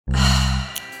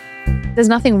there's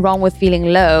nothing wrong with feeling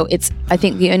low. I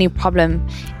think the only problem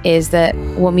is that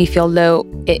when we feel low,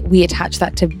 we attach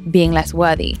that to being less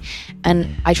worthy. And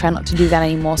I try not to do that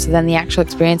anymore. So then the actual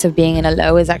experience of being in a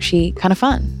low is actually kind of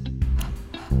fun.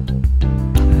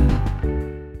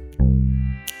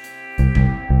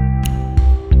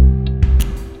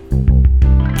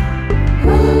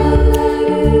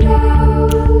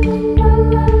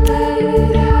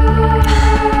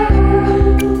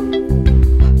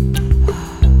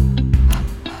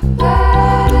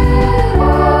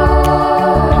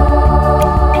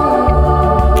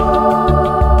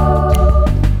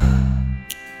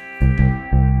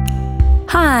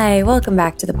 Hi, welcome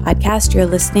back to the podcast. You're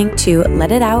listening to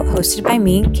Let It Out, hosted by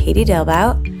me, Katie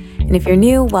Dalebout. And if you're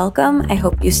new, welcome. I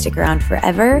hope you stick around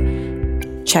forever.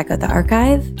 Check out the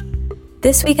archive.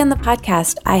 This week on the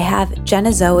podcast, I have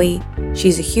Jenna Zoe.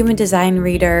 She's a human design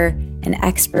reader, an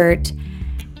expert,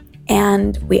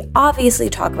 and we obviously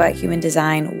talk about human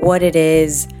design, what it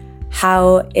is,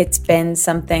 how it's been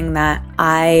something that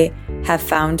I have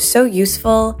found so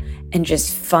useful and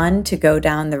just fun to go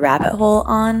down the rabbit hole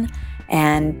on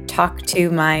and talk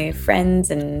to my friends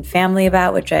and family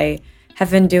about, which I have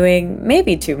been doing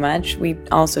maybe too much. We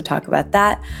also talk about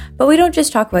that, but we don't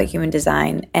just talk about human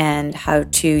design and how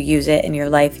to use it in your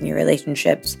life and your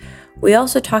relationships. We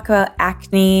also talk about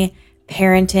acne,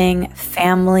 parenting,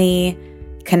 family,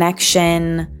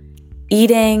 connection,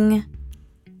 eating,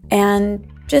 and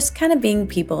just kind of being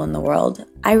people in the world.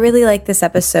 I really like this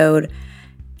episode.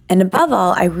 And above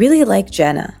all, I really like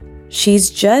Jenna. She's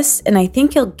just, and I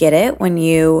think you'll get it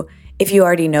if you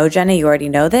already know Jenna, you already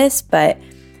know this, but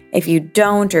if you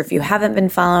don't, or if you haven't been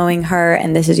following her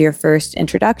and this is your first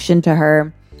introduction to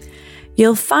her,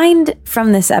 you'll find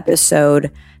from this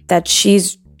episode that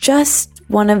she's just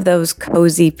one of those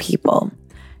cozy people.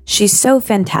 She's so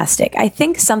fantastic. I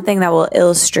think something that will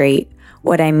illustrate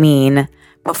what I mean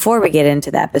before we get into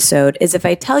the episode is if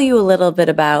I tell you a little bit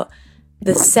about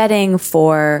the setting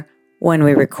for when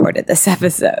we recorded this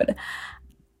episode.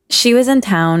 She was in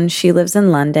town. She lives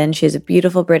in London. She has a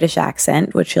beautiful British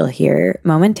accent, which you'll hear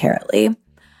momentarily.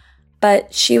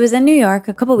 But she was in New York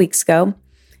a couple weeks ago,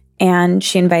 and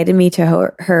she invited me to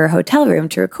her hotel room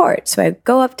to record. So I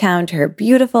go uptown to her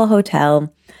beautiful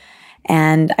hotel,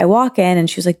 and I walk in, and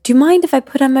she was like, "Do you mind if I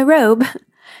put on my robe?"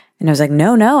 And I was like,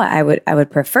 No, I would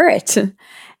prefer it.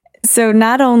 So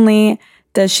not only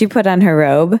does she put on her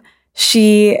robe,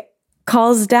 she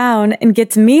calls down and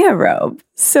gets me a robe.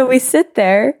 So we sit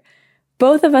there,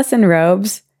 both of us in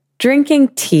robes, drinking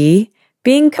tea,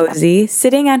 being cozy,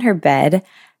 sitting on her bed,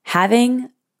 having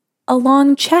a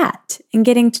long chat and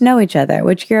getting to know each other,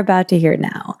 which you're about to hear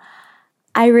now.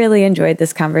 I really enjoyed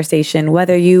this conversation.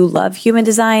 Whether you love human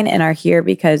design and are here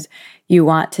because you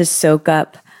want to soak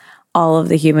up all of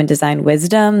the human design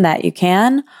wisdom that you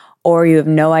can, or you have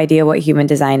no idea what human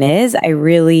design is,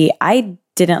 I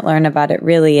didn't learn about it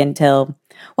really until,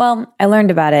 I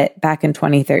learned about it back in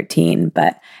 2013,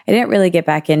 but I didn't really get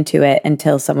back into it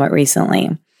until somewhat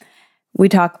recently. We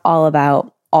talk all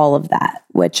about all of that,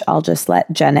 which I'll just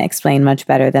let Jenna explain much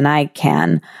better than I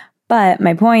can. But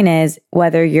my point is,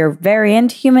 whether you're very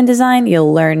into human design,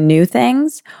 you'll learn new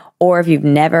things, or if you've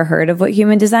never heard of what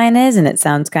human design is and it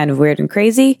sounds kind of weird and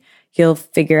crazy, you'll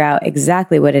figure out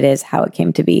exactly what it is, how it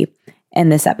came to be in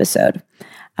this episode.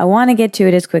 I want to get to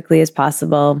it as quickly as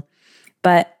possible,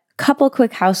 but a couple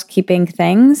quick housekeeping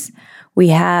things. We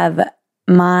have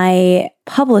my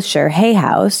publisher, Hay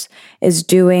House, is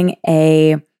doing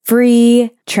a free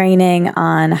training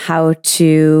on how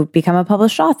to become a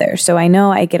published author. So I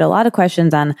know I get a lot of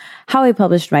questions on how I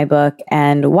published my book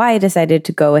and why I decided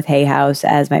to go with Hay House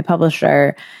as my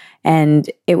publisher. And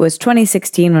it was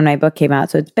 2016 when my book came out.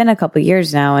 So it's been a couple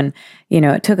years now. And,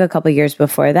 it took a couple years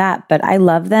before that. But I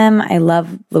love them. I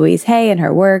love Louise Hay and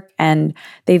her work. And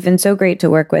they've been so great to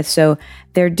work with. So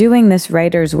they're doing this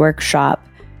writer's workshop,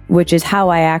 which is how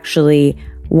I actually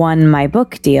won my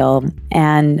book deal.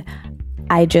 And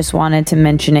I just wanted to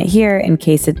mention it here in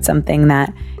case it's something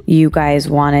that you guys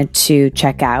wanted to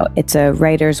check out. It's a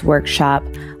writer's workshop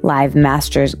live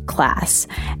master's class,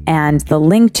 and the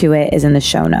link to it is in the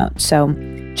show notes. So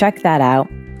check that out.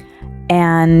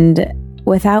 And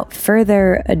without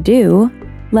further ado,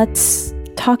 let's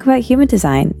talk about human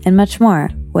design and much more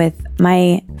with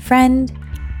my friend,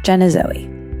 Jenna Zoe.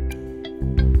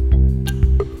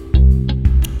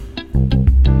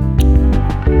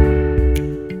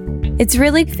 It's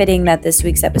really fitting that this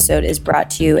week's episode is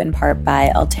brought to you in part by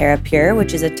Altera Pure,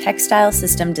 which is a textile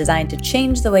system designed to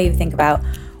change the way you think about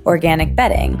organic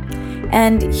bedding.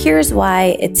 And here's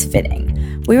why it's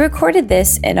fitting. We recorded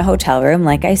this in a hotel room,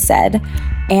 like I said,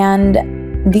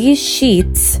 and these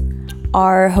sheets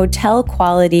are hotel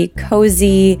quality,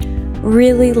 cozy,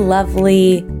 really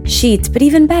lovely sheets, but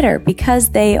even better because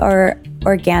they are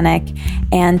organic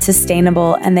and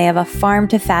sustainable, and they have a farm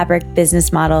to fabric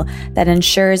business model that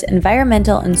ensures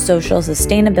environmental and social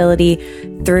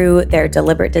sustainability through their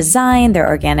deliberate design, their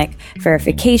organic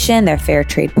verification, their fair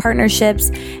trade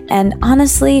partnerships. And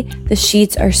honestly, the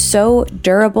sheets are so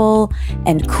durable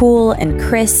and cool and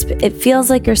crisp. It feels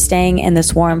like you're staying in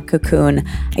this warm cocoon.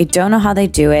 I don't know how they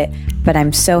do it, but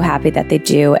I'm so happy that they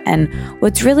do. And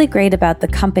what's really great about the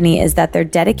company is that they're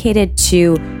dedicated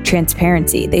to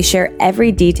transparency. They share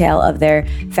every detail of their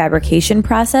fabrication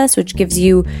process, which gives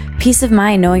you peace of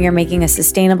mind knowing you're making a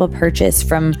sustainable purchase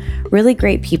from really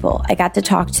great people. I got to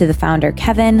talk to the founder,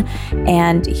 Kevin,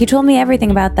 and he told me everything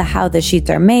about how the sheets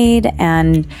are made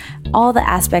and all the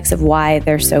aspects of why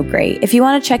they're so great. If you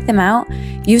want to check them out,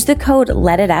 use the code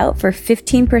LETITOUT for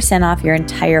 15% off your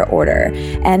entire order.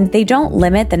 And they don't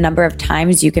limit the number of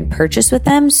times you can purchase with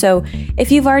them. So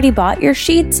if you've already bought your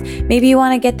sheets, maybe you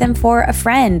want to get them for a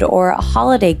friend or a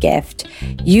holiday gift,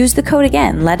 use the code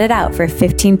again, LETITOUT for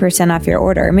 15% off your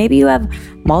order. Maybe you have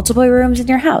multiple rooms in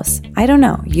your house. I don't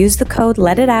know. Use the code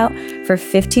LETITOUT for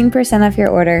 15% off your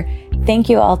order. Thank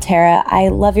you, Altera. I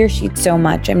love your sheets so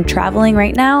much. I'm traveling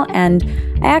right now and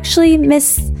I actually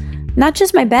miss not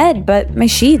just my bed, but my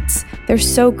sheets. They're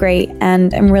so great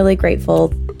and I'm really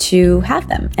grateful to have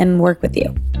them and work with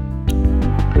you.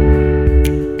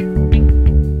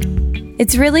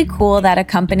 It's really cool that a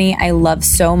company I love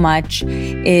so much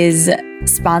is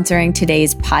sponsoring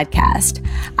today's podcast.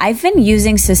 I've been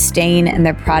using Sustain and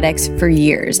their products for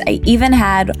years. I even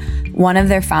had one of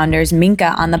their founders,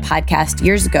 Minka, on the podcast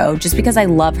years ago just because I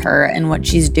love her and what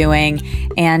she's doing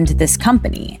and this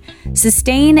company.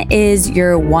 Sustain is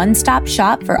your one-stop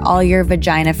shop for all your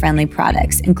vagina-friendly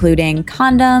products, including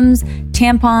condoms,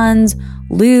 tampons,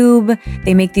 lube.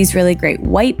 They make these really great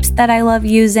wipes that I love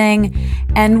using.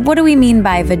 And what do we mean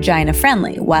by vagina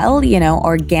friendly? Well,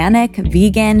 organic,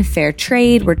 vegan, fair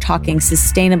trade. We're talking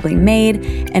sustainably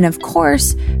made. And of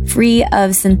course, free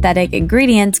of synthetic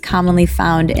ingredients commonly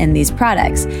found in these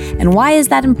products. And why is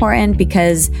that important?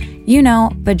 Because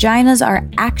vaginas are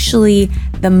actually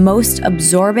the most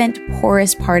absorbent,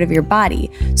 porous part of your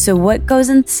body. So what goes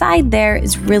inside there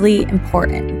is really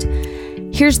important.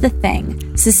 Here's the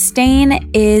thing.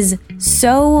 Sustain is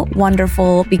so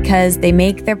wonderful because they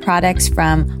make their products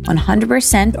from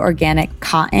 100% organic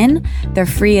cotton. They're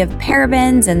free of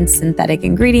parabens and synthetic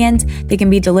ingredients. They can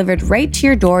be delivered right to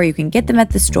your door. You can get them at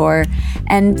the store.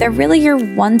 And they're really your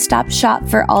one-stop shop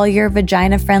for all your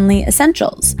vagina-friendly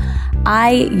essentials.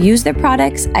 I use their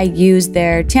products. I use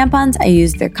their tampons. I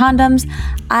use their condoms.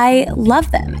 I love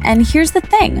them. And here's the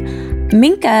thing.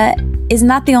 Minka is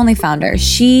not the only founder.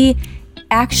 She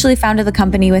actually founded the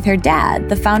company with her dad.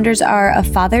 The founders are a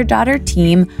father-daughter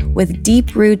team with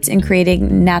deep roots in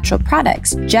creating natural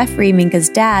products. Jeffrey, Minka's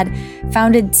dad,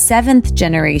 founded Seventh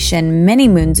Generation many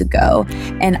moons ago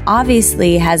and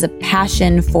obviously has a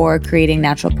passion for creating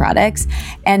natural products.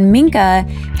 And Minka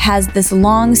has this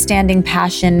long-standing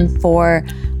passion for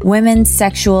women's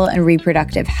sexual and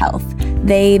reproductive health.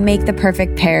 They make the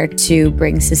perfect pair to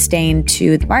bring Sustain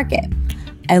to the market.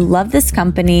 I love this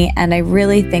company and I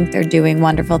really think they're doing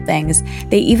wonderful things.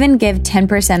 They even give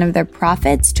 10% of their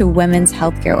profits to women's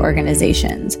healthcare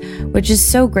organizations, which is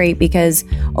so great because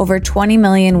over 20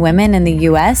 million women in the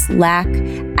US lack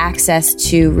access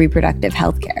to reproductive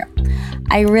healthcare.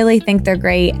 I really think they're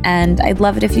great and I'd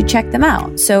love it if you check them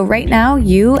out. So right now,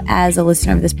 you as a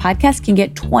listener of this podcast can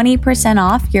get 20%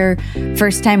 off your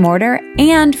first time order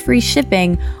and free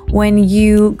shipping when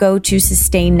you go to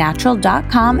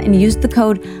sustainnatural.com and use the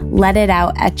code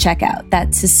LETITOUT at checkout.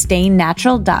 That's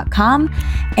sustainnatural.com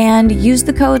and use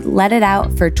the code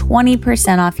LETITOUT for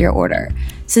 20% off your order.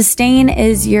 Sustain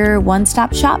is your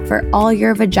one-stop shop for all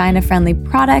your vagina-friendly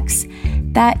products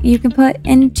that you can put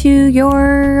into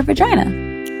your vagina.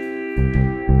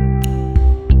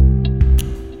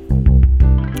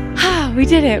 We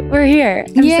did it. We're here.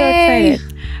 I'm so excited.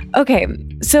 Okay,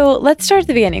 so let's start at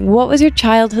the beginning. What was your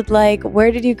childhood like?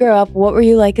 Where did you grow up? What were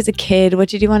you like as a kid? What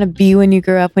did you want to be when you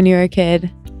grew up when you were a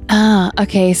kid?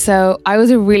 Okay, so I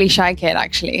was a really shy kid,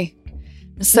 actually.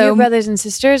 So your brothers and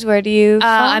sisters, where do you fall?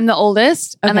 I'm the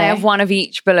oldest, and I have one of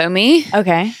each below me.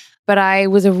 Okay. But I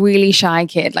was a really shy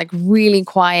kid, like really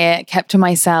quiet, kept to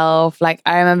myself. Like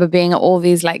I remember being at all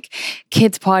these like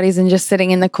kids parties and just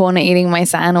sitting in the corner eating my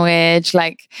sandwich,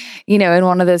 like, in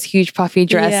one of those huge puffy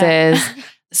dresses. Yeah.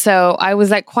 So I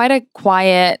was like quite a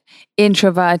quiet,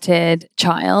 introverted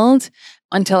child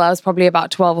until I was probably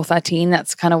about 12 or 13.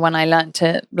 That's kind of when I learned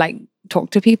to like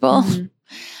talk to people. Mm-hmm.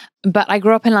 But I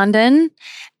grew up in London,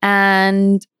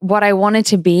 and what I wanted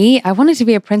to be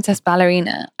a princess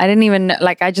ballerina. I didn't even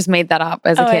I just made that up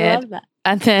as a kid. I love that.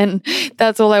 And then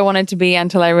that's all I wanted to be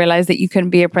until I realized that you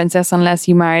couldn't be a princess unless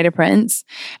you married a prince.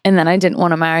 And then I didn't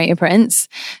want to marry a prince.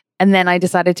 And then I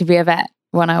decided to be a vet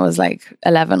when I was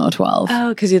 11 or 12. Oh,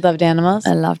 because you loved animals?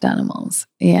 I loved animals.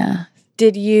 Yeah.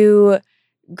 Did you,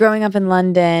 growing up in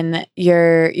London,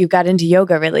 you got into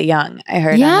yoga really young, I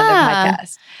heard on another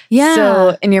podcast. Yeah.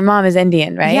 So, and your mom is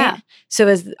Indian, right? Yeah.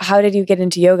 So how did you get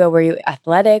into yoga? Were you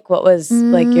athletic? What was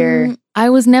your... I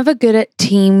was never good at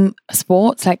team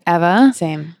sports ever.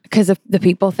 Same. Because of the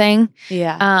people thing.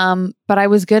 Yeah. But I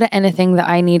was good at anything that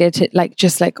I needed to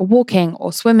just walking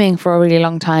or swimming for a really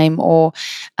long time, or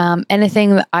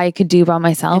anything that I could do by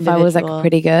myself. Individual. I was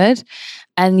pretty good.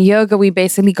 And yoga we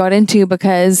basically got into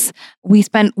because we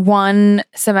spent one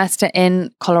semester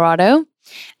in Colorado.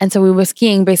 And so we were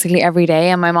skiing basically every day.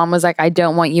 And my mom was like, I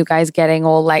don't want you guys getting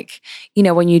all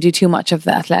when you do too much of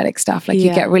the athletic stuff,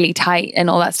 you get really tight and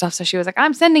all that stuff. So she was like,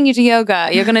 I'm sending you to yoga.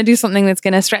 You're going to do something that's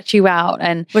going to stretch you out.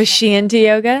 And was she into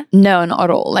yoga? No, not at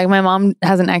all. My mom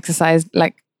hasn't exercised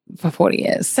for 40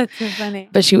 years. That's so funny.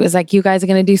 But she was like, you guys are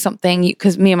going to do something.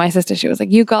 Because me and my sister, she was like,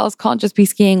 you girls can't just be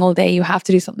skiing all day. You have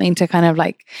to do something to kind of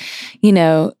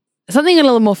something a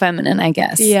little more feminine, I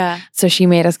guess. Yeah. So she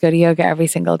made us go to yoga every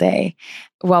single day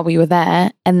while we were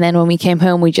there. And then when we came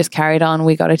home, we just carried on.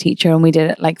 We got a teacher and we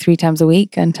did it 3 times a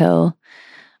week until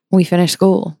we finished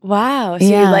school. Wow. So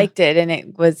you liked it, and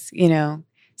it was,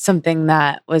 something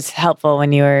that was helpful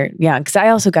when you were young. Because I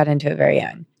also got into it very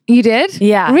young. You did?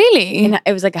 Yeah. Really? And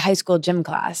it was a high school gym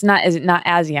class. Not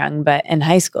as young, but in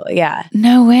high school. Yeah.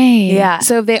 No way. Yeah.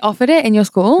 So they offered it in your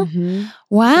school? Mm-hmm.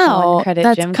 Wow.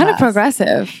 That's gym kind class. of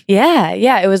progressive. Yeah.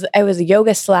 Yeah. It was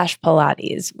yoga /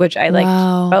 Pilates, which I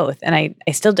liked both. And I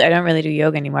still do. I don't really do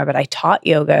yoga anymore, but I taught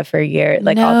yoga for a year, all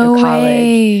through college.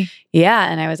 Way. Yeah.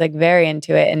 And I was very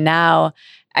into it. And now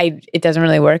it doesn't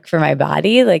really work for my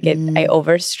body. I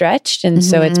overstretched. And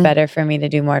so it's better for me to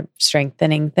do more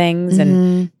strengthening things.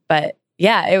 But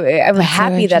yeah, I'm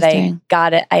happy that I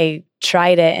got it. I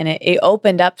tried it, and it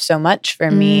opened up so much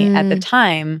for me at the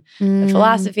time. The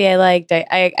philosophy I liked.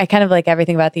 I kind of like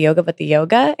everything about the yoga, but the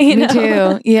yoga, Me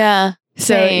too. Yeah.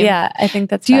 So yeah, I think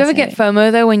that's Do you ever get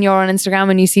FOMO though when you're on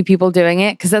Instagram and you see people doing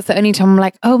it? Because that's the only time I'm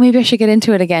like, oh, maybe I should get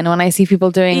into it again. When I see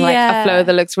people doing a flow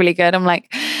that looks really good, I'm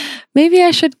like, maybe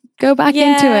I should go back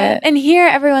into it. And here,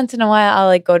 every once in a while,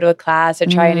 I'll go to a class or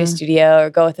try a new studio or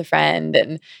go with a friend,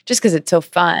 and just because it's so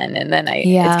fun. And then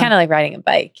it's kind of like riding a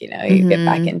bike, you get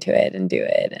back into it and do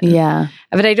it. And,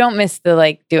 but I don't miss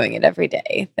the doing it every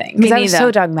day thing. Because I was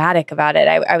so dogmatic about it.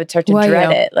 I would start to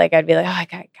dread it. I'd be like,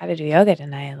 oh, I got to do yoga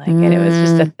tonight. And it was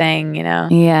just a thing,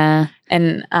 Yeah.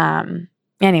 And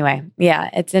anyway,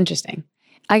 it's interesting.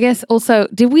 I guess also,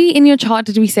 did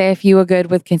we say if you were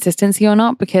good with consistency or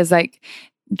not? Because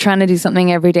trying to do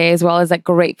something every day as well is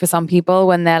great for some people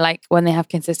when they're when they have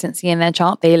consistency in their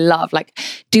chart. They love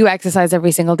do exercise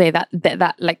every single day.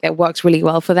 That works really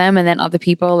well for them. And then other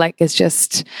people it's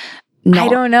just not I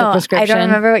don't know. the prescription. I don't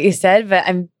remember what you said, but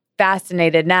I'm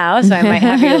fascinated now, so I might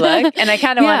have you to look. And I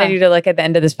kind of wanted you to look at the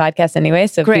end of this podcast anyway,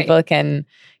 so people can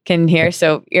hear.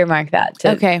 So earmark that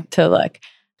to look.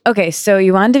 Okay, so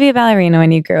you wanted to be a ballerina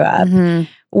when you grew up. Mm-hmm.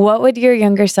 What would your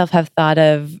younger self have thought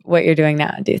of what you're doing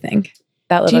now, do you think?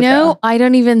 Do you know, I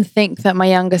don't even think that my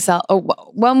younger self,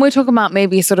 when we're talking about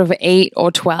maybe sort of 8 or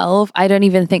 12, I don't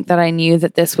even think that I knew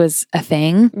that this was a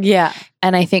thing. Yeah.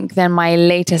 And I think then my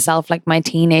later self, my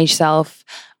teenage self,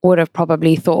 would have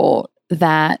probably thought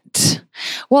that,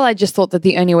 I just thought that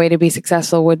the only way to be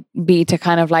successful would be to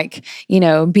kind of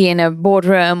be in a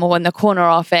boardroom or in the corner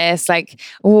office,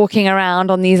 walking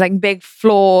around on these big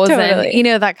floors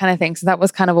and, that kind of thing. So that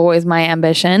was kind of always my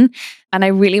ambition. And I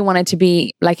really wanted to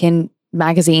be in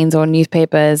magazines or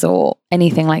newspapers or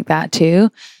anything like that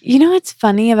too. You know what's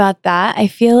funny about that? I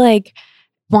feel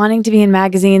wanting to be in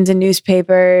magazines and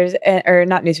newspapers, or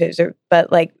not newspapers, but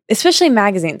especially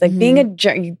magazines, being a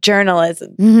journalist.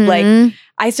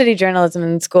 I studied journalism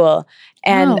in school,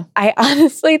 and I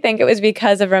honestly think it was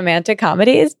because of romantic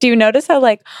comedies. Do you notice how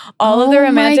all of the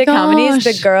romantic comedies,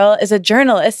 the girl is a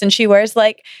journalist and she wears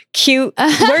cute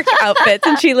work outfits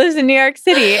and she lives in New York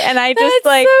City, and I just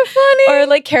That's so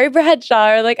funny. or Carrie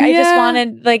Bradshaw, or I just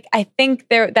wanted I think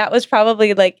that was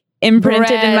probably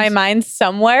imprinted in my mind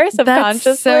somewhere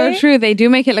subconsciously. That's so true. They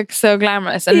do make it look so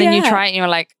glamorous. And then you try it and you're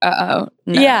like, no,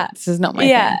 this is not my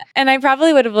thing. And I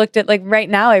probably would have looked at right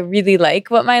now, I really like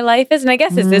what my life is. And I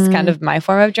guess this is kind of my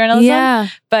form of journalism. Yeah.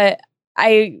 But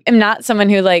I am not someone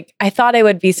who like, I thought I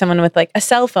would be someone with like a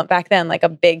cell phone back then, like a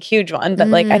big, huge one. But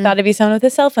like, I thought I'd be someone with a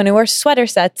cell phone who wore sweater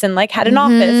sets and like had an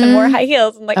office and wore high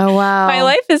heels. And like, oh, wow. My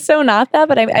life is so not that,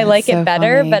 but I like so it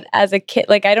better. funny. But as a kid,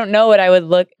 like, I don't know what I would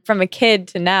look from a kid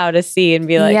to now to see and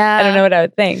be like, I don't know what I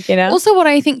would think, you know? Also, what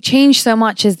I think changed so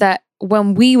much is that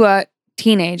when we were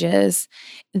teenagers,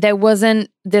 there wasn't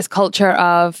this culture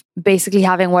of basically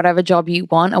having whatever job you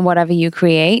want and whatever you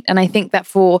create. And I think that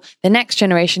for the next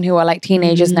generation who are like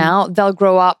teenagers now, they'll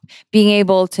grow up being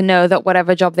able to know that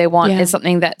whatever job they want is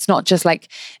something that's not just like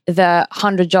the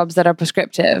 100 jobs that are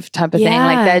prescriptive type of thing.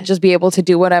 Like they'll just be able to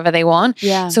do whatever they want.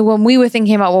 Yeah. So when we were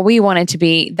thinking about what we wanted to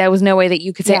be, there was no way that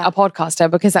you could say a podcaster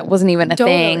because that wasn't even a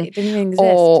thing. It didn't even exist.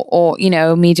 Or, you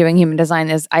know, me doing human design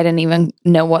is, I didn't even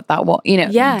know what that was. You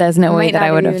know, there's no way that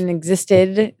I would have even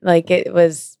existed. Like it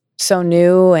was so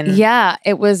new and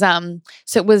it was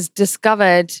so it was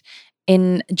discovered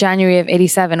in January of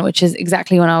 87, which is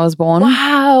exactly when I was born.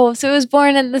 Wow. So it was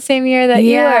born in the same year that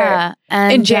you were.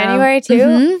 And in January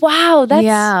too? Wow,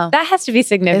 that has to be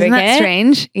significant. Isn't that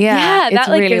strange? Yeah, that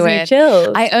like really gives weird. me chills.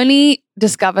 I only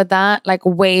discovered that like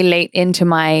way late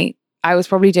into I was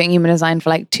probably doing human design for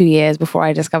like 2 years before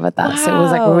I discovered that. So it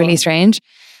was like really strange.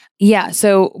 Yeah,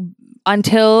 so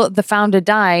until the founder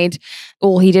died,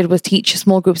 all he did was teach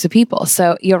small groups of people.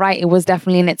 So you're right, it was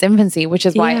definitely in its infancy, which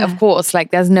is why, of course, like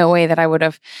there's no way that I would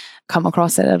have come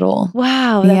across it at all.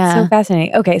 Wow, that's so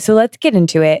fascinating. Okay, so let's get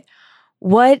into it.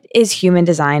 What is human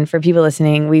design for people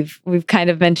listening? We've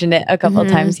kind of mentioned it a couple of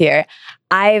times here.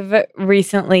 I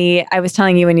was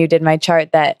telling you when you did my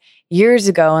chart that years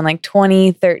ago in like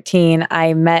 2013,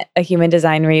 I met a human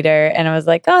design reader and I was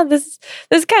like, oh, this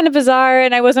is kind of bizarre.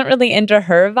 And I wasn't really into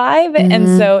her vibe. And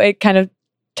so it kind of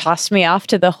tossed me off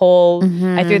to the whole,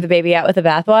 I threw the baby out with the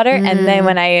bathwater. And then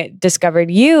when I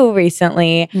discovered you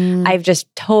recently, I've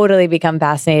just totally become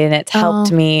fascinated and it's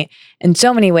helped me in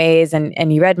so many ways.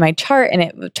 And you read my chart and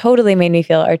it totally made me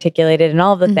feel articulated and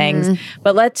all of the things.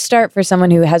 But let's start for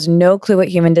someone who has no clue what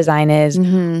human design is.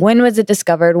 When was it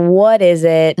discovered? What is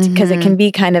it? Because it can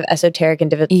be kind of esoteric and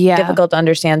difficult to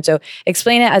understand. So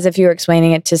explain it as if you were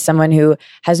explaining it to someone who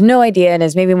has no idea and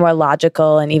is maybe more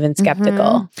logical and even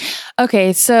skeptical.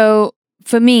 Okay, so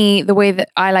for me, the way that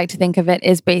I like to think of it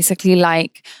is basically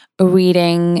like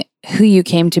reading who you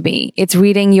came to be. It's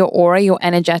reading your aura, your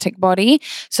energetic body.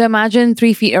 So imagine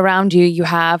 3 feet around you, you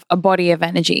have a body of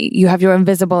energy. You have your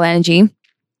invisible energy.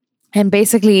 And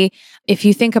basically, if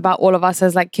you think about all of us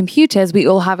as like computers, we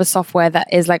all have a software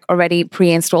that is like already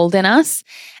pre-installed in us.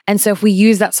 And so if we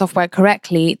use that software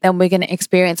correctly, then we're going to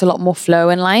experience a lot more flow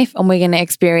in life and we're going to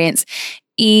experience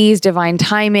ease, divine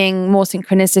timing, more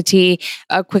synchronicity,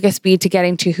 a quicker speed to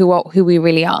getting to who we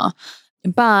really are.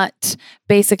 But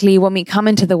basically, when we come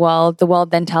into the world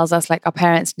then tells us, like our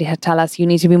parents tell us, you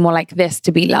need to be more like this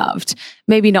to be loved.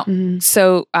 Maybe not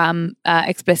so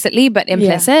explicitly, but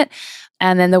implicit.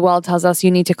 And then the world tells us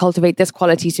you need to cultivate this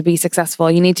quality to be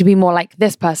successful. You need to be more like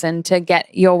this person to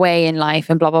get your way in life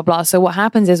and blah, blah, blah. So what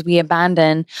happens is we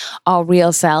abandon our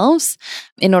real selves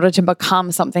in order to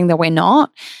become something that we're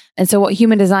not. And so what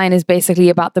human design is basically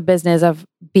about the business of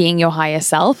being your higher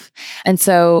self. And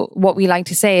so what we like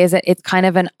to say is that it's kind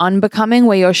of an unbecoming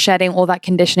where you're shedding all that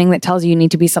conditioning that tells you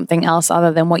need to be something else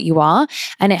other than what you are.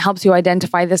 And it helps you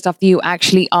identify the stuff that you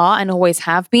actually are and always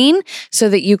have been so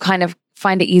that you kind of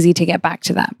find it easy to get back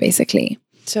to that, basically.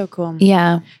 So cool.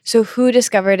 Yeah. So who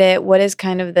discovered it? What is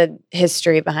kind of the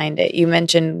history behind it? You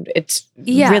mentioned it's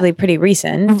really pretty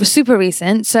recent. Super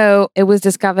recent. So it was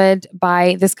discovered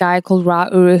by this guy called Ra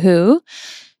Uru Hu,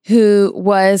 who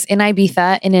was in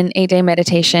Ibiza in an 8-day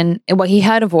meditation. Well, he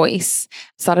heard a voice,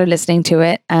 started listening to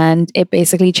it, and it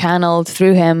basically channeled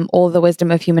through him all the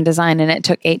wisdom of human design. And it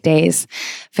took 8 days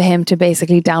for him to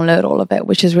basically download all of it,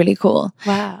 which is really cool.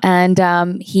 Wow.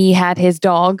 And he had his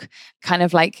dog kind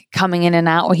of like coming in and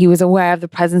out, or he was aware of the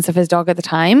presence of his dog at the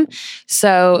time.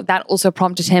 So that also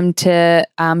prompted him to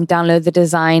download the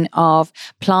design of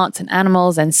plants and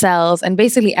animals and cells and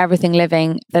basically everything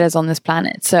living that is on this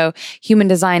planet. So human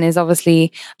design is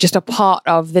obviously just a part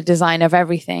of the design of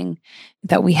everything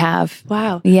that we have.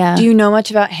 Wow. Yeah. Do you know much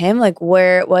about him? Like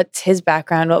what's his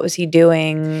background? What was he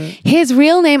doing? His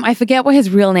real name, I forget what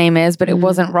his real name is, but it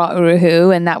wasn't Ra Uru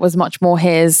Hu, and that was much more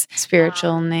his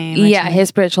spiritual name. His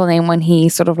spiritual name when he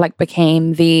sort of like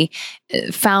became the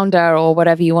founder or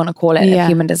whatever you want to call it of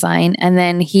human design. And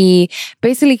then he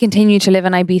basically continued to live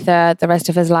in Ibiza the rest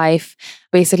of his life,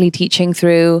 basically teaching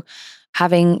through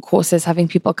having courses, having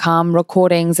people come,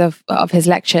 recordings of his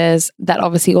lectures that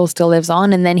obviously all still lives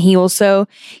on. And then he's also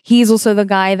the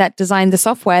guy that designed the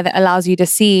software that allows you to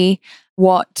see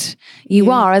what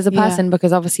you are as a person,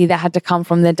 because obviously that had to come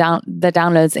from the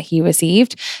downloads that he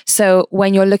received. So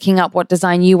when you're looking up what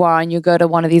design you are and you go to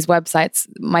one of these websites,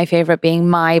 my favorite being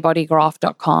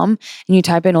mybodygraph.com, and you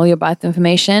type in all your birth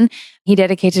information, he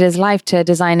dedicated his life to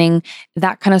designing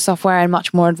that kind of software and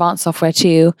much more advanced software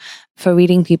too, for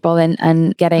reading people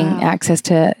and getting access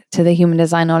to the human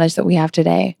design knowledge that we have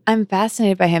today. I'm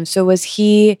fascinated by him. So was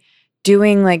he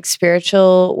doing like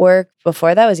spiritual work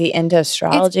before that? Was he into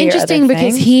astrology? It's interesting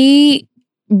because he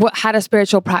had a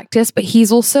spiritual practice, but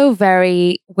he's also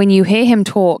when you hear him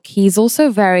talk, he's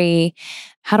also very,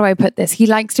 how do I put this? He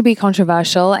likes to be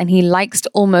controversial, and he likes to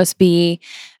almost be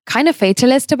kind of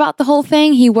fatalist about the whole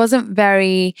thing. He wasn't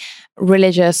very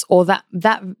religious or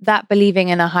that believing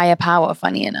in a higher power,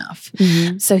 funny enough.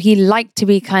 Mm-hmm. So he liked to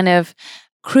be kind of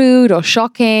crude or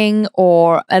shocking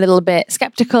or a little bit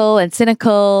skeptical and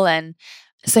cynical. And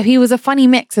so he was a funny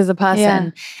mix as a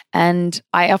person. And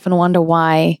I often wonder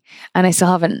why, and I still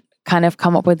haven't kind of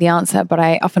come up with the answer, but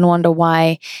I often wonder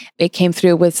why it came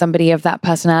through with somebody of that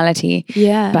personality.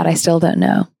 Yeah. But I still don't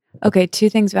know. Okay, 2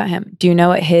 things about him. Do you know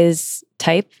what his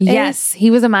type is? Yes, he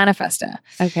was a manifester.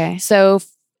 Okay. So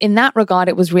in that regard,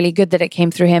 it was really good that it came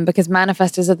through him, because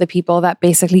manifestors are the people that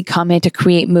basically come here to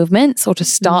create movements or to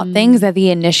start things. They're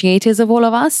the initiators of all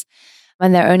of us,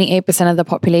 and they're only 8% of the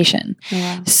population.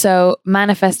 Yeah. So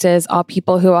manifestors are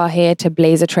people who are here to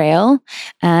blaze a trail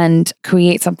and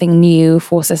create something new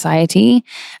for society,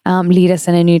 lead us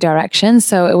in a new direction.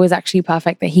 So it was actually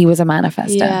perfect that he was a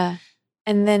manifestor. Yeah.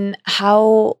 And then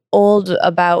how old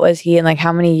about was he, and like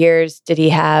how many years did he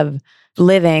have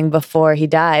living before he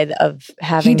died of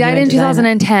having? He died in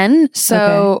 2010.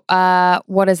 So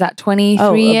what is that,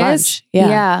 23 years?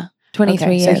 Yeah.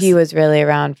 23 years. So he was really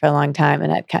around for a long time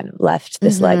and had kind of left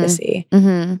this legacy.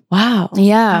 Mm-hmm. Wow.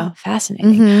 Yeah. Wow,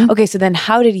 fascinating. Mm-hmm. Okay, so then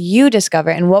how did you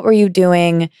discover, and what were you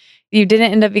doing? You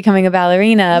didn't end up becoming a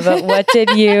ballerina, but what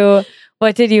did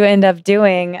you end up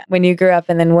doing when you grew up,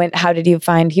 and then how did you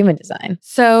find human design?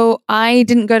 So I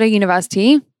didn't go to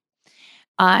university.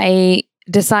 I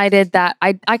decided that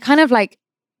I kind of like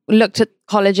looked at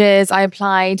colleges, I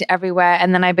applied everywhere,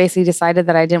 and then I basically decided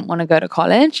that I didn't want to go to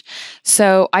college.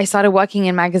 So I started working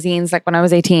in magazines like when I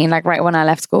was 18, like right when I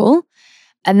left school.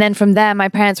 And then from there, my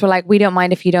parents were like, we don't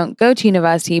mind if you don't go to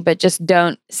university, but just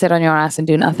don't sit on your ass and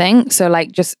do nothing. So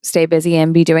like, just stay busy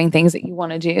and be doing things that you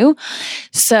want to do.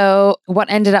 So what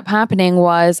ended up happening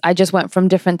was I just went from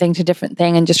different thing to different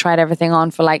thing and just tried everything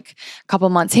on for like a couple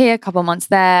months here, a couple months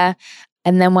there.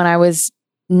 And then when I was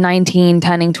 19,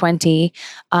 turning 20,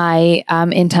 I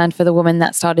interned for the woman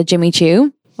that started Jimmy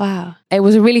Choo. Wow. It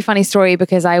was a really funny story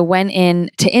because I went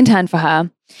in to intern for her.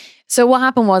 So what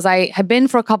happened was I had been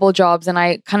for a couple of jobs and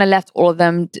I kind of left all of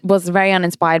them, was very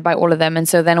uninspired by all of them. And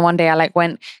so then one day I like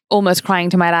went almost crying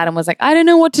to my dad and was like, I don't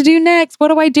know what to do next. What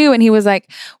do I do? And he was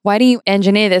like, why do you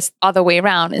engineer this other way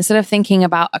around? Instead of thinking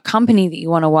about a company that you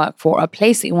want to work for, a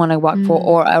place that you want to work for,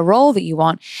 or a role that you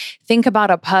want, think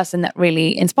about a person that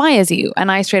really inspires you.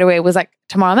 And I straight away was like,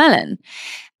 Tamara Mellon.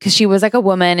 Because she was like a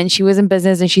woman and she was in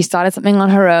business and she started something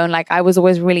on her own. Like I was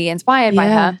always really inspired by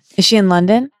her. Is she in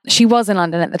London? She was in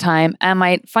London at the time.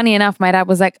 And funny enough, my dad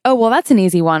was like, oh, well, that's an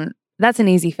easy one. That's an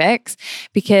easy fix,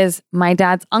 because my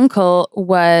dad's uncle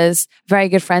was very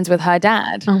good friends with her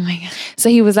dad. Oh my God.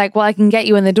 So he was like, well, I can get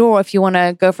you in the door if you want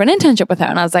to go for an internship with her.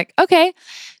 And I was like, okay.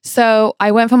 So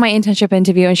I went for my internship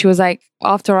interview and she was like,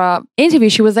 after our interview,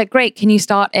 she was like, great, can you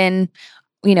start in,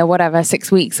 whatever,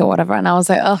 6 weeks or whatever. And I was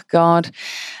like, oh God,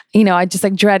 I just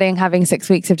like dreading having 6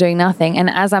 weeks of doing nothing.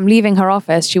 And as I'm leaving her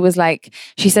office,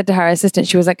 she said to her assistant,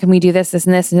 she was like, can we do this, this,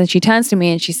 and this? And then she turns to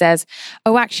me and she says,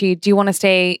 oh, actually, do you want to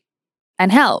stay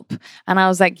and help? And I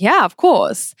was like, yeah, of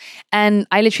course. And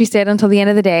I literally stayed until the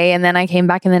end of the day. And then I came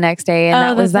back in the next day and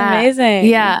that was that. Amazing.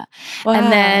 Yeah. Wow.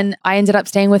 And then I ended up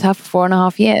staying with her for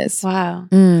 4.5 years. Wow.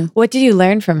 What did you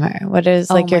learn from her? What is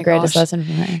your greatest lesson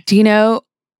from her? Do you know,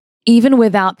 even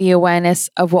without the awareness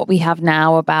of what we have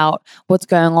now about what's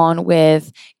going on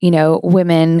with,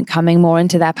 women coming more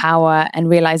into their power and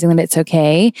realizing that it's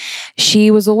okay,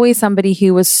 she was always somebody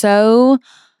who was so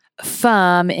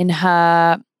firm in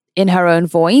her own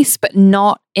voice, but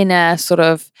not in a sort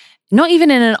of, not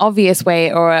even in an obvious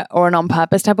way or an on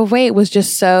purpose type of way. It was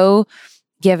just so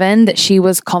given that she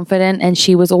was confident and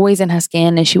she was always in her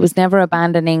skin and she was never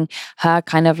abandoning her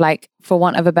kind of like, for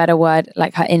want of a better word,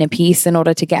 like her inner peace in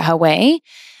order to get her way.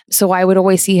 So I would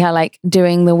always see her like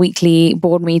doing the weekly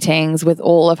board meetings with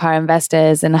all of her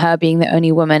investors and her being the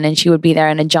only woman, and she would be there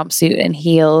in a jumpsuit and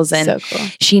heels, and so cool.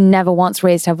 She never once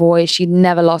raised her voice. She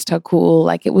never lost her cool.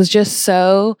 Like it was just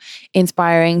so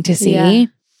inspiring to see. Yeah.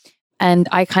 And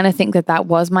I kind of think that that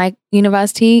was my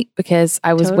university because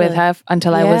I was with her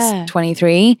until I was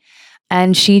 23.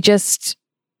 And she just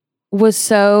was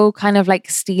so kind of like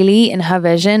steely in her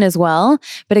vision as well.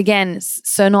 But again,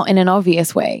 so not in an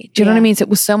obvious way. Do you know what I mean? So it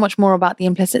was so much more about the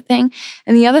implicit thing.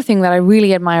 And the other thing that I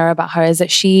really admire about her is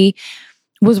that she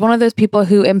was one of those people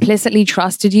who implicitly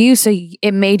trusted you. So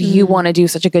it made you want to do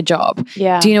such a good job.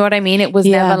 Yeah. Do you know what I mean? It was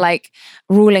never like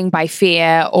ruling by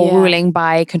fear or ruling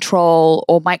by control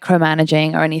or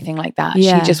micromanaging or anything like that.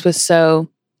 Yeah. She just was so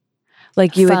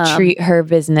like you firm. would treat her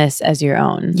business as your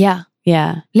own. Yeah.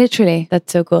 Yeah. Literally.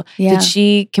 That's so cool. Yeah. Did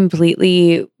she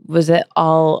completely, was it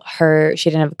all her? She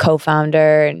didn't have a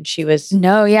co-founder and she was...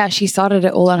 No, yeah. She started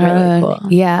it all on her own.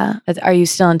 Cool. Yeah. Are you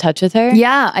still in touch with her?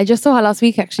 Yeah. I just saw her last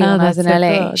week actually when I was in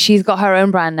LA. Cool. She's got her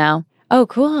own brand now. Oh,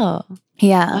 cool.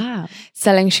 Yeah. Wow.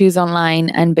 Selling shoes online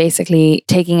and basically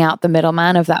taking out the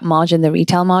middleman of that margin, the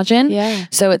retail margin. Yeah.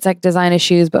 So it's like designer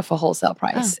shoes, but for wholesale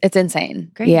price. It's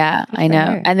insane. Great. Yeah, Good I for know.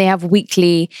 her. And they have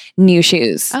weekly new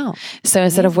shoes. Oh. So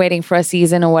instead of waiting for a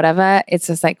season or whatever, it's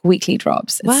just like weekly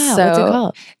drops. It's Wow. So What's it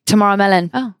called? Tomorrow Melon.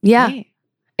 Oh. Yeah. Great.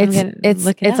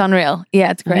 It's unreal. Yeah,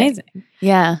 it's great. Amazing.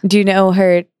 Yeah. Do you know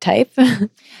her type?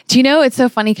 Do you know, it's so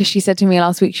funny because she said to me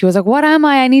last week, she was like, what am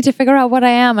I? I need to figure out what I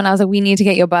am. And I was like, we need to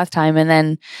get your birth time and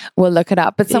then we'll look it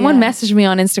up. But someone messaged me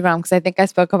on Instagram because I think I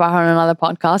spoke about her on another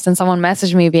podcast and someone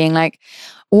messaged me being like,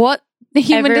 what the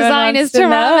human design is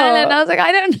tomorrow Melon? And I was like,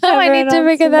 I don't know. I need to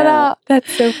figure that out.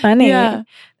 That's so funny. Yeah.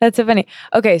 That's so funny.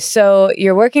 Okay, so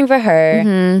you're working for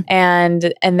her and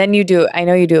then you do, I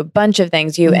know you do a bunch of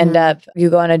things. You end up,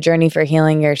 you go on a journey for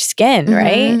healing your skin,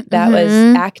 right? That was,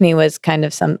 acne was kind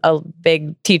of a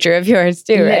big teacher of yours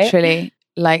too, right? Literally.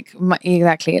 Like,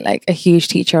 exactly. Like a huge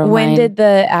teacher of mine. When did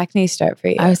the acne start for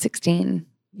you? I was 16.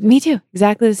 Me too.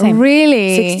 Exactly the same.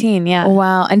 Really? 16, yeah.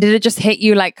 Wow. And did it just hit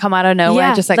you like come out of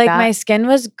nowhere just like that? My skin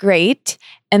was great.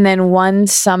 And then one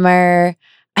summer,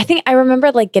 I think I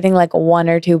remember like getting like 1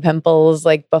 or 2 pimples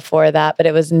like before that, but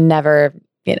it was never,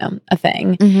 a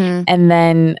thing. And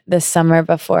then the summer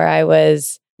before I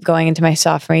was going into my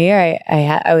sophomore year,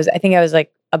 I was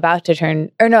like about to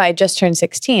turn, or no, I just turned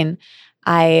 16.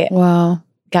 I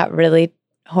got really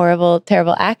horrible,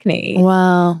 terrible acne.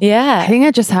 Wow. Yeah. I think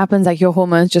it just happens like your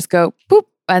hormones just go boop.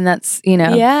 And that's,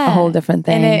 a whole different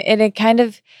thing. And it kind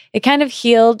of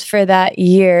healed for that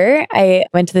year. I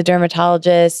went to the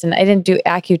dermatologist and I didn't do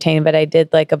Accutane, but I did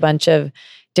like a bunch of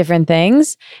different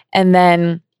things. And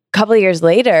then a couple of years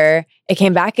later, it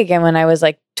came back again when I was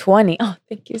like 20. Oh,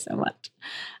 thank you so much.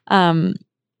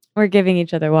 We're giving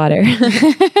each other water.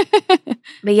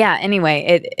 But yeah,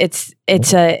 anyway, it's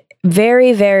a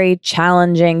very, very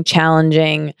challenging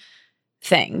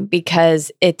thing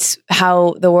because it's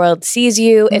how the world sees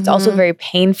you. It's also very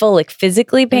painful, like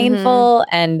physically painful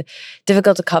and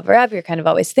difficult to cover up. You're kind of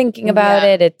always thinking about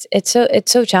it. It's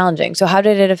so challenging. So how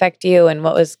did it affect you and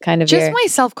what was kind of just my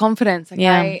self-confidence?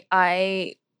 Like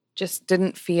I just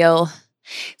didn't feel,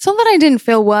 it's not that I didn't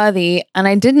feel worthy and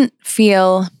I didn't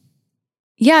feel,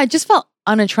 I just felt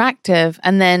unattractive.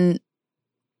 And then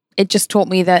it just taught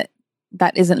me that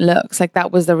isn't looks. Like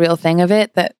that was the real thing of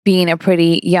it, that being a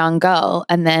pretty young girl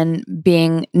and then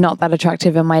being not that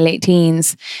attractive in my late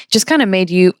teens just kind of made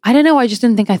you, I don't know, I just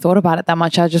didn't think I thought about it that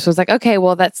much. I just was like, okay,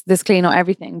 well that's clearly not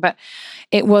everything. But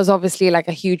it was obviously like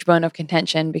a huge bone of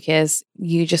contention because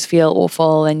you just feel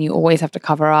awful and you always have to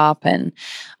cover up and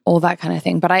all that kind of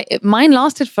thing. But mine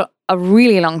lasted for a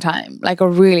really long time, like a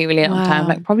really, really long time,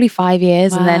 like probably 5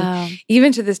 years. And then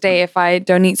even to this day, if I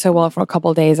don't eat so well for a couple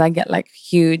of days, I get like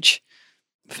huge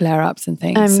flare-ups and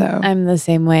things. I'm the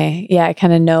same way. Yeah, I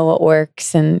kind of know what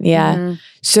works. And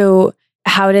So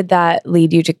how did that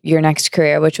lead you to your next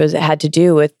career, which was, it had to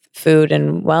do with food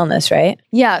and wellness, right?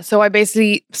 Yeah. So I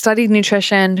basically studied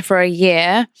nutrition for a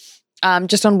year,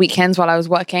 just on weekends while I was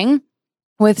working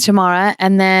with Tamara.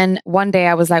 And then one day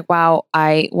I was like, wow,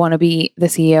 I want to be the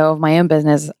CEO of my own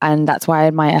business. And that's why I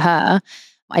admire her.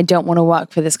 I don't want to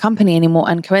work for this company anymore.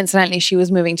 And coincidentally, she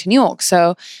was moving to New York.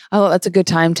 So I thought that's a good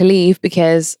time to leave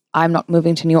because I'm not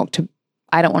moving to New York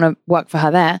I don't want to work for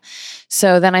her there.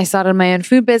 So then I started my own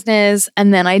food business.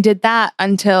 And then I did that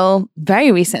until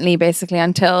very recently, basically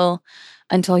until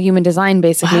human design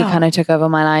basically kind of took over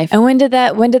my life. And when did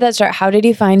that start? How did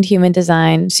you find human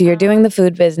design? So you're doing the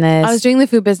food business. I was doing the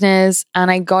food business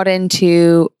and I got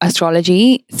into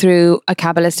astrology through a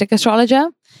Kabbalistic astrologer.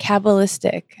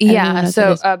 Kabbalistic. Yeah.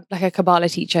 So like a Kabbalah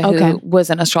teacher who was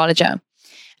an astrologer.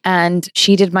 And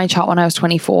she did my chart when I was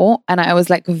 24. And I was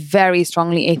like very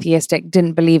strongly atheistic,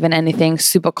 didn't believe in anything,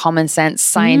 super common sense,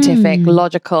 scientific,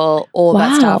 logical, all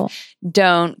that stuff.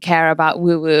 Don't care about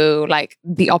woo-woo, like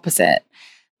the opposite.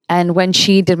 And when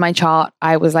she did my chart,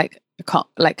 I was like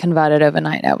converted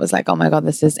overnight. I was like, oh my God,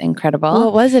 this is incredible.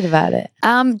 What was it about it?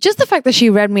 Just the fact that she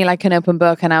read me like an open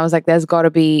book, and I was like, there's got to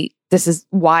be, this is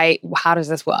why, how does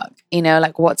this work? You know,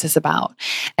 like, what's this about?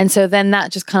 And so then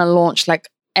that just kind of launched like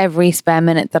every spare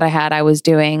minute that I had, I was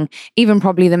doing, even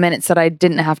probably the minutes that I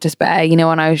didn't have to spare, you know,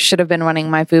 when I should have been running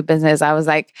my food business, I was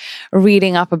like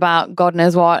reading up about God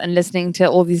knows what and listening to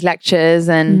all these lectures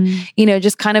and, you know,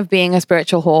 just kind of being a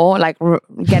spiritual whore, like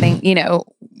getting, you know,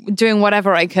 doing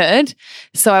whatever I could.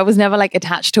 So I was never like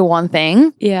attached to one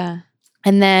thing. Yeah.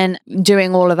 And then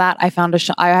doing all of that, I found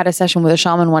I had a session with a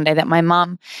shaman one day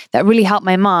that really helped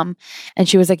my mom. And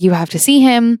she was like, you have to see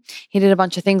him. He did a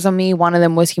bunch of things on me. One of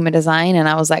them was human design. And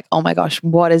I was like, oh my gosh,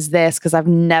 what is this? Because I've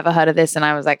never heard of this. And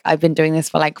I was like, I've been doing this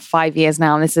for like 5 years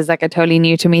now. And this is like a totally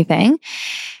new to me thing.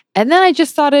 And then I just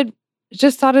started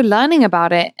learning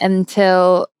about it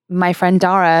until my friend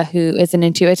Dara, who is an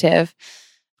intuitive,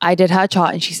 I did her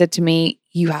chart and she said to me,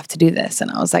 you have to do this. And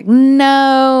I was like,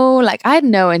 no, like I had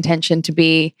no intention to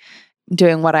be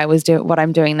doing what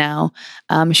I'm doing now.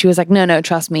 She was like, no,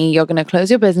 trust me, you're going to close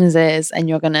your businesses and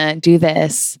you're going to do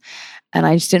this. And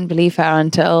I just didn't believe her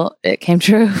until it came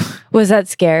true. Was that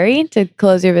scary to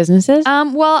close your businesses?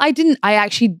 Well, I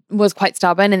actually was quite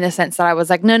stubborn in the sense that I was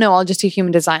like, no, I'll just do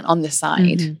human design on this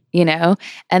side, you know?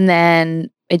 And then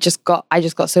I just got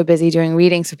so busy doing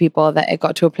readings for people that it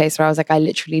got to a place where I was like, I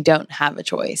literally don't have a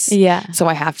choice. Yeah. So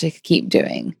I have to keep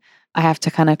doing. I have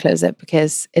to kind of close it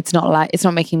because it's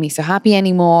not making me so happy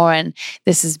anymore. And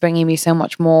this is bringing me so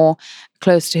much more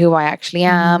close to who I actually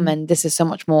am. And this is so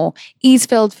much more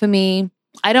ease-filled for me.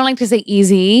 I don't like to say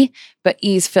easy, but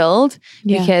ease-filled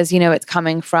because, you know, it's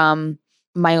coming from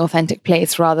my authentic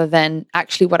place rather than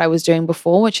actually what I was doing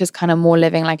before, which is kind of more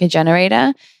living like a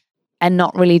generator and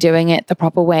not really doing it the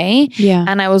proper way. Yeah.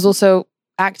 And I was also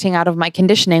acting out of my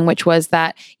conditioning, which was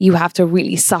that you have to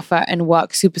really suffer and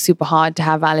work super, super hard to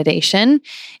have validation,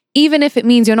 even if it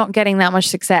means you're not getting that much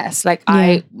success. Like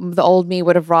the old me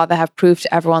would have rather have proved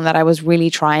to everyone that I was really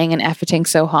trying and efforting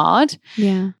so hard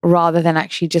rather than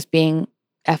actually just being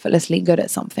effortlessly good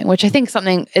at something, which I think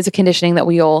something is a conditioning that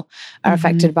we all are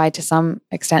affected by to some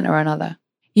extent or another.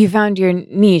 You found your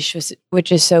niche,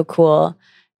 which is so cool.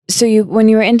 So when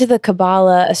you were into the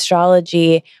Kabbalah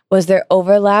astrology, was there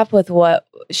overlap with what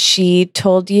she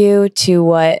told you to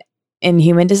what in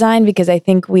human design? Because I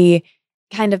think we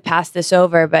kind of passed this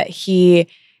over, but the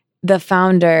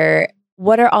founder,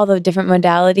 what are all the different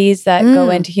modalities that go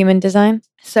into human design?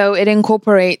 So it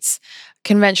incorporates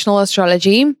conventional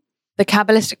astrology, the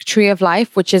Kabbalistic tree of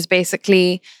life, which is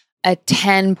basically a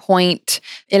 10-point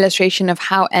illustration of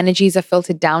how energies are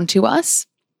filtered down to us,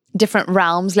 different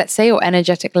realms, let's say, or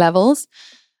energetic levels.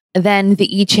 Then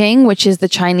the I Ching, which is the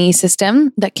Chinese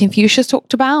system that Confucius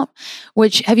talked about,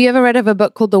 which, have you ever read of a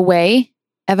book called The Way?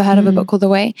 Ever heard of a book called The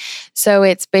Way? So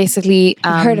it's basically...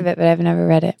 I've heard of it, but I've never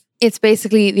read it. It's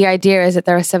basically, the idea is that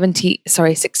there are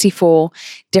 64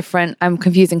 different, I'm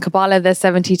confusing Kabbalah, there's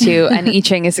 72 and I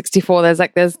Ching is 64.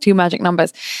 There's two magic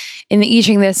numbers. In the I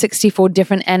Ching, there's 64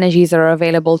 different energies that are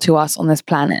available to us on this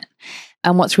planet.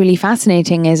 And what's really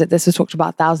fascinating is that this was talked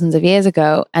about thousands of years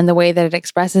ago. And the way that it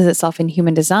expresses itself in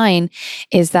human design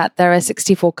is that there are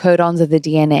 64 codons of the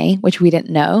DNA, which we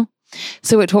didn't know.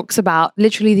 So it talks about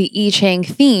literally the I Ching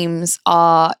themes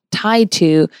are tied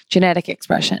to genetic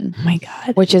expression. Oh my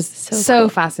God. Which is so cool.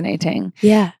 fascinating.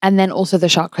 Yeah. And then also the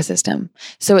chakra system.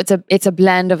 So it's a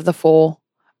blend of the four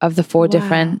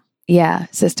different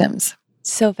systems.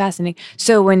 So fascinating.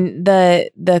 So when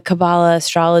the Kabbalah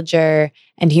astrologer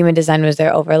and human design, was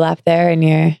there overlap there in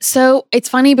your... So it's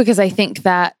funny because I think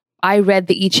that I read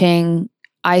the I Ching,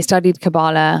 I studied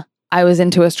Kabbalah, I was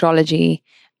into astrology,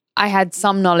 I had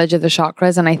some knowledge of the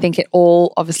chakras, and I think it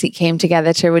all obviously came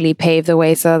together to really pave the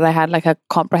way so that I had like a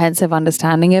comprehensive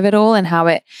understanding of it all and how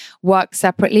it works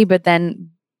separately, but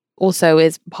then also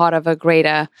is part of a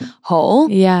greater whole.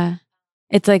 Yeah.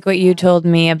 It's like what you told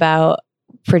me about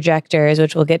projectors,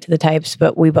 which we'll get to the types,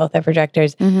 but we both have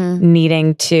projectors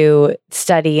needing to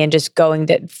study and just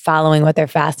following what they're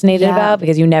fascinated about,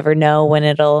 because you never know when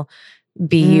it'll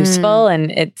be useful.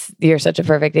 And you're such a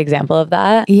perfect example of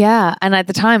that. Yeah. And at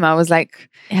the time I was like,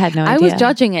 I had no idea. I was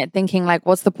judging it, thinking like,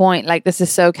 what's the point? Like, this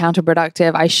is so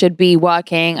counterproductive. I should be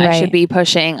working. Right. I should be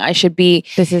pushing. I should be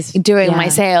doing my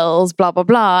sales, blah, blah,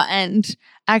 blah. And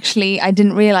actually I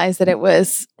didn't realize that it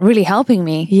was really helping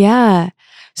me. Yeah.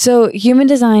 So human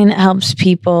design helps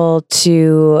people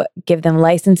to give them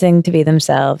licensing to be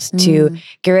themselves, to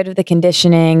get rid of the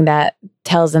conditioning that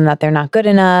tells them that they're not good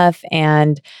enough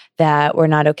and that we're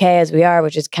not okay as we are,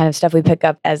 which is kind of stuff we pick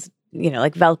up as,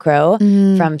 like Velcro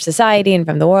from society and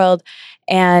from the world.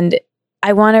 And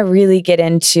I want to really get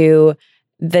into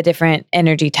the different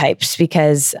energy types,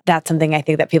 because that's something I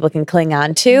think that people can cling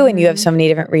on to, and you have so many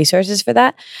different resources for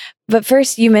that. But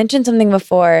first, you mentioned something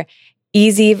before,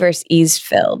 easy versus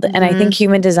ease-filled. And I think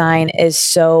human design is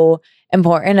so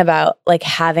important about like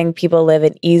having people live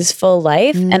an easeful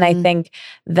life. And I think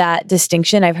that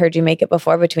distinction, I've heard you make it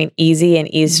before, between easy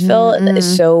and easeful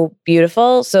is so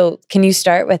beautiful. So can you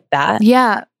start with that?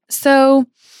 Yeah. So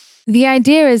the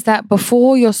idea is that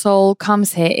before your soul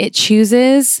comes here, it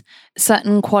chooses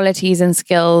certain qualities and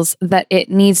skills that it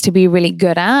needs to be really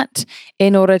good at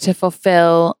in order to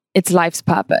fulfill its life's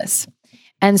purpose.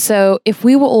 And so if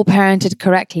we were all parented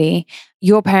correctly,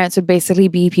 your parents would basically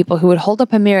be people who would hold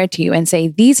up a mirror to you and say,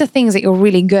 these are things that you're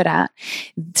really good at.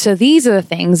 So these are the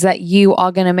things that you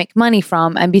are going to make money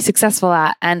from and be successful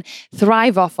at and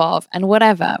thrive off of and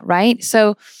whatever, right?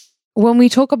 So when we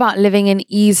talk about living an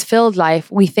ease-filled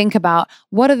life, we think about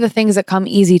what are the things that come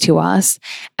easy to us,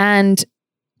 and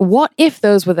what if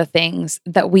those were the things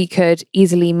that we could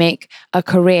easily make a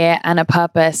career and a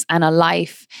purpose and a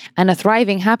life and a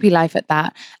thriving, happy life at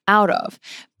that out of?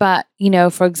 But,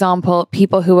 for example,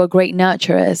 people who are great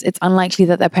nurturers, it's unlikely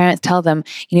that their parents tell them,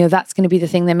 that's going to be the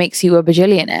thing that makes you a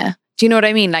bajillionaire. Do you know what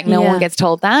I mean? Like no one gets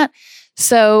told that.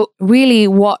 So really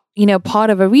what,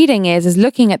 part of a reading is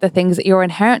looking at the things that you're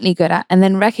inherently good at and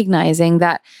then recognizing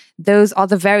that those are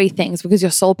the very things, because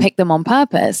your soul picked them on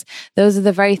purpose. Those are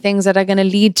the very things that are going to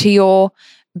lead to your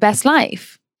best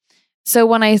life. So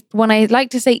when I like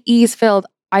to say ease-filled,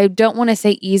 I don't want to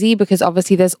say easy, because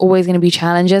obviously there's always going to be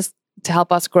challenges to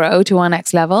help us grow to our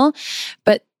next level.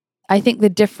 But I think the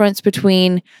difference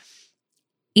between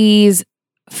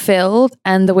ease-filled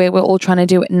and the way we're all trying to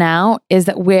do it now is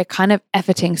that we're kind of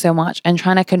efforting so much and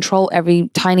trying to control every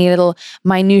tiny little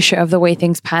minutia of the way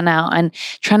things pan out, and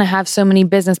trying to have so many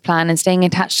business plans and staying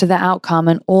attached to the outcome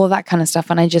and all that kind of stuff.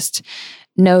 And I just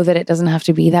know that it doesn't have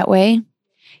to be that way.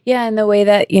 Yeah, and the way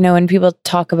that, when people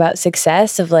talk about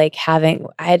success of like I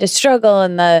had to struggle,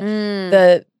 and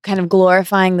the kind of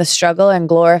glorifying the struggle and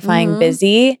glorifying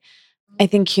busy, I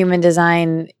think human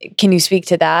design, can you speak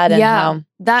to that? And how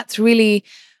that's really,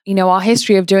 our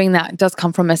history of doing that does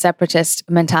come from a separatist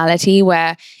mentality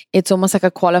where it's almost like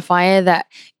a qualifier that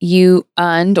you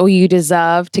earned or you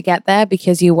deserve to get there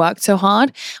because you worked so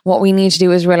hard. What we need to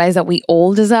do is realize that we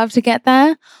all deserve to get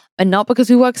there. And not because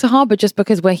we work so hard, but just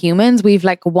because we're humans. We've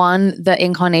like won the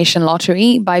incarnation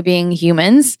lottery by being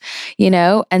humans,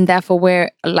 and therefore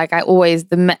we're like,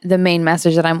 the main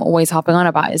message that I'm always harping on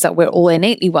about is that we're all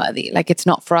innately worthy. Like it's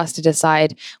not for us to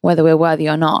decide whether we're worthy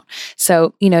or not.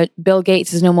 So, Bill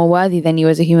Gates is no more worthy than you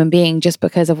as a human being just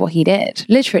because of what he did.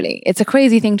 Literally. It's a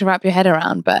crazy thing to wrap your head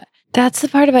around, but that's the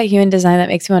part about human design that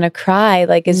makes me want to cry.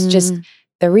 Like it's just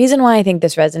the reason why I think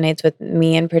this resonates with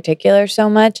me in particular so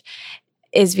much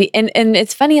is and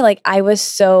it's funny, like I was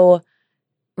so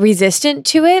resistant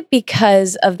to it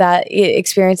because of that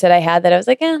experience that I had, that I was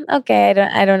like, okay,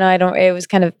 I don't know. It was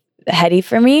kind of heady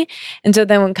for me. And so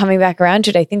then when coming back around to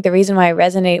it, I think the reason why I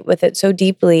resonate with it so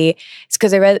deeply is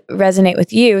because I resonate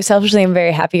with you. Selfishly, I'm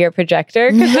very happy you're a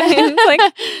projector, because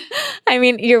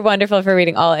you're wonderful for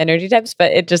reading all energy types,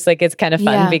 but it just like, it's kind of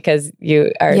fun because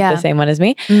you are the same one as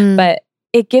me. But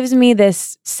it gives me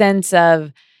this sense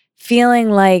of feeling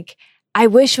like, I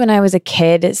wish when I was a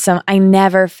kid, I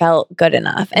never felt good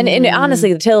enough. And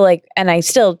honestly, and I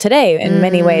still today, in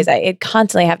many ways, I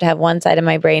constantly have to have one side of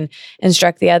my brain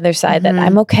instruct the other side that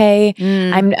I'm okay.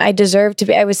 I deserve to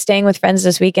be. I was staying with friends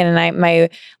this weekend, and my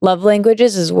love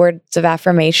languages is words of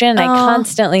affirmation. I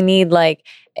constantly need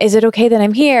is it okay that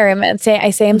I'm here? I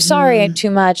say I'm sorry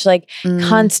too much,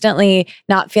 constantly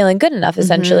not feeling good enough,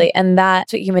 essentially. And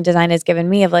that's what human design has given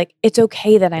me of it's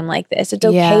okay that I'm like this. It's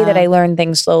okay that I learn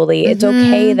things slowly. It's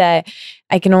okay that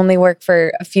I can only work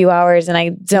for a few hours and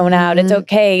I zone out. It's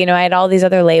okay. I had all these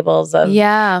other labels of,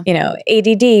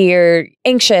 ADD or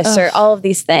anxious or all of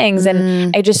these things.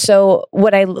 And I just,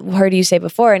 what I heard you say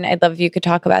before, and I'd love if you could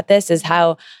talk about this, is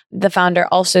how the founder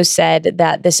also said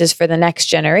that this is for the next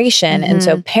generation. And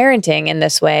so parenting in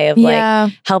this way of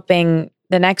helping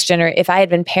the next generation. If I had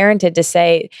been parented to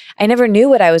say, I never knew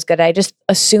what I was good at, I just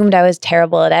assumed I was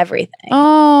terrible at everything.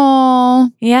 Oh,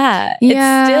 yeah.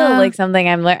 It's still something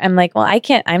I'm like, well,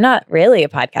 I'm not really a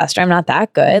podcaster. I'm not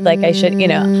that good. I should,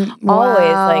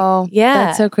 always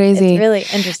That's so crazy. It's really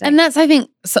interesting. And that's, I think,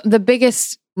 the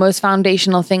biggest, most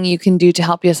foundational thing you can do to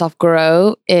help yourself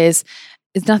grow is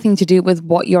it's nothing to do with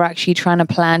what you're actually trying to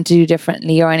plan to do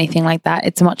differently or anything like that.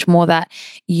 It's much more that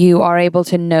you are able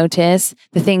to notice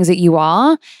the things that you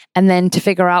are, and then to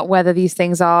figure out whether these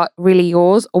things are really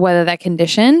yours or whether they're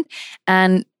conditioned.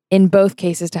 And in both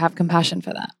cases to have compassion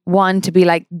for that. One, to be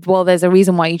like, well, there's a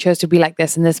reason why you chose to be like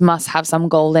this, and this must have some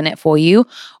gold in it for you.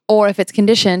 Or if it's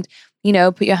conditioned,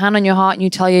 put your hand on your heart and you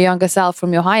tell your younger self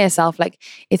from your higher self, like,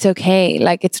 it's okay.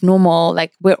 Like, it's normal.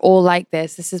 Like, we're all like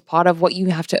this. This is part of what you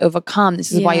have to overcome.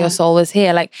 This is why your soul is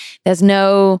here. Like,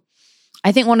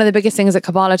 I think one of the biggest things that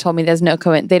Kabbalah told me,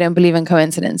 they don't believe in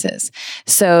coincidences.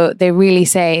 So they really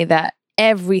say that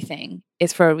everything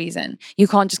is for a reason. You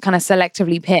can't just kind of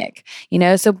selectively pick,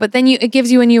 but then it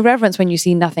gives you a new reverence when you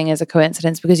see nothing as a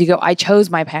coincidence, because you go, I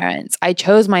chose my parents. I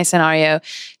chose my scenario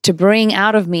to bring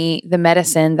out of me the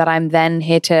medicine that I'm then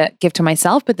here to give to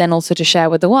myself, but then also to share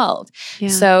with the world. Yeah.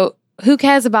 So who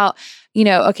cares about,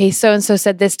 okay, so-and-so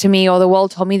said this to me, or the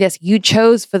world told me this. You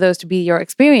chose for those to be your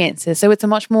experiences. So it's a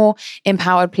much more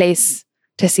empowered place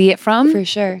to see it from. For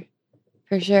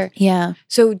sure. Yeah.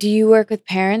 So do you work with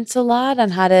parents a lot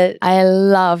on how to... I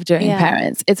love doing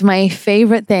parents. It's my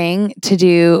favorite thing to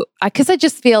do, because I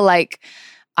just feel like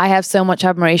I have so much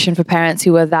admiration for parents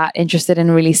who are that interested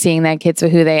in really seeing their kids for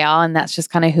who they are. And that's just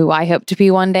kind of who I hope to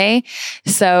be one day.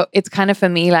 So it's kind of, for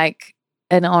me, like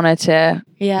an honor to,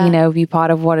 be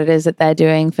part of what it is that they're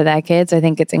doing for their kids. I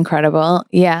think it's incredible.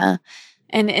 Yeah.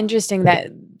 And interesting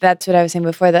that's what I was saying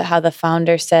before, that how the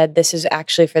founder said this is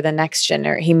actually for the next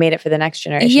generation. He made it for the next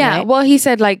generation. Yeah. Right? Well, he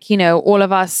said, like, all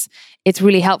of us, it's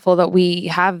really helpful that we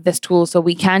have this tool so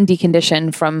we can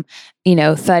decondition from,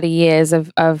 30 years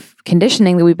of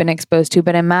conditioning that we've been exposed to.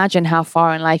 But imagine how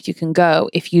far in life you can go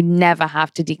if you never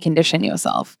have to decondition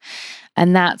yourself.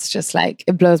 And that's just like,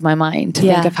 it blows my mind to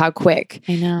think of how quick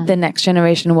the next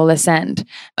generation will ascend.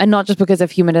 And not just because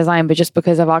of human design, but just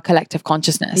because of our collective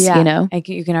consciousness, Like,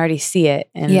 you can already see it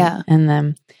in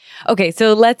them. Okay,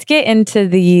 so let's get into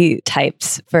the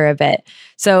types for a bit.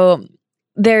 So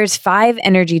there's 5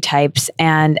 energy types,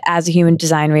 and as a human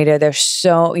design reader, there's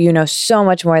so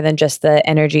much more than just the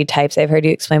energy types. I've heard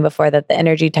you explain before that the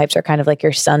energy types are kind of like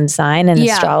your sun sign in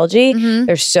astrology. Mm-hmm.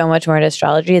 There's so much more to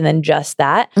astrology than just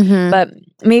that. Mm-hmm. But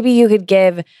maybe you could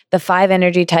give the 5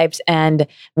 energy types and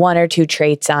 1 or 2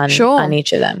 traits on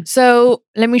each of them. So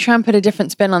let me try and put a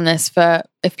different spin on this for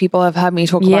if people have heard me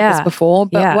talk about this before.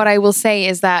 But what I will say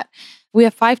is that we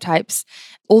have 5 types.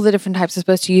 All the different types are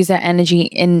supposed to use their energy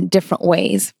in different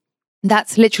ways.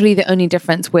 That's literally the only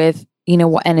difference with,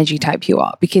 what energy type you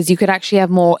are, because you could actually have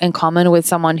more in common with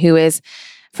someone who is,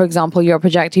 for example, you're a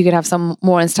projector. You could have some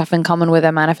more stuff in common with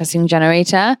a manifesting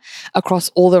generator across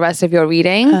all the rest of your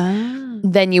reading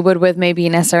than you would with maybe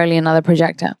necessarily another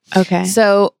projector. Okay.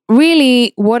 So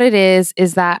really what it is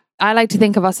that I like to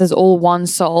think of us as all one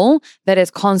soul that is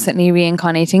constantly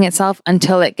reincarnating itself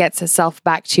until it gets itself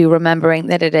back to remembering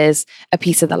that it is a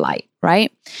piece of the light,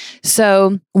 right?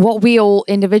 So what we all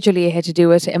individually are here to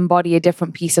do is to embody a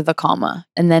different piece of the karma.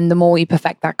 And then the more we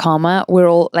perfect that karma, we're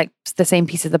all like the same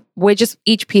piece we're just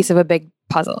each piece of a big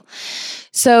puzzle.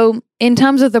 So in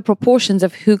terms of the proportions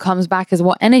of who comes back as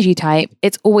what energy type,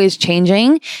 it's always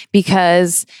changing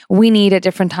because we need at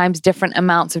different times, different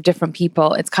amounts of different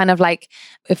people. It's kind of like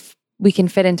if we can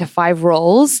fit into 5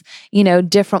 roles,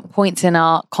 different points in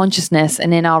our consciousness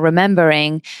and in our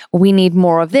remembering, we need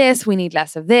more of this, we need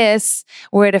less of this.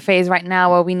 We're at a phase right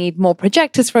now where we need more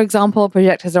projectors, for example.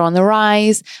 Projectors are on the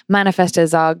rise,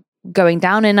 manifestors are going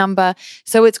down in number.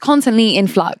 So it's constantly in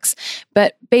flux.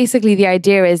 But basically the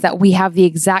idea is that we have the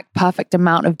exact perfect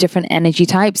amount of different energy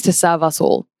types to serve us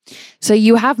all. So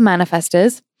you have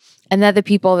manifestors, and they're the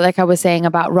people, like I was saying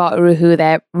about Ra Uru,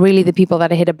 they're really the people that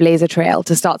hit a blazer trail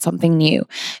to start something new.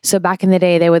 So back in the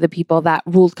day, they were the people that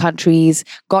ruled countries,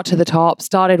 got to the top,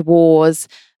 started wars.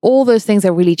 All those things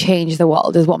that really changed the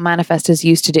world is what manifestors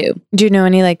used to do. Do you know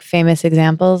any like famous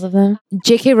examples of them?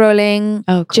 J.K. Rowling,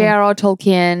 J.R.R.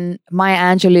 Tolkien, Maya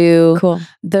Angelou. Cool.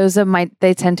 Those are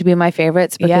they tend to be my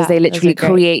favorites because they literally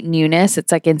create newness.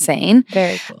 It's like insane.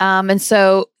 Very cool. And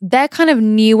so they're kind of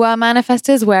newer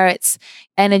manifestors where it's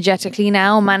energetically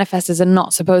now. Manifestors are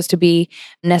not supposed to be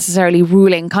necessarily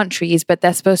ruling countries, but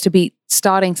they're supposed to be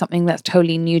starting something that's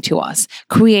totally new to us,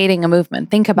 creating a movement.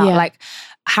 Think about like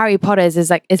Harry Potter's is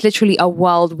like, it's literally a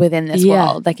world within this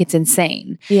world. Like it's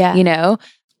insane. Yeah.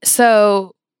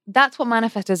 So that's what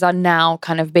manifestors are now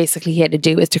kind of basically here to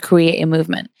do, is to create a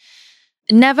movement.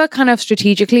 Never kind of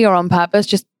strategically or on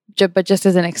purpose, but just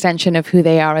as an extension of who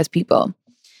they are as people.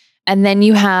 And then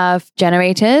you have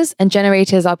generators, and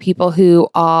generators are people who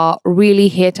are really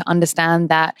here to understand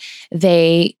that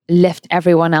they lift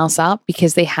everyone else up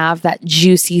because they have that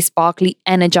juicy, sparkly,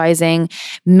 energizing,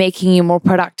 making you more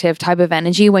productive type of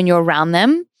energy when you're around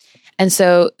them. And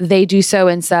so they do so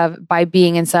by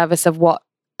being in service of what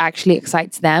actually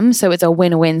excites them. So it's a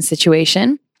win-win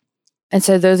situation. And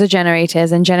so those are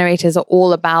generators, and generators are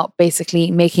all about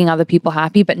basically making other people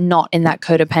happy, but not in that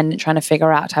codependent trying to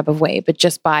figure out type of way, but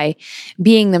just by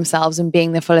being themselves and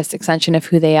being the fullest extension of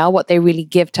who they are. What they really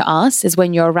give to us is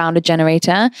when you're around a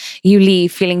generator, you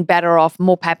leave feeling better off,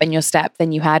 more pep in your step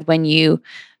than you had when you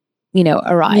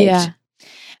arrived. Yeah.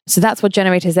 So that's what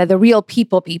generators, they're the real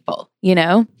people,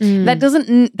 That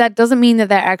doesn't mean that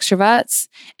they're extroverts,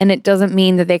 and it doesn't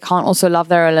mean that they can't also love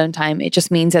their alone time. It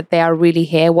just means that they are really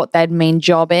here. What their main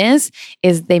job is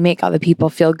they make other people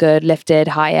feel good, lifted,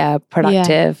 higher,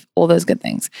 productive, all those good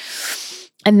things.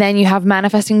 And then you have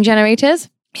manifesting generators,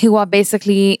 who are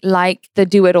basically like the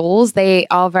do-it-alls. They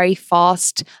are very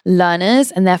fast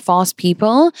learners and they're fast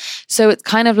people. So it's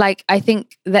kind of like, I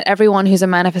think that everyone who's a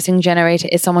manifesting generator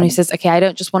is someone who says, okay, I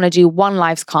don't just want to do one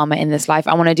life's karma in this life.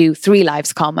 I want to do 3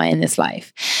 lives karma in this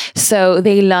life. So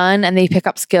they learn and they pick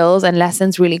up skills and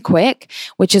lessons really quick,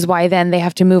 which is why then they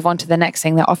have to move on to the next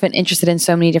thing. They're often interested in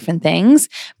so many different things,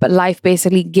 but life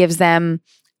basically gives them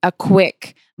a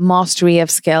quick mastery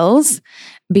of skills,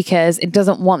 because it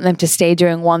doesn't want them to stay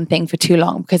doing one thing for too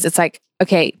long, because it's like,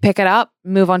 okay, pick it up,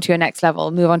 move on to your next level,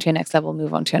 move on to your next level,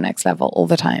 move on to your next level all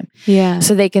the time. Yeah.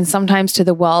 So they can sometimes to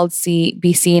the world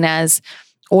be seen as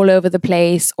all over the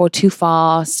place or too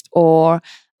fast or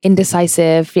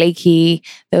indecisive, flaky,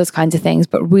 those kinds of things.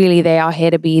 But really they are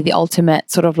here to be the ultimate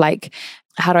sort of like,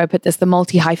 how do I put this? The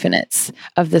multi-hyphenates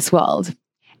of this world.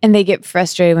 And they get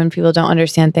frustrated when people don't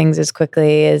understand things as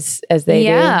quickly as they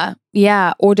do.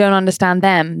 Yeah. Or don't understand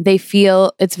them. They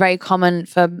feel, it's very common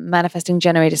for manifesting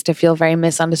generators to feel very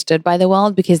misunderstood by the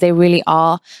world, because they really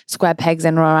are square pegs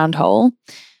in a round hole.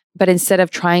 But instead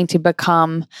of trying to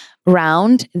become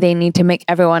round, they need to make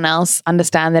everyone else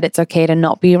understand that it's okay to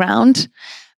not be round.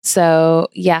 So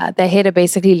yeah, they're here to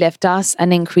basically lift us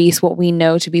and increase what we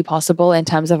know to be possible in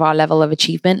terms of our level of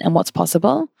achievement and what's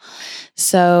possible.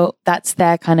 So that's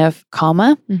their kind of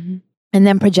karma. Mm-hmm. And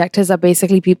then projectors are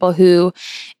basically people who,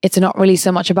 it's not really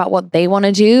so much about what they want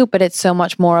to do, but it's so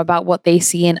much more about what they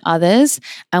see in others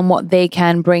and what they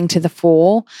can bring to the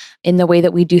fore in the way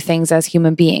that we do things as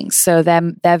human beings. So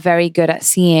they're very good at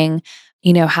seeing,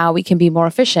 how we can be more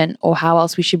efficient, or how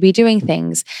else we should be doing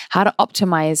things, how to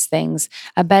optimize things,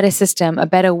 a better system, a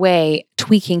better way,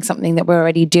 tweaking something that we're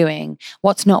already doing,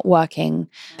 what's not working.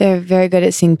 They're very good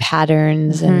at seeing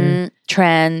patterns and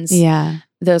trends,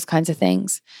 those kinds of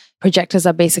things. Projectors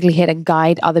are basically here to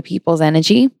guide other people's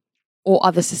energy or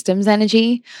other systems'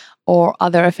 energy or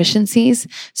other efficiencies.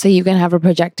 So you can have a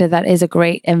projector that is a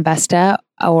great investor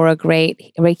or a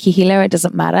great Reiki healer. It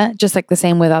doesn't matter, just like the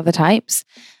same with other types.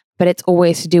 But it's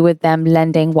always to do with them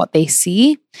lending what they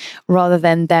see rather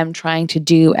than them trying to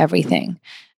do everything.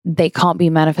 They can't be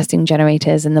manifesting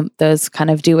generators and those kind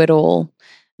of do-it-all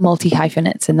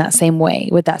multi-hyphenates in that same way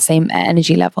with that same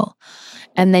energy level.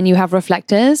 And then you have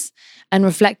reflectors. And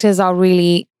reflectors are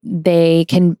really, they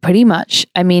can pretty much,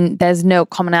 there's no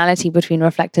commonality between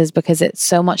reflectors because it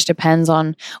so much depends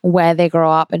on where they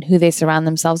grow up and who they surround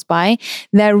themselves by.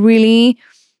 They're really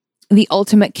the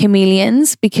ultimate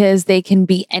chameleons because they can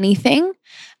be anything,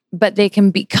 but they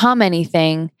can become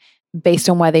anything based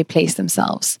on where they place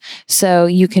themselves. So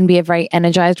you can be a very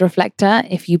energized reflector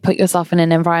if you put yourself in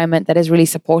an environment that is really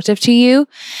supportive to you,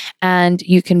 and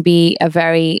you can be a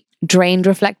very drained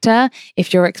reflector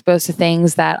if you're exposed to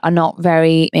things that are not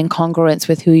very in congruence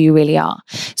with who you really are.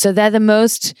 So they're the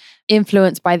most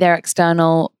influenced by their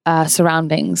external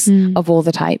surroundings of all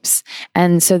the types.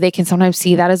 And so they can sometimes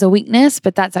see that as a weakness,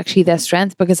 but that's actually their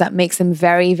strength because that makes them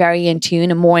very, very in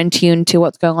tune and more in tune to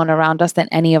what's going on around us than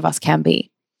any of us can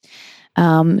be.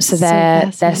 So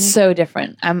they're so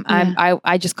different.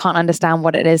 I just can't understand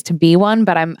what it is to be one,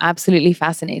 but I'm absolutely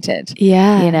fascinated.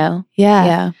 Yeah.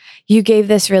 Yeah. You gave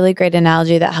this really great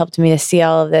analogy that helped me to see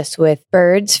all of this with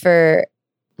birds for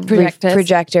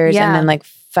projectors and then like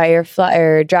firefly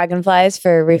or dragonflies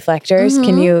for reflectors.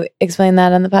 Can you explain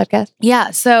that on the podcast?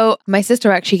 Yeah. So my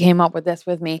sister actually came up with this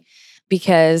with me,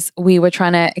 because we were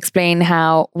trying to explain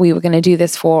how we were going to do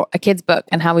this for a kid's book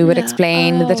and how we would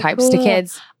explain the types to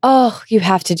kids. Oh, you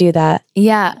have to do that.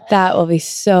 Yeah. That will be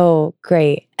so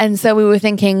great. And so we were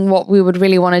thinking what we would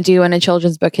really want to do in a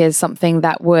children's book is something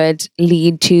that would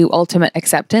lead to ultimate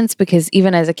acceptance, because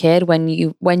even as a kid,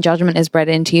 when judgment is bred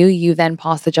into you, you then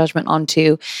pass the judgment on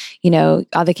to,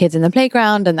 other kids in the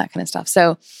playground and that kind of stuff.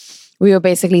 So we were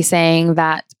basically saying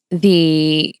that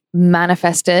the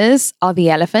manifestors are the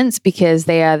elephants because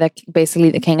they are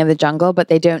basically the king of the jungle, but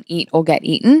they don't eat or get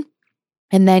eaten.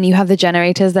 And then you have the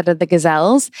generators that are the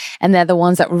gazelles, and they're the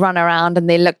ones that run around and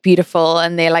they look beautiful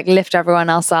and they like lift everyone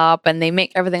else up and they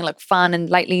make everything look fun and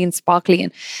lightly and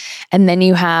sparkly. And then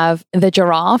you have the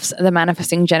giraffes, the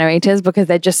manifesting generators, because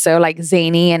they're just so like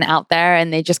zany and out there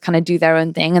and they just kind of do their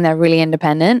own thing and they're really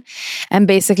independent. And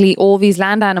basically all these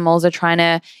land animals are trying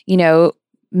to,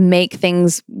 make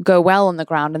things go well on the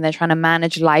ground, and they're trying to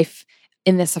manage life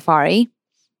in the safari.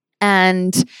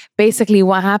 And basically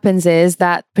what happens is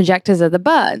that projectors are the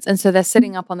birds. And so they're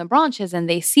sitting up on the branches and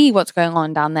they see what's going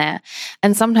on down there.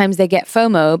 And sometimes they get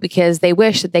FOMO because they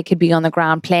wish that they could be on the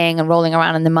ground playing and rolling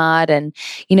around in the mud and,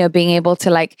 being able to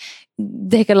like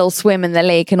take a little swim in the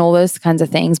lake and all those kinds of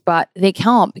things. But they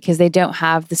can't because they don't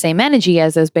have the same energy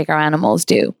as those bigger animals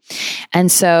do.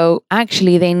 And so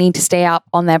actually they need to stay up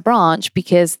on their branch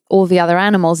because all the other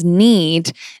animals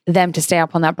need them to stay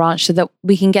up on that branch so that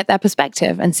we can get their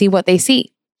perspective and see what they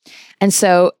see. And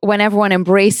so when everyone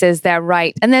embraces their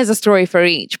right, and there's a story for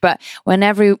each, but when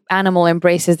every animal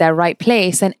embraces their right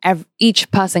place, then each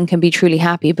person can be truly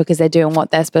happy because they're doing what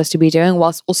they're supposed to be doing,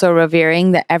 whilst also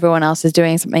revering that everyone else is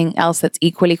doing something else that's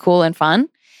equally cool and fun.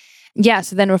 Yeah,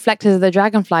 so then reflectors are the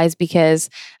dragonflies because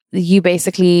you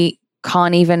basically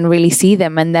can't even really see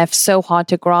them and they're so hard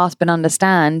to grasp and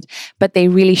understand, but they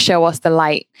really show us the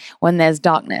light when there's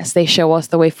darkness. They show us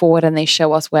the way forward and they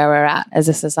show us where we're at as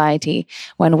a society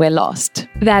when we're lost.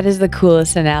 That is the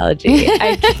coolest analogy.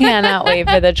 I cannot wait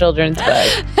for the children's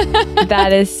book.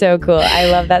 That is so cool. I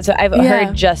love that. So I've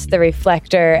heard just the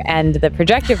reflector and the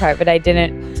projector part, but I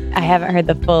haven't heard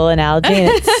the full analogy,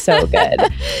 and it's so good.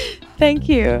 Thank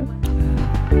you.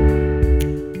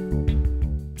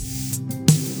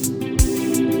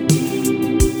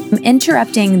 I'm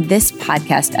interrupting this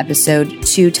podcast episode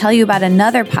to tell you about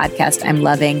another podcast I'm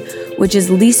loving, which is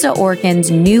Lisa Orkin's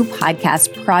new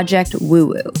podcast, Project Woo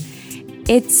Woo.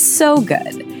 It's so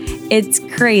good. It's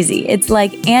crazy. It's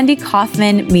like Andy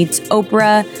Kaufman meets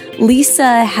Oprah.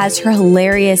 Lisa has her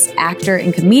hilarious actor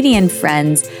and comedian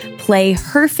friends play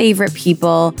her favorite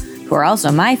people, who are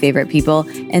also my favorite people,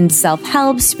 in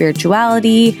self-help,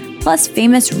 spirituality, plus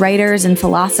famous writers and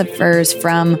philosophers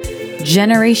from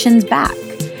generations back.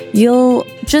 You'll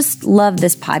just love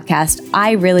this podcast.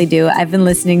 I really do. I've been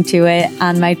listening to it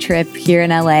on my trip here in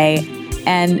LA,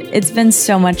 and it's been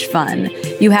so much fun.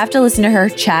 You have to listen to her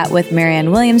chat with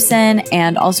Marianne Williamson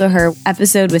and also her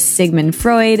episode with Sigmund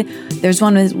Freud. There's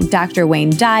one with Dr. Wayne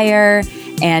Dyer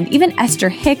and even Esther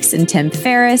Hicks and Tim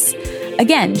Ferriss.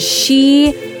 Again,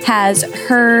 she has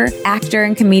her actor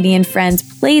and comedian friends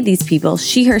play these people.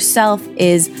 She herself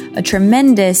is a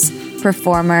tremendous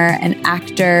performer, an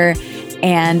actor,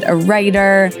 and a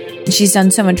writer. She's done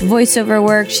so much voiceover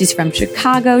work. She's from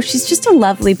Chicago. She's just a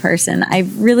lovely person.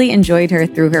 I've really enjoyed her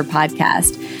through her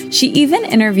podcast. She even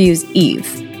interviews Eve.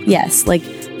 Yes, like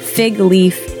Fig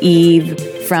Leaf Eve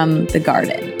from the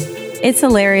garden. It's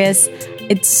hilarious.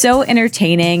 It's so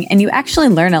entertaining, and you actually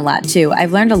learn a lot too.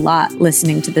 I've learned a lot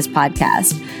listening to this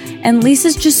podcast. And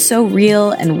Lisa's just so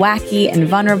real and wacky and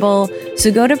vulnerable.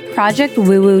 So go to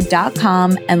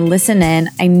projectwoowoo.com and listen in.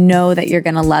 I know that you're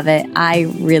going to love it. I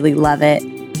really love it.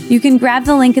 You can grab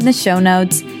the link in the show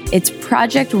notes. It's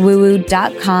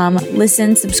projectwoowoo.com.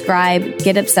 Listen, subscribe,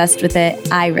 get obsessed with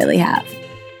it. I really have.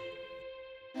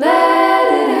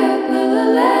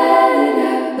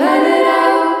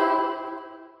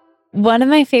 One of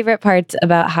my favorite parts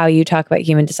about how you talk about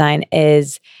human design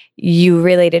is you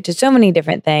relate it to so many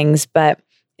different things, but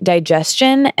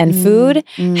digestion and food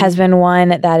has been one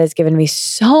that has given me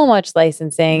so much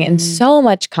licensing and so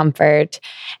much comfort.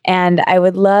 And I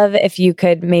would love if you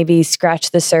could maybe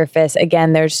scratch the surface.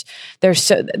 Again, there's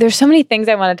so many things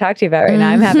I want to talk to you about right now.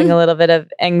 I'm having a little bit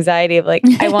of anxiety of like,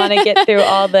 I want to get through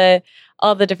all the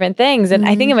different things. And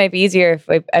I think it might be easier if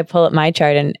I pull up my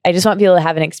chart, and I just want people to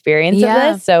have an experience of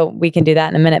this. So we can do that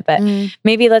in a minute, but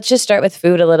maybe let's just start with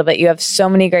food a little bit. You have so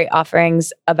many great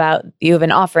offerings you have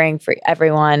an offering for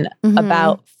everyone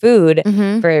about food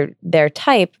for their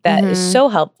type that is so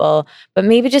helpful, but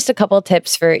maybe just a couple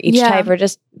tips for each type, or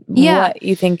just what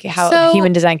you think, how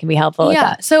human design can be helpful with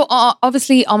that. So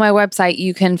obviously on my website,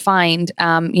 you can find,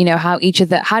 how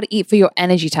to eat for your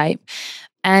energy type.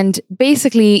 And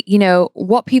basically,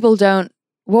 what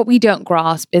we don't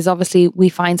grasp is obviously we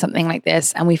find something like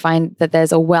this and we find that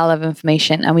there's a well of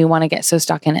information and we want to get so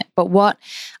stuck in it. But what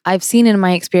I've seen in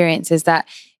my experience is that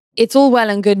it's all well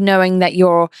and good knowing that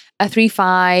you're a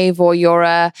 3-5 or you're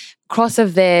a cross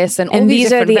of this and all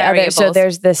these are the variables. So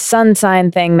there's the sun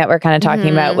sign thing that we're kind of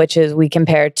talking about, which is we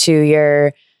compare to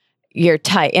your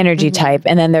type, energy type.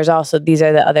 And then there's also, these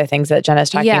are the other things that Jenna's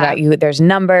talking about. There's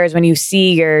numbers. When you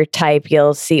see your type,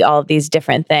 you'll see all of these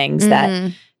different things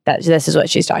that this is what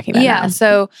she's talking about. Yeah. now.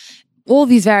 So all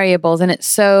these variables, and it's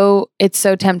so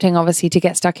tempting, obviously, to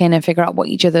get stuck in and figure out what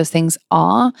each of those things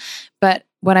are. But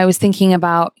when I was thinking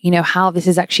about, how this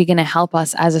is actually going to help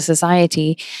us as a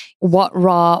society, what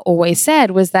Ra always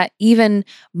said was that even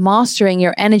mastering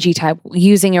your energy type,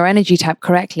 using your energy type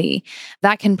correctly,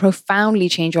 that can profoundly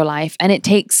change your life. And it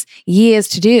takes years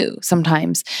to do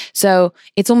sometimes. So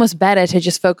it's almost better to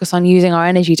just focus on using our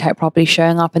energy type properly,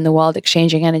 showing up in the world,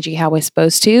 exchanging energy how we're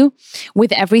supposed to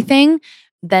with everything,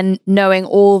 than knowing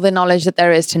all the knowledge that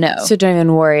there is to know. So don't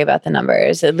even worry about the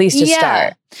numbers, at least to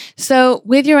start. So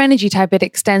with your energy type, it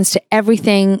extends to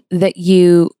everything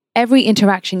every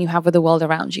interaction you have with the world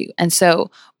around you. And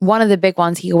so one of the big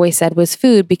ones he always said was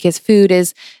food, because food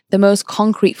is the most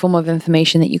concrete form of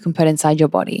information that you can put inside your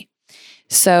body.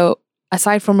 So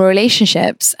aside from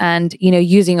relationships and,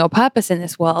 using your purpose in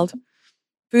this world,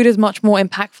 food is much more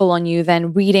impactful on you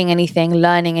than reading anything,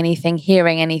 learning anything,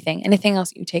 hearing anything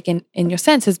else you take in your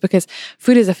senses, because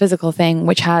food is a physical thing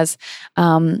which has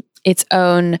its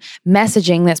own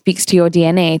messaging that speaks to your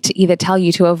DNA to either tell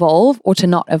you to evolve or to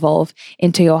not evolve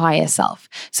into your higher self.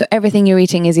 So everything you're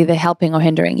eating is either helping or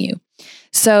hindering you.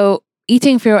 So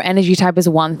eating for your energy type is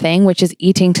one thing, which is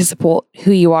eating to support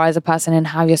who you are as a person and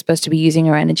how you're supposed to be using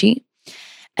your energy.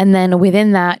 And then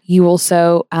within that, you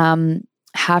also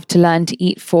have to learn to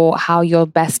eat for how you're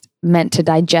best meant to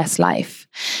digest life.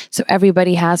 So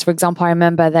everybody has, for example, I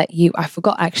remember that I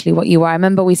forgot actually what you were. I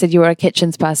remember we said you were a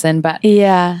kitchens person, but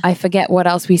I forget what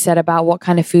else we said about what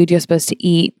kind of food you're supposed to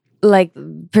eat. Like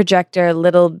projector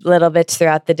little bits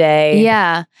throughout the day.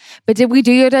 Yeah. But did we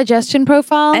do your digestion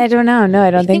profile? I don't know. No, I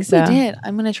don't think so. We did.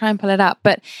 I'm going to try and pull it up.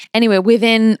 But anyway,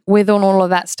 within all of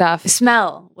that stuff,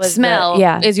 smell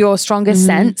is your strongest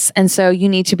sense. And so you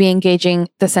need to be engaging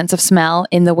the sense of smell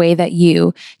in the way that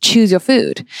you choose your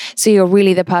food. So you're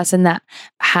really the person that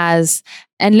has,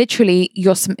 and literally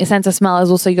your sense of smell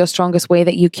is also your strongest way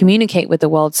that you communicate with the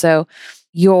world. So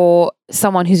you're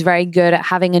someone who's very good at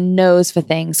having a nose for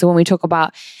things. So when we talk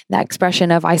about that expression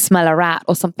of I smell a rat,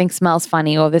 or something smells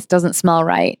funny, or this doesn't smell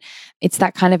right, it's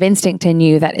that kind of instinct in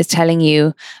you that is telling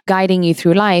you, guiding you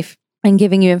through life and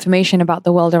giving you information about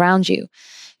the world around you.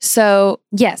 So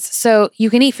yes, so you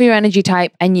can eat for your energy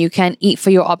type and you can eat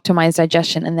for your optimized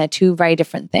digestion, and they're two very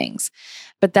different things.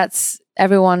 But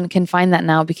everyone can find that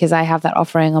now because I have that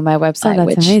offering on my website. Oh,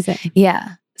 that's amazing.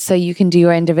 Yeah. So you can do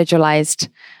your individualized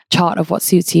chart of what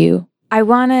suits you.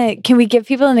 Can we give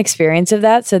people an experience of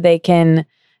that so they can,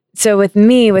 so with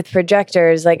me, with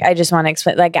projectors, like I just want to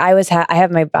explain, like I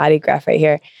have my body graph right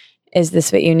here. Is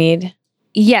this what you need?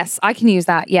 Yes, I can use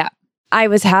that. Yeah. I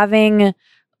was having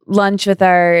lunch with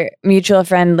our mutual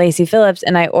friend, Lacey Phillips,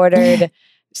 and I ordered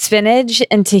spinach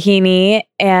and tahini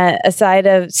and a side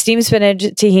of steamed spinach,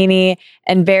 tahini,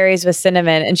 and berries with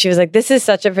cinnamon. And she was like, this is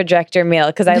such a projector meal,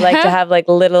 because I like to have like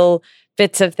little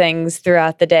bits of things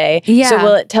throughout the day. Yeah. So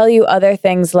will it tell you other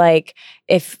things, like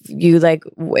if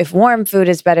warm food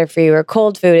is better for you or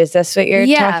cold food? Is this what you're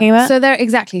talking about? So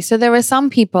there are some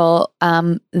people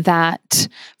that,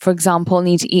 for example,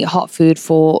 need to eat hot food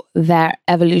for their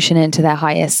evolution into their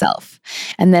highest self.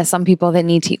 And there's some people that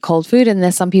need to eat cold food, and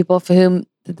there's some people for whom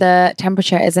the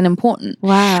temperature isn't important.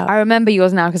 Wow. I remember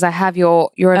yours now because I have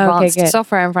your advanced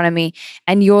software in front of me,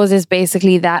 and yours is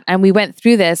basically that. And we went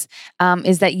through this,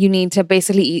 is that you need to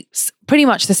basically eat pretty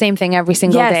much the same thing every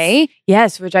single day.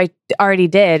 Yes, which I already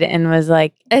did, and was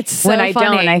like, it's so when I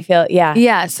funny. don't, I feel,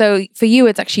 Yeah. So for you,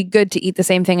 it's actually good to eat the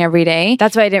same thing every day.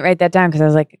 That's why I didn't write that down, because I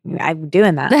was like, I'm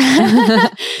doing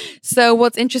that. So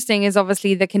what's interesting is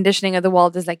obviously the conditioning of the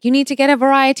world is like, you need to get a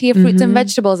variety of fruits and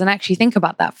vegetables, and actually think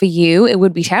about that. For you, it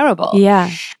would be terrible. Yeah.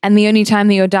 And the only time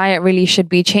that your diet really should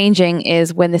be changing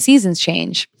is when the seasons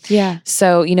change. Yeah.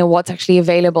 So, what's actually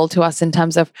available to us in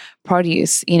terms of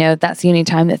produce, that's the only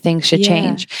time that things should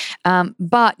change.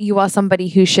 But you are somebody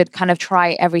who should kind of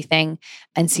try everything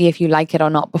and see if you like it or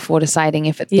not before deciding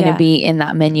if it's going to be in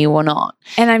that menu or not.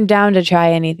 And I'm down to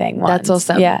try anything once. That's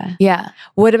awesome. Yeah. Yeah.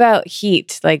 What about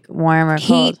heat? Like warm or cold?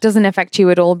 Heat doesn't affect you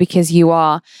at all because you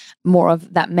are more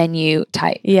of that menu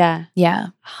type. Yeah. Yeah.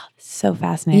 Oh, so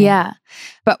fascinating. Yeah.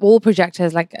 But all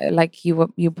projectors, like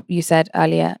you said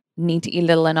earlier, need to eat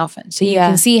little and often. So you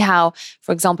can see how,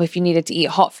 for example, if you needed to eat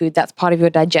hot food, that's part of your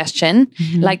digestion.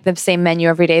 Like the same menu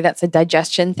every day, that's a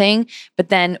digestion thing. But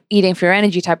then eating for your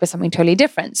energy type is something totally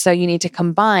different. So you need to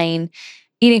combine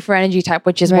eating for energy type,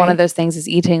 which is one of those things, is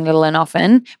eating little and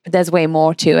often, but there's way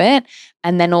more to it.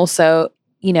 And then also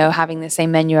having the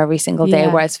same menu every single day.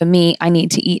 Yeah. Whereas for me, I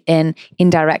need to eat in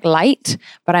indirect light,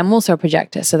 but I'm also a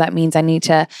projector. So that means I need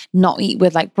to not eat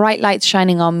with like bright lights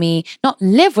shining on me, not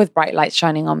live with bright lights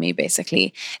shining on me,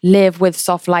 basically. Live with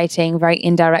soft lighting, very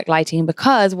indirect lighting,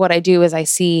 because what I do is I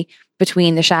see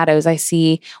between the shadows. I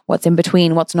see what's in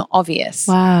between, what's not obvious.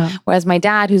 Wow. Whereas my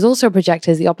dad, who's also a projector,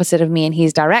 is the opposite of me, and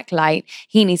he's direct light.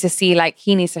 He needs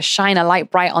to shine a light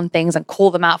bright on things and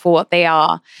call them out for what they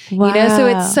are. Wow. So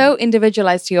it's so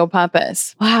individualized to your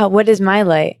purpose. Wow. What is my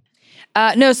light?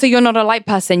 No, so you're not a light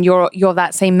person. You're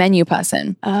that same menu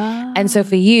person. Oh. And so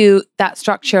for you, that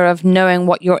structure of knowing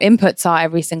what your inputs are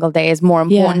every single day is more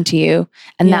important to you.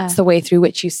 And that's the way through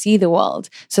which you see the world.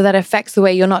 So that affects the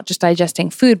way you're not just digesting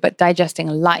food, but digesting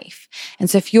life. And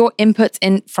so if your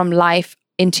inputs from life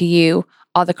into you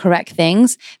are the correct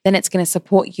things, then it's going to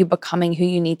support you becoming who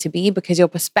you need to be, because your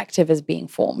perspective is being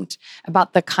formed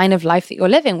about the kind of life that you're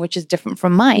living, which is different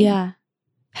from mine. Yeah.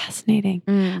 Fascinating.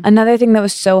 Another thing that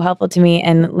was so helpful to me,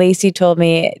 and Lacey told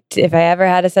me if I ever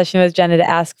had a session with Jenna to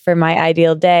ask for my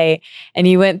ideal day, and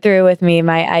you went through with me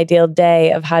my ideal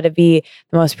day of how to be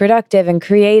the most productive and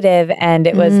creative. And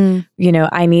it was,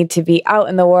 I need to be out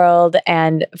in the world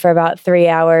and for about 3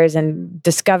 hours and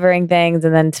discovering things,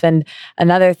 and then spend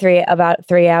another about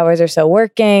 3 hours or so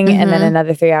working, and then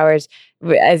another 3 hours,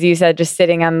 as you said, just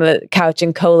sitting on the couch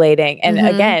and collating. And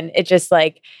again, it just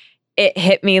it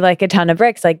hit me like a ton of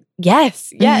bricks. Like,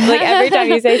 yes. Like every time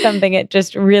you say something, it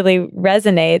just really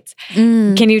resonates.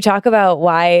 Can you talk about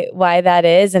why that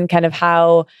is, and kind of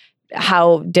how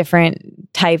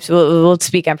different types, we'll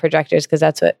speak on projectors because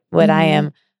that's what I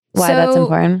am, why that's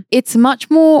important? It's much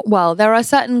more, there are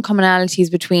certain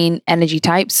commonalities between energy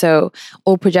types. So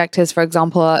all projectors, for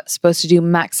example, are supposed to do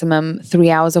maximum 3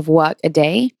 hours of work a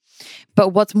day. But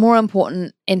what's more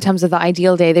important in terms of the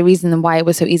ideal day, the reason why it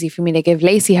was so easy for me to give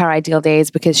Lacey her ideal day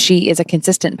is because she is a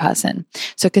consistent person.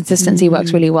 So consistency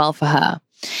works really well for her.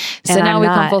 So And now I'm we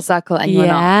come not. full circle and you're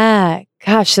not. Yeah.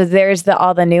 Gosh. So there's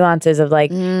all the nuances of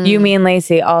you, me, and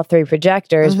Lacey, all three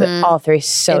projectors, but all three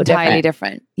so entirely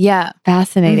different. Yeah.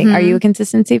 Fascinating. Are you a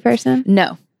consistency person?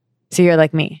 No. So you're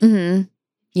like me.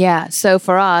 Yeah. So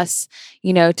for us,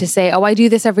 to say, I do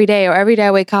this every day, or every day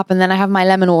I wake up and then I have my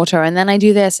lemon water and then I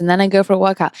do this and then I go for a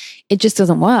workout, it just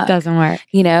doesn't work. Doesn't work.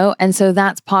 And so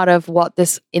that's part of what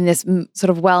in this sort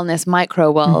of wellness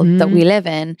micro world that we live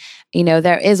in,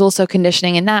 there is also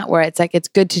conditioning in that, where it's like, it's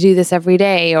good to do this every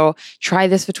day, or try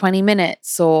this for 20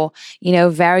 minutes, or,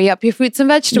 vary up your fruits and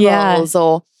vegetables,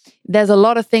 or there's a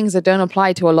lot of things that don't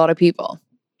apply to a lot of people.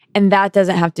 And that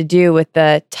doesn't have to do with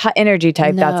the energy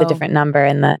type. No. That's a different number.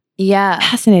 And Yeah.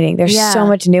 Fascinating. There's so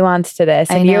much nuance to this.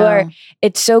 And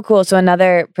it's so cool. So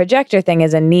another projector thing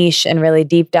is a niche and really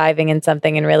deep diving in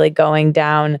something and really going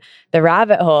down the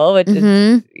rabbit hole, which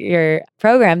is your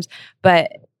programs.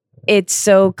 But it's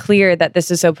so clear that this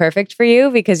is so perfect for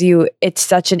you because it's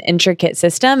such an intricate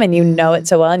system and you know it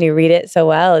so well and you read it so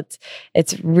well.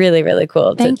 It's really, really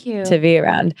cool to be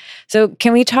around. So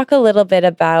can we talk a little bit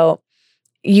about,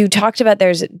 you talked about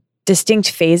there's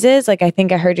distinct phases. Like I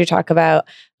think I heard you talk about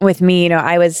with me,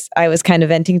 I was kind of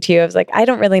venting to you. I was like, I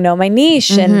don't really know my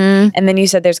niche. And then you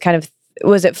said there's kind of,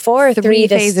 was it 4 or 3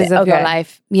 phases of your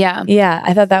life? Yeah. Yeah.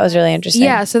 I thought that was really interesting.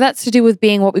 Yeah. So that's to do with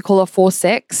being what we call a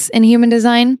 4/6 in human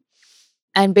design.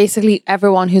 And basically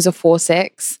everyone who's a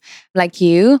 4/6 like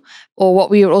you, or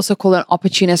what we would also call an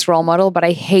opportunist role model, but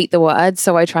I hate the word,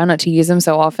 so I try not to use them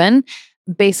so often.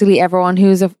 Basically everyone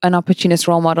who's an opportunist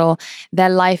role model, their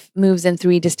life moves in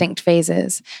 3 distinct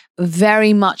phases,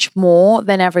 very much more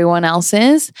than everyone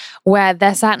else's, where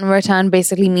their Saturn return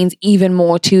basically means even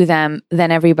more to them than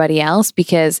everybody else,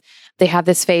 because they have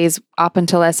this phase up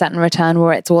until their Saturn return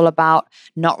where it's all about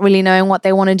not really knowing what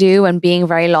they want to do and being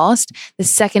very lost. The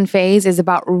second phase is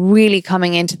about really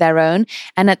coming into their own.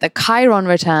 And at the Chiron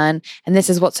return, and this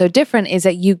is what's so different, is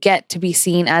that you get to be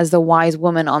seen as the wise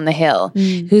woman on the hill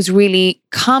who's really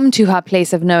come to her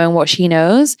place of knowing what she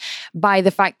knows by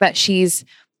the fact that she's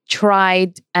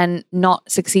tried and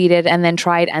not succeeded, and then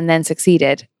tried and then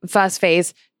succeeded. First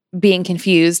phase, being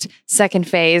confused. Second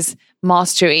phase,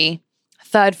 mastery.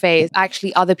 Third phase,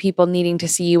 actually other people needing to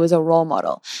see you as a role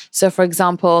model. So for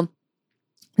example,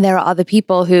 there are other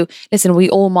people who, listen, we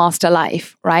all master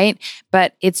life, right?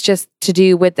 But it's just to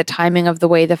do with the timing of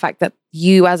the fact that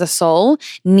you as a soul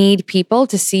need people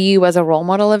to see you as a role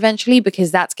model eventually,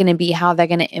 because that's going to be how they're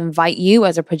going to invite you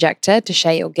as a projector to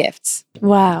share your gifts.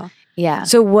 Wow. Yeah.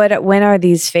 So when are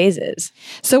these phases?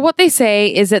 So what they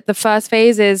say is that the first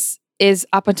phase is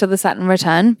up until the Saturn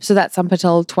return. So that's up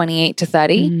until 28 to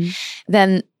 30.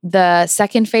 Then the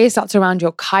second phase starts around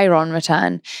your Chiron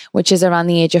return, which is around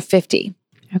the age of 50.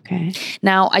 Okay.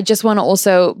 Now, I just want to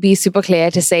also be super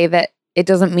clear to say that it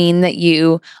doesn't mean that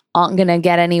you aren't going to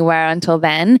get anywhere until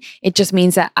then. It just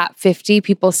means that at 50,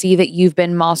 people see that you've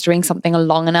been mastering something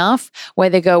long enough where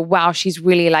they go, wow, she's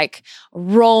really like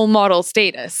role model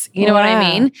status. You know what I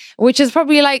mean? Which is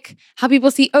probably like how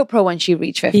people see Oprah when she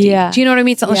reached 50. Yeah. Do you know what I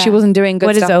mean? It's not like she wasn't doing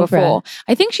good stuff before.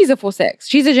 I think she's a 4-6.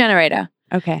 She's a generator.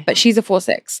 Okay. But she's a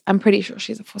 4-6. I'm pretty sure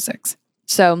she's a 4-6.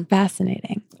 So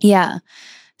fascinating. Yeah.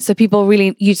 So people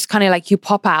really, you just kind of like, you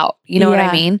pop out. You know what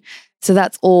I mean? So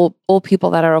that's all people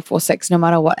that are a 4-6, no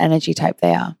matter what energy type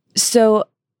they are. So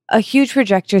a huge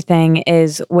projector thing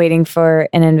is waiting for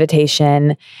an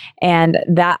invitation. And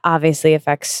that obviously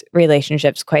affects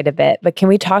relationships quite a bit. But can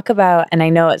we talk about, and I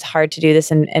know it's hard to do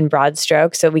this in broad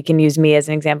strokes, so we can use me as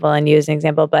an example and you as an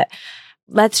example, but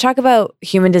let's talk about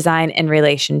human design and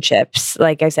relationships.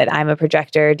 Like I said, I'm a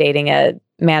projector dating a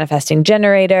manifesting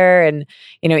generator, and,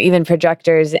 you know, even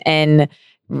projectors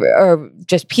or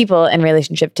just people in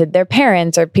relationship to their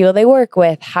parents or people they work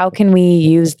with. How can we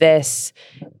use this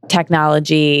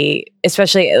technology,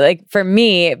 especially like for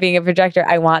me being a projector,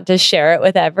 I want to share it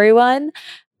with everyone,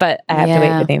 but I have to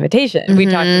wait for the invitation. Mm-hmm. We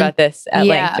talked about this at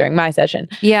length during my session.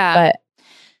 Yeah. But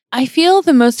I feel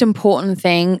the most important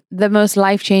thing, the most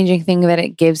life-changing thing that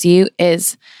it gives you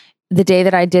is the day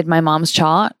that I did my mom's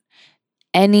chart,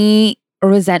 any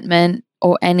resentment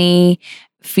or any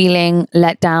feeling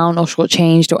let down or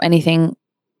shortchanged or anything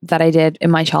that I did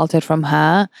in my childhood from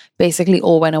her basically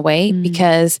all went away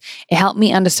because it helped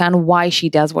me understand why she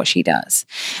does what she does.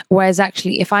 Whereas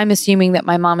actually, if I'm assuming that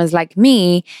my mom is like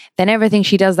me, then everything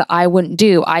she does that I wouldn't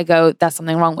do, I go, there's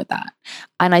something wrong with that.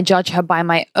 And I judge her by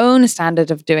my own standard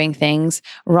of doing things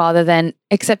rather than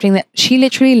accepting that she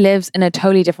literally lives in a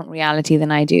totally different reality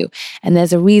than I do. And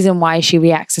there's a reason why she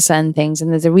reacts to certain things.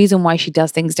 And there's a reason why she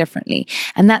does things differently.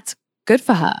 And that's good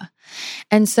for her.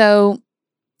 And so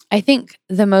I think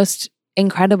the most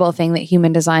incredible thing that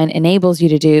human design enables you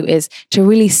to do is to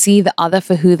really see the other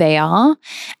for who they are.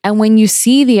 And when you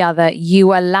see the other,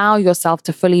 you allow yourself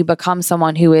to fully become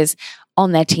someone who is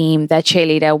on their team, their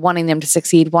cheerleader, wanting them to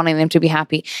succeed, wanting them to be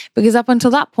happy. Because up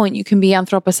until that point, you can be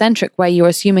anthropocentric, where you're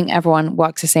assuming everyone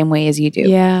works the same way as you do.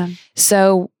 Yeah.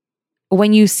 So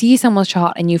when you see someone's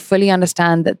chart and you fully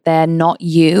understand that they're not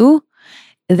you,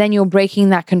 then you're breaking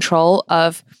that control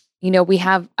of, you know, we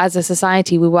have, as a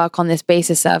society, we work on this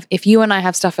basis of, if you and I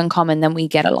have stuff in common, then we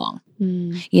get along.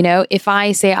 You know, if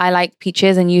I say I like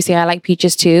peaches and you say I like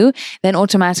peaches too, then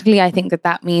automatically I think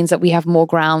that means that we have more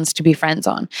grounds to be friends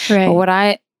on. Right. But what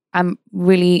I'm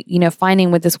really, you know,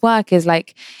 finding with this work is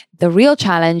like, the real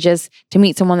challenge is to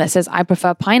meet someone that says, I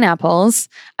prefer pineapples.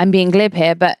 I'm being glib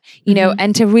here, but, you know,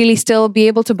 and to really still be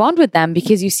able to bond with them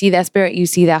because you see their spirit, you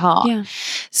see their heart. Yeah.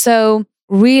 So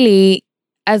really,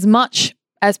 as much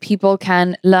as people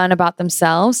can learn about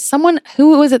themselves.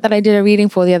 Who was it that I did a reading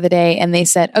for the other day? And they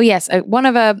said, oh yes, one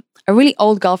of a really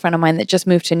old girlfriend of mine that just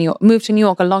moved to New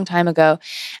York a long time ago.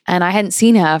 And I hadn't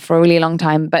seen her for a really long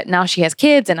time, but now she has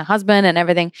kids and a husband and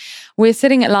everything. We're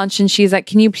sitting at lunch and she's like,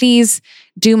 can you please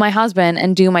do my husband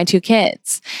and do my 2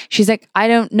 kids? She's like, I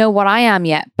don't know what I am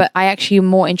yet, but I actually am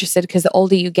more interested because the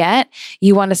older you get,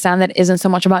 you understand that it isn't so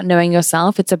much about knowing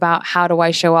yourself. It's about how do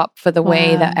I show up for the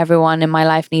way that everyone in my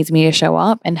life needs me to show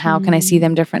up, and how can I see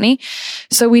them differently?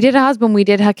 So we did her husband, we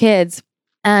did her kids.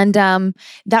 And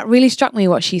that really struck me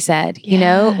what she said. You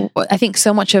know, I think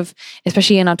so much of,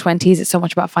 especially in our 20s, it's so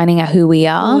much about finding out who we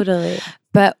are. Totally.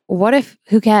 But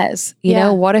who cares? You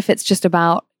know, what if it's just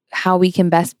about how we can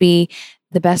best be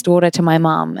the best daughter to my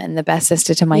mom and the best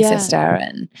sister to my sister,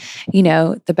 and, you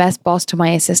know, the best boss to my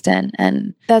assistant.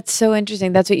 And that's so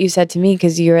interesting. That's what you said to me,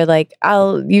 because you were like,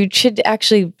 you should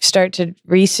actually start to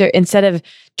research, instead of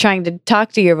trying to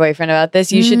talk to your boyfriend about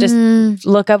this, you should just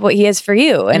look up what he has for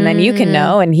you, and then you can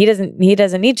know, and he doesn't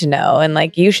need to know. And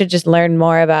like, you should just learn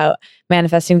more about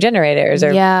manifesting generators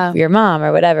or your mom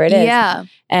or whatever it is. Yeah.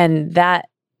 And that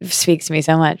speaks to me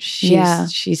so much.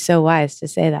 She's so wise to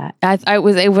say that. It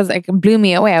was like, it blew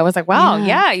me away. I was like, wow,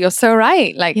 you're so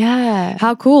right. Like,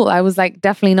 how cool. I was like,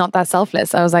 definitely not that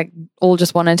selfless. I was like, all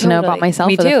just wanted to know about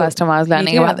myself for the first time I was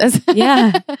learning about this.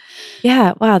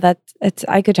 Yeah. Wow.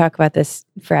 I could talk about this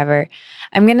forever.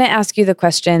 I'm going to ask you the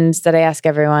questions that I ask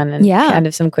everyone, and kind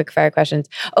of some quick fire questions.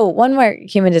 Oh, one more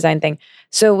human design thing.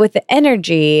 So with the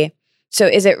energy, so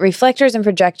is it reflectors and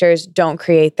projectors don't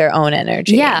create their own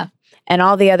energy? Yeah. And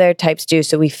all the other types do,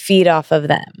 so we feed off of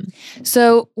them.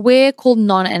 So we're called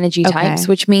non-energy types,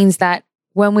 which means that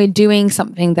when we're doing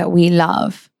something that we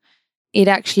love, it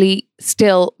actually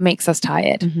still makes us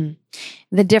tired.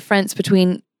 The difference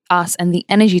between us and the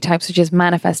energy types, which is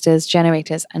manifestors,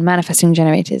 generators, and manifesting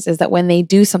generators, is that when they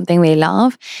do something they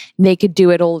love, they could do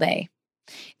it all day.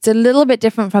 It's a little bit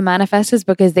different from manifestors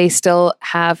because they still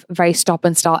have very stop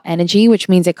and start energy, which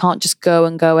means they can't just go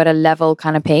at a level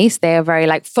kind of pace. They are very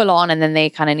like full on and then they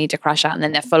kind of need to crash out, and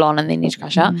then they're full on and they need to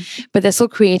crash out. But they're still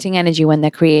creating energy when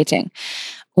they're creating.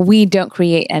 We don't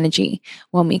create energy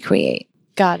when we create.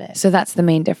 Got it. So that's the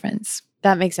main difference.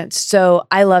 That makes sense. So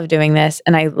I love doing this.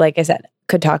 And I, like I said,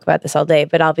 could talk about this all day,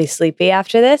 but I'll be sleepy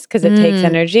after this because it takes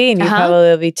energy, and you probably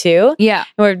will be too. Yeah.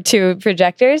 We're two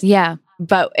projectors. Yeah.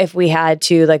 But if we had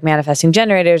two like manifesting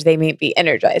generators, they may be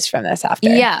energized from this after.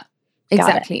 Yeah,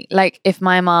 exactly. Like if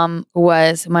my mom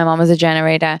was a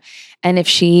generator, and if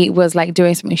she was like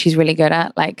doing something she's really good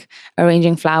at, like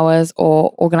arranging flowers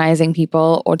or organizing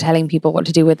people or telling people what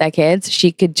to do with their kids,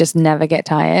 she could just never get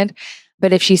tired.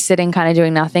 But if she's sitting kind of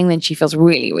doing nothing, then she feels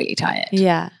really, really tired.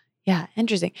 Yeah. Yeah.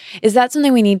 Interesting. Is that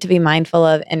something we need to be mindful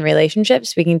of in relationships,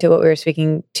 speaking to what we were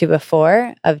speaking to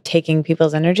before of taking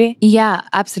people's energy? Yeah,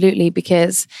 absolutely.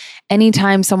 Because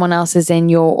anytime someone else is in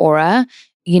your aura,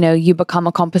 you become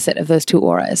a composite of those two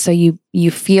auras. So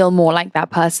you feel more like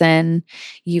that person,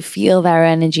 you feel their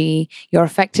energy, you're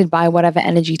affected by whatever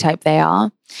energy type they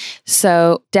are.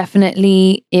 So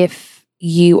definitely if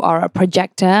you are a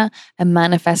projector, a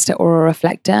manifestor, or a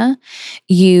reflector,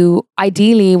 you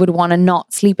ideally would want to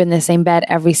not sleep in the same bed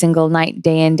every single night,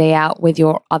 day in, day out with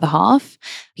your other half,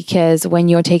 because when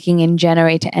you're taking in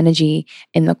generator energy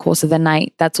in the course of the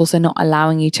night, that's also not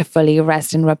allowing you to fully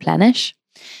rest and replenish.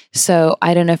 So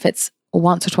I don't know if it's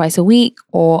once or twice a week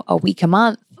or a week a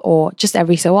month or just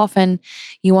every so often,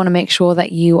 you want to make sure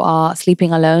that you are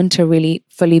sleeping alone to really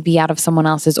fully be out of someone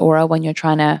else's aura when you're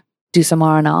trying to do some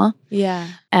R&R. Yeah.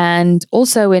 And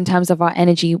also in terms of our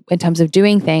energy, in terms of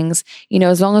doing things,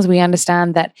 as long as we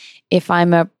understand that if my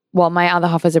other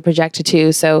half is a projector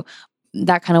too, so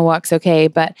that kind of works okay,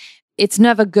 but it's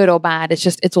never good or bad.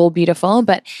 It's all beautiful.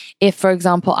 But if, for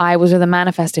example, I was with a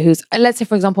manifestor let's say,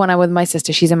 for example, when I'm with my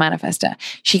sister, she's a manifestor.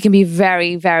 She can be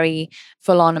very, very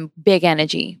full on and big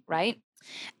energy, right?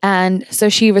 And so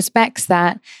she respects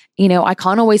that, I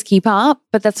can't always keep up,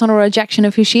 but that's not a rejection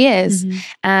of who she is. Mm-hmm.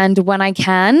 And when I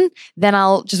can, then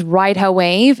I'll just ride her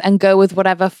wave and go with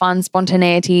whatever fun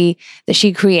spontaneity that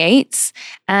she creates.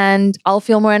 And I'll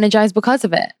feel more energized because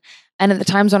of it. And at the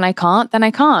times when I can't, then I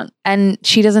can't. And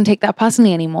she doesn't take that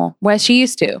personally anymore, whereas she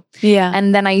used to. Yeah.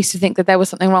 And then I used to think that there was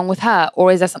something wrong with her,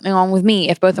 or is there something wrong with me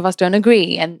if both of us don't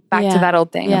agree? And back to that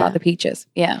old thing about the peaches.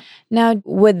 Yeah. Now,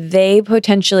 would they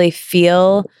potentially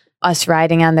feel us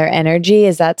riding on their energy?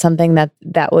 Is that something that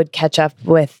would catch up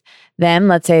with them?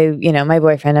 Let's say, my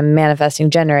boyfriend, a manifesting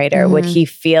generator, would he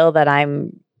feel that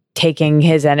I'm taking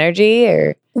his energy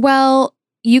or? Well,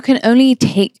 you can only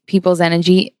take people's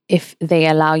energy if they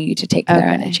allow you to take their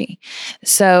energy.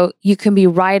 So you can be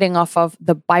riding off of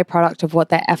the byproduct of what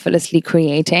they're effortlessly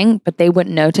creating, but they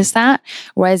wouldn't notice that.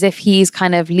 Whereas if he's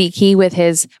kind of leaky with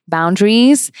his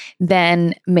boundaries,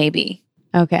 then maybe.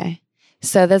 Okay.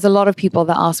 So there's a lot of people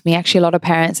that ask me, actually a lot of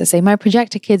parents that say, my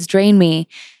projector kids drain me.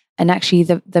 And actually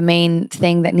the main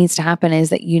thing that needs to happen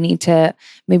is that you need to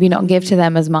maybe not give to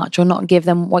them as much or not give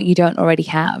them what you don't already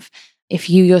have. If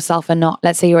you yourself are not,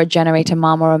 let's say you're a generator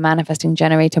mom or a manifesting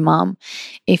generator mom,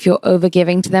 if you're over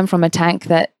giving to them from a tank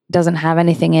that doesn't have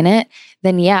anything in it,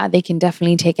 then they can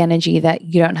definitely take energy that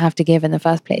you don't have to give in the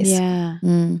first place. Yeah.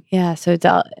 Yeah. So it's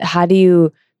how do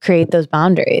you create those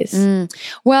boundaries?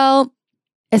 Well,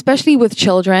 especially with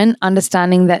children,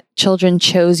 understanding that children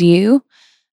chose you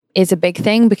is a big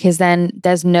thing, because then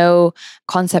there's no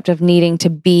concept of needing to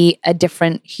be a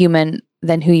different human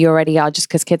than who you already are just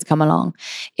because kids come along.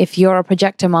 If you're a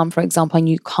projector mom, for example, and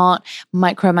you can't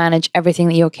micromanage everything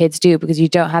that your kids do because you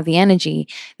don't have the energy,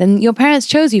 then your parents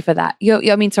chose you for that.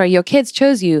 Your kids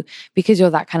chose you because you're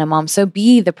that kind of mom. So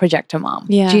be the projector mom.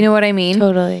 Yeah. Do you know what I mean?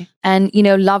 Totally. And,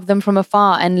 love them from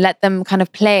afar and let them kind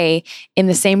of play in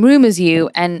the same room as you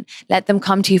and let them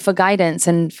come to you for guidance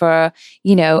and for,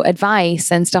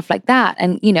 advice and stuff like that.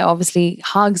 And, obviously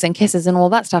hugs and kisses and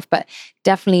all that stuff. But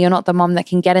definitely you're not the mom that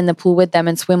can get in the pool with them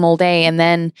and swim all day and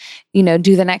then,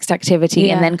 do the next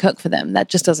activity and then cook for them. That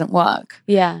just doesn't work.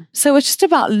 Yeah. So it's just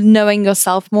about knowing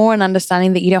yourself more and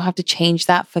understanding that you don't have to change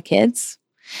that for kids.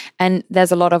 And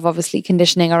there's a lot of obviously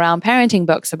conditioning around parenting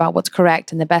books about what's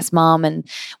correct and the best mom and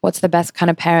what's the best kind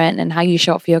of parent and how you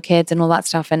show up for your kids and all that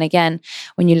stuff. And again,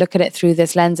 when you look at it through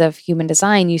this lens of human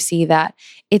design, you see that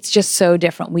it's just so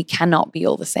different. We cannot be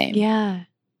all the same. Yeah.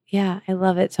 Yeah. I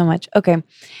love it so much. Okay.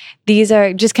 These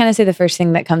are just kind of say the first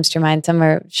thing that comes to mind. Some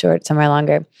are short, some are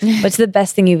longer. What's the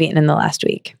best thing you've eaten in the last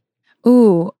week?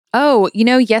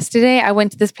 Yesterday I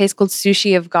went to this place called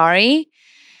Sushi of Gari.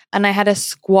 and I had a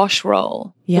squash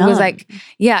roll. Yum. It was like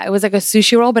a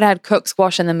sushi roll, but it had cooked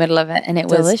squash in the middle of it, and it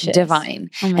Delicious. was divine.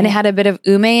 Oh my and it had a bit of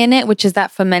ume in it, which is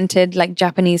that fermented like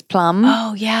Japanese plum.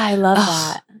 Oh yeah, I love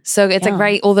that. So it's like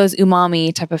very all those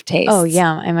umami type of taste. Oh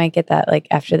yeah, I might get that like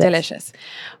after this. Delicious.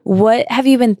 What have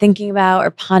you been thinking about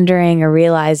or pondering or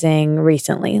realizing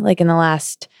recently, like in the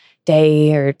last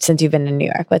day or since you've been in New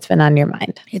York? What's been on your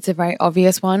mind? It's a very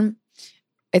obvious one.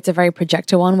 It's a very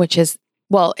projector one, which is,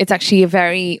 well, it's actually a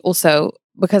very also,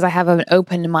 because I have an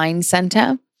open mind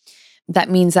center, that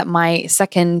means that my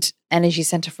second energy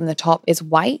center from the top is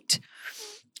white.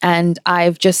 And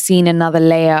I've just seen another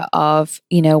layer of,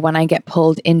 when I get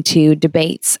pulled into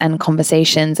debates and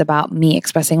conversations about me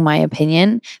expressing my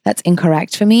opinion, that's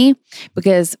incorrect for me,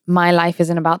 because my life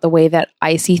isn't about the way that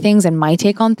I see things and my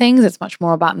take on things. It's much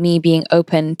more about me being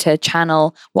open to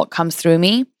channel what comes through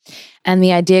me. And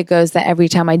the idea goes that every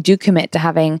time I do commit to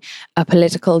having a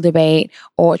political debate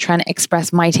or trying to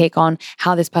express my take on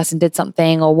how this person did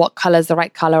something or what color is the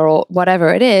right color or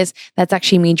whatever it is, that's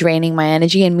actually me draining my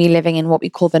energy and me living in what we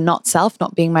call the not self,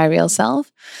 not being my real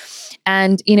self.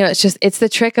 And, it's the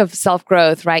trick of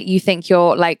self-growth, right? You think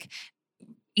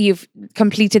you've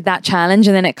completed that challenge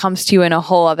and then it comes to you in a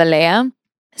whole other layer.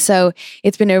 So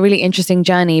it's been a really interesting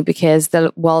journey because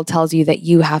the world tells you that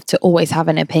you have to always have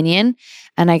an opinion.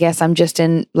 And I guess I'm just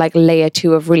in like layer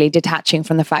 2 of really detaching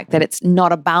from the fact that it's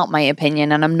not about my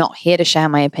opinion and I'm not here to share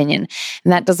my opinion.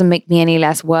 And that doesn't make me any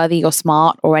less worthy or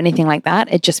smart or anything like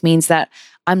that. It just means that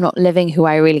I'm not living who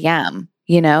I really am,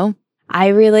 I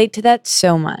relate to that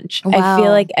so much. Wow. I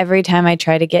feel like every time I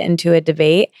try to get into a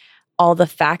debate, all the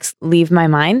facts leave my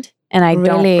mind and I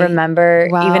don't remember.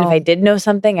 Wow. Even if I did know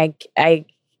something, I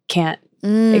can't.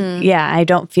 I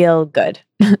don't feel good.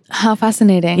 How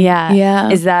fascinating. Yeah.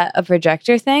 Is that a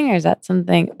projector thing or is that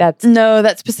something that's... No,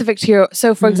 that's specific to your...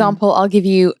 So for example, I'll give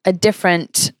you a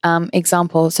different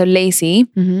example. So Lacey,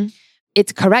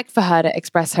 it's correct for her to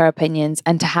express her opinions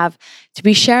and to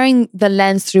be sharing the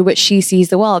lens through which she sees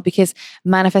the world, because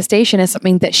manifestation is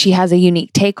something that she has a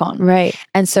unique take on. Right.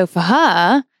 And so for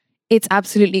her, it's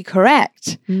absolutely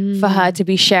correct for her to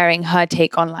be sharing her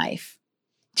take on life.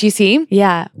 Do you see?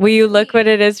 Yeah. Will you look what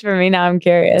it is for me? Now I'm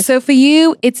curious. So for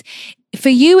you, it's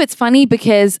funny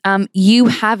because you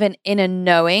have an inner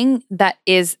knowing that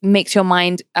makes your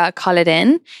mind colored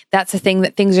in. That's the thing,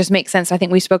 that things just make sense. I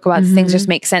think we spoke about things just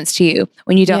make sense to you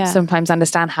when you don't sometimes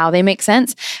understand how they make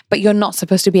sense, but you're not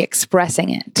supposed to be expressing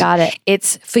it. Got it.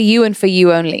 It's for you and for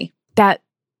you only. That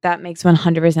makes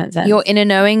 100% sense. Your inner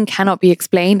knowing cannot be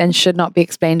explained and should not be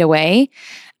explained away.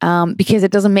 Because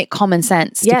it doesn't make common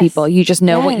sense to people. You just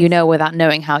know what you know without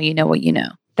knowing how you know what you know.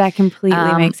 That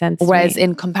completely makes sense to whereas me.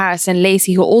 in comparison,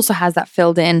 Lacey, who also has that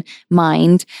filled in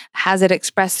mind, has it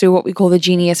expressed through what we call the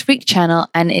Genius Freak channel,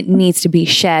 and it needs to be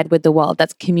shared with the world.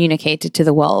 That's communicated to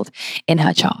the world in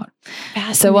her chart.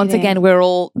 So once again, we're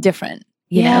all different.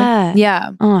 You know?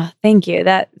 Yeah. Oh, thank you.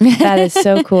 That is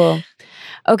so cool.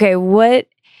 Okay, what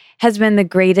has been the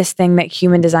greatest thing that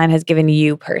human design has given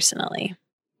you personally?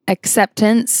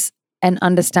 Acceptance and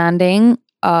understanding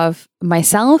of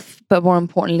myself, but more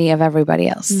importantly, of everybody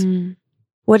else.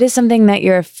 What is something that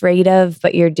you're afraid of,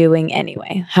 but you're doing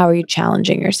anyway? How are you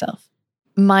challenging yourself?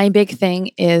 My big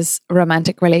thing is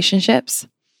romantic relationships.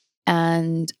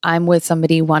 And I'm with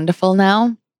somebody wonderful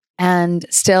now. And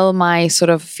still my sort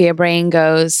of fear brain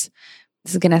goes,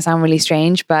 this is going to sound really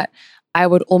strange, but I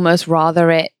would almost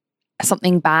rather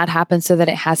something bad happens so that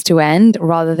it has to end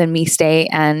rather than me stay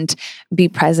and be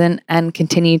present and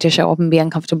continue to show up and be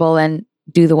uncomfortable and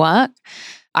do the work.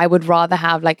 I would rather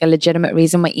have like a legitimate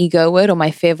reason, my ego would, or my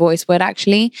fear voice would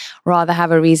actually rather have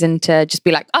a reason to just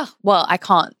be like, oh, well, I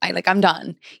can't, I'm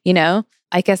done.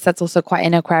 I guess that's also quite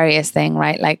an Aquarius thing,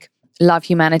 right? Like love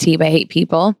humanity, but hate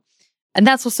people. And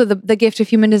that's also the gift of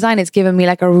human design. It's given me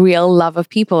like a real love of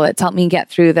people. It's helped me get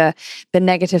through the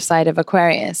negative side of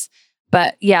Aquarius.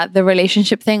 But yeah, the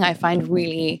relationship thing I find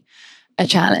really a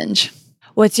challenge.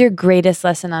 What's your greatest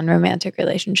lesson on romantic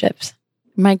relationships?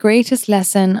 My greatest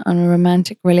lesson on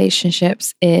romantic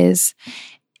relationships is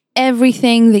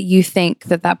everything that you think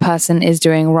that person is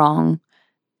doing wrong,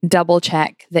 double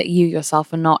check that you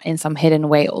yourself are not in some hidden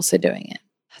way also doing it.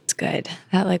 That's good.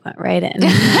 That went right in.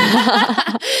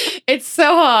 It's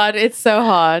so hard. It's so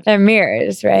hard. They're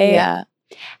mirrors, right? Yeah.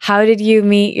 How did you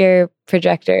meet your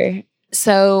projector?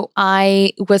 So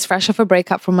I was fresh off a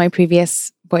breakup from my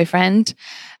previous boyfriend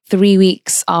 3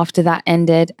 weeks after that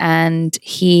ended. And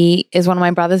he is one of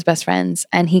my brother's best friends.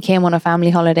 And he came on a family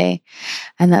holiday.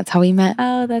 And that's how we met.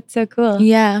 Oh, that's so cool.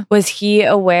 Yeah. Was he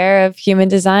aware of human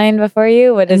design before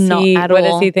you? What does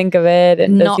he think of it?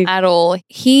 And Not at all.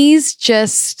 He's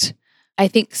just, I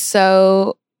think,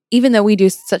 so even though we do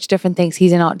such different things,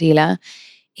 he's an art dealer.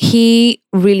 He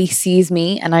really sees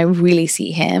me and I really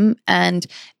see him. And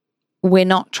we're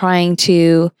not trying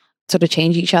to sort of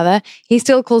change each other. He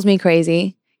still calls me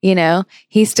crazy. You know,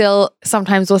 he still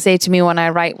sometimes will say to me when I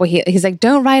write, well, he's like,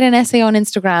 don't write an essay on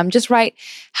Instagram, just write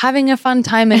having a fun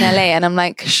time in LA. And I'm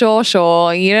like, sure.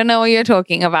 You don't know what you're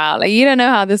talking about. Like, you don't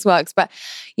know how this works. But,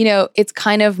 you know, it's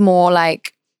kind of more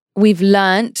like we've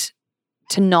learned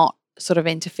to not sort of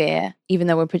interfere, even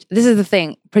though this is the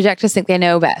thing, projectors think they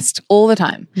know best all the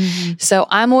time. Mm-hmm. So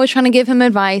I'm always trying to give him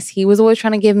advice. He was always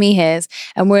trying to give me his.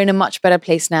 And we're in a much better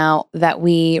place now that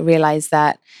we realize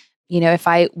that, you know, if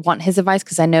I want his advice,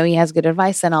 because I know he has good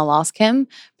advice, then I'll ask him.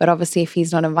 But obviously, if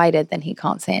he's not invited, then he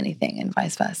can't say anything and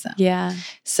vice versa. Yeah.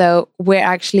 So we're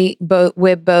actually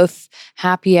both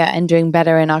happier and doing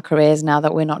better in our careers now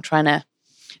that we're not trying to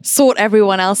sort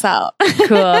everyone else out.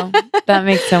 Cool. That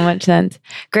makes so much sense.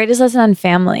 Greatest lesson on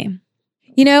family.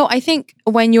 You know, I think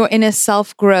when you're in a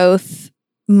self-growth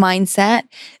mindset,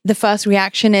 the first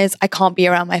reaction is I can't be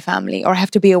around my family or I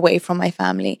have to be away from my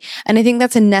family. And I think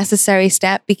that's a necessary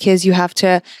step because you have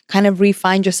to kind of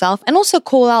refine yourself and also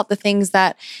call out the things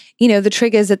that, you know, the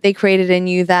triggers that they created in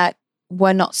you that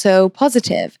were not so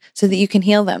positive so that you can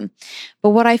heal them. But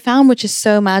what I found, which is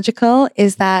so magical,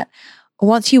 is that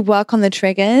once you work on the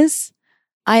triggers,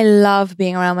 I love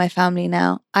being around my family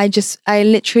now. I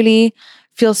literally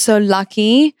feel so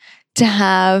lucky to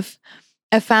have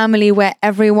a family where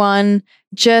everyone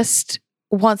just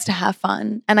wants to have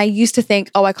fun. And I used to think,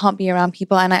 oh, I can't be around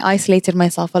people. And I isolated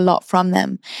myself a lot from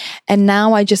them. And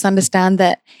now I just understand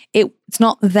that it's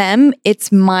not them,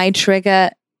 it's my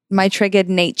triggered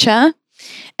nature.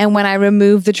 And when I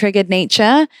remove the triggered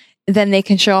nature, then they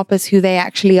can show up as who they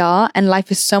actually are. And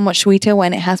life is so much sweeter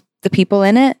when it has the people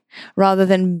in it rather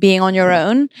than being on your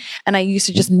own. And I used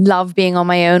to just love being on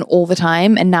my own all the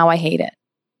time. And now I hate it.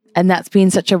 And that's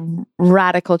been such a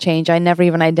radical change. I never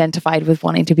even identified with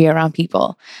wanting to be around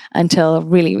people until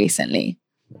really recently.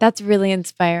 That's really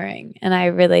inspiring. And I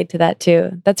relate to that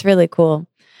too. That's really cool.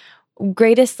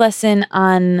 Greatest lesson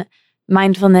on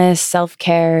mindfulness,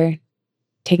 self-care,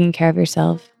 taking care of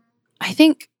yourself. I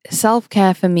think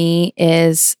self-care for me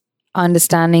is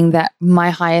understanding that my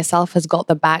higher self has got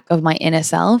the back of my inner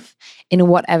self in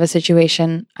whatever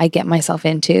situation I get myself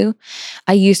into.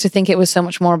 I used to think it was so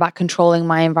much more about controlling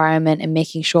my environment and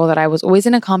making sure that I was always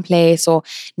in a calm place or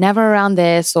never around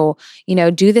this or, you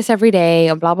know, do this every day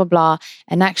or blah, blah, blah.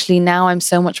 And actually now I'm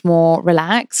so much more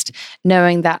relaxed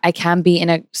knowing that I can be in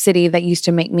a city that used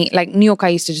to make me, like New York, I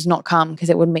used to just not come because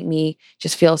it would make me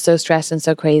just feel so stressed and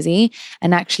so crazy.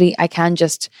 And actually I can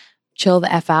just chill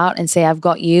the F out and say, I've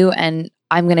got you and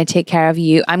I'm going to take care of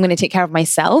you. I'm going to take care of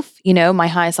myself. You know, my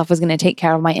higher self is going to take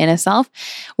care of my inner self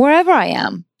wherever I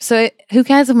am. So who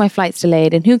cares if my flight's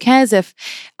delayed? And who cares if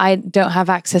I don't have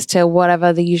access to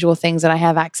whatever the usual things that I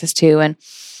have access to? And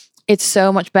it's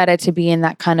so much better to be in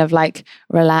that kind of like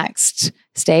relaxed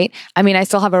state. I mean, I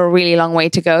still have a really long way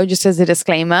to go, just as a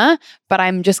disclaimer, but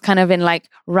I'm just kind of in like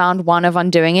round 1 of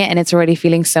undoing it and it's already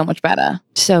feeling so much better.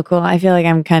 So cool. I feel like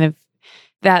I'm kind of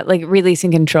that like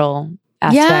releasing control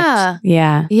aspect.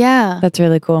 Yeah. That's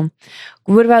really cool.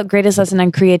 What about greatest lesson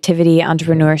on creativity,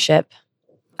 entrepreneurship?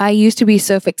 I used to be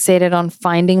so fixated on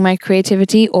finding my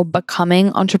creativity or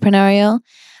becoming entrepreneurial,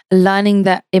 learning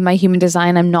that in my human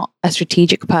design, I'm not a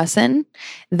strategic person,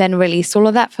 then released all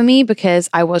of that for me because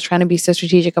I was trying to be so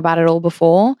strategic about it all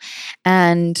before.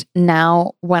 And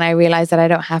now when I realize that I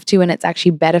don't have to, and it's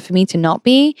actually better for me to not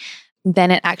be, then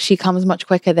it actually comes much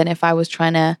quicker than if I was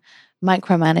trying to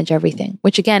micromanage everything,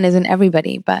 which again isn't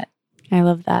everybody, but I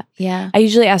love that. Yeah. I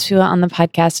usually ask people on the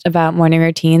podcast about morning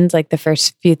routines, like the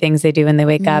first few things they do when they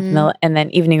wake up, and then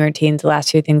evening routines, the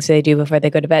last few things they do before they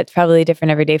go to bed. It's probably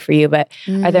different every day for you, but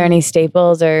are there any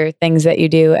staples or things that you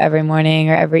do every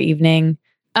morning or every evening?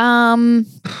 No.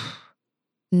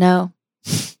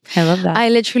 I love that. I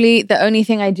literally, the only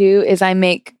thing I do is I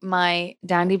make my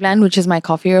Dandy Blend, which is my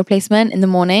coffee replacement in the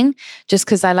morning, just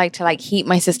because I like to like heat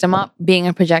my system up. Being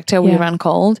a projector, we run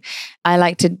cold. I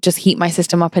like to just heat my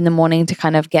system up in the morning to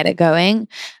kind of get it going.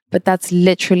 But that's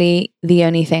literally the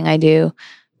only thing I do.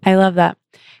 I love that.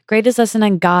 Greatest lesson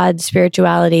on God,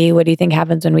 spirituality. What do you think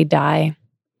happens when we die?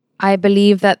 I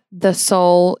believe that the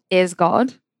soul is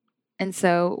God. And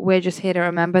so we're just here to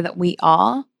remember that we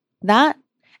are that.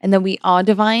 And that we are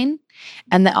divine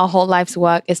and that our whole life's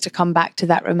work is to come back to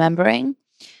that remembering.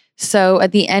 So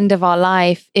at the end of our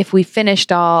life, if we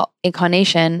finished our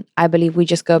incarnation, I believe we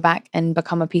just go back and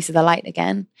become a piece of the light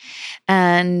again.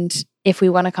 And if we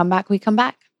want to come back, we come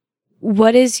back.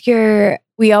 What is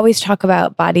we always talk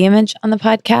about body image on the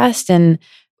podcast. And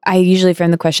I usually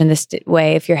frame the question this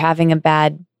way. If you're having a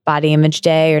bad body image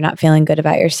day or not feeling good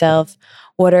about yourself,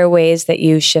 what are ways that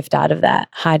you shift out of that?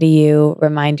 How do you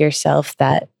remind yourself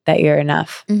that you're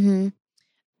enough? Mm-hmm.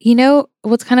 You know,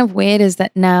 what's kind of weird is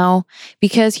that now,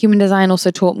 because human design also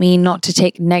taught me not to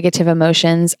take negative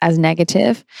emotions as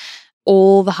negative,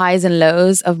 all the highs and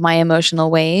lows of my emotional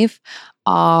wave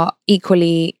are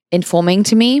equally informing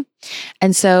to me.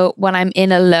 And so when I'm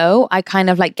in a low, I kind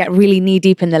of like get really knee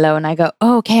deep in the low and I go,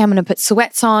 oh, okay, I'm going to put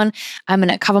sweats on. I'm going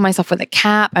to cover myself with a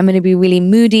cap. I'm going to be really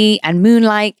moody and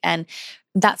moon-like. And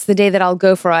that's the day that I'll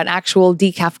go for an actual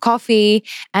decaf coffee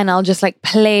and I'll just like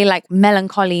play like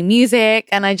melancholy music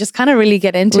and I just kind of really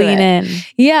get into Lean in.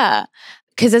 Yeah.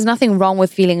 Because there's nothing wrong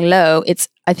with feeling low.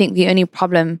 I think the only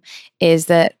problem is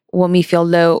that when we feel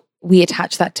low, we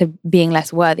attach that to being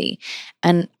less worthy.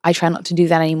 And I try not to do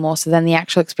that anymore. So then the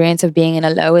actual experience of being in a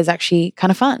low is actually kind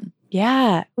of fun.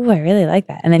 Yeah. Oh, I really like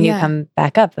that. And then you come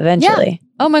back up eventually. Yeah.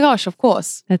 Oh my gosh, of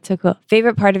course. That's so cool.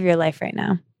 Favorite part of your life right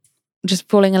now? Just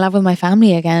falling in love with my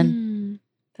family again.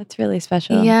 That's really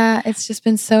special. Yeah, it's just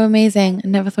been so amazing. I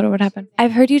never thought it would happen.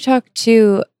 I've heard you talk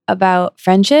too about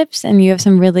friendships and you have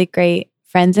some really great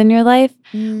friends in your life.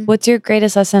 What's your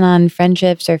greatest lesson on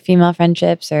friendships or female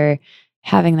friendships or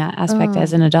having that aspect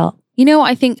as an adult? You know,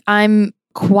 I think I'm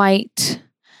quite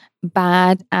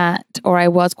bad at, or I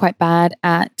was quite bad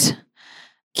at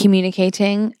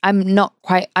communicating. I'm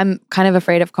kind of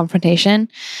afraid of confrontation.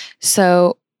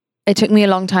 So it took me a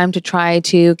long time to try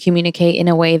to communicate in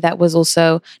a way that was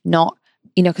also not,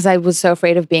 because I was so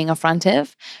afraid of being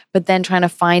affrontive, but then trying to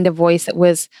find a voice that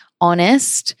was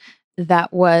honest.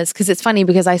 Because it's funny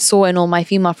because I saw in all my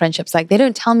female friendships, like they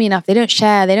don't tell me enough, they don't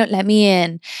share, they don't let me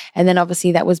in. And then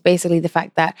obviously that was basically the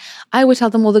fact that I would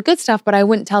tell them all the good stuff, but I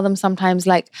wouldn't tell them sometimes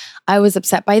like I was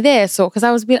upset by this, or because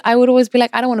I would always be like,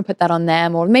 I don't want to put that on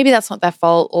them, or maybe that's not their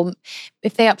fault, or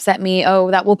if they upset me, oh,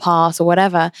 that will pass or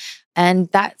whatever. And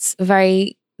that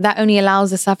only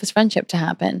allows a surface friendship to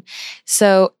happen.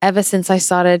 So ever since I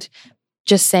started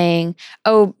just saying,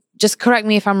 oh, just correct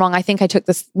me if I'm wrong. I think I took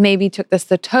this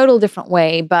the total different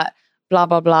way, but blah,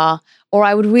 blah, blah. Or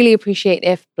I would really appreciate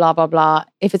if blah, blah, blah,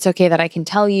 if it's okay that I can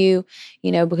tell you,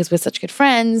 because we're such good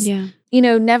friends,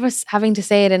 never having to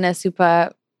say it in a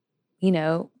super,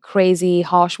 crazy,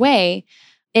 harsh way.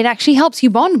 It actually helps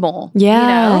you bond more.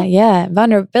 Yeah. Yeah.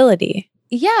 Vulnerability.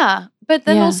 Yeah. But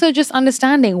then also just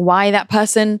understanding why that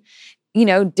person,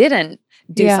 didn't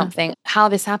do something. How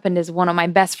this happened is one of my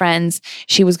best friends,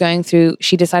 she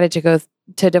decided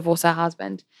to divorce her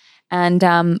husband. And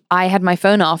I had my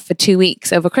phone off for 2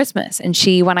 weeks over Christmas. And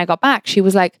when I got back, she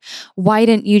was like, why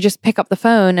didn't you just pick up the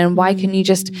phone? And why couldn't you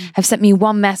just have sent me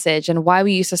one message? And why were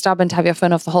you so stubborn to have your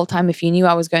phone off the whole time if you knew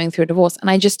I was going through a divorce? And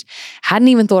I just hadn't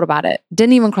even thought about it.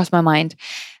 Didn't even cross my mind.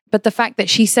 But the fact that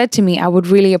she said to me, I would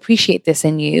really appreciate this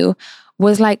in you,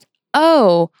 was like,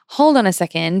 oh, hold on a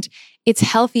second. It's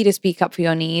healthy to speak up for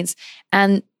your needs.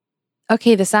 And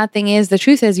okay, the sad thing is, the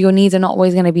truth is your needs are not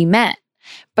always going to be met,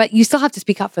 but you still have to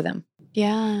speak up for them.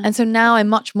 Yeah. And so now I'm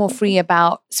much more free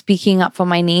about speaking up for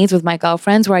my needs with my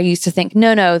girlfriends, where I used to think,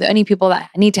 no, the only people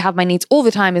that need to have my needs all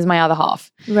the time is my other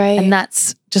half. Right. And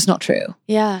that's just not true.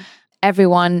 Yeah.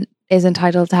 Everyone is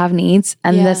entitled to have needs.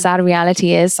 And the sad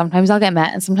reality is sometimes they'll get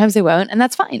met and sometimes they won't. And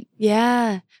that's fine.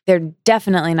 Yeah. They're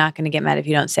definitely not going to get mad if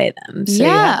you don't say them. So you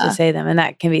have to say them, and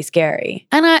that can be scary.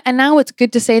 And now it's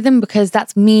good to say them because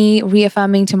that's me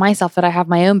reaffirming to myself that I have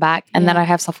my own back and that I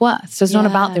have self-worth. So it's not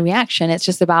about the reaction. It's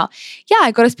just about,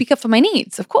 I got to speak up for my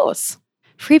needs, of course.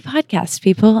 Free podcast,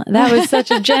 people. That was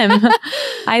such a gem.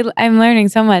 I'm learning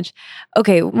so much.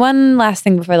 Okay, one last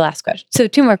thing before the last question. So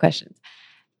 2 more questions.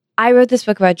 I wrote this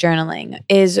book about journaling.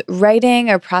 Is writing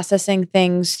or processing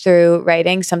things through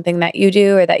writing something that you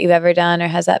do or that you've ever done, or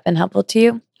has that been helpful to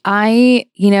you? I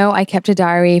kept a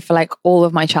diary for like all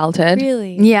of my childhood.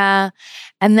 Really? Yeah.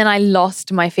 And then I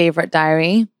lost my favorite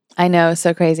diary. I know,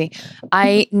 so crazy.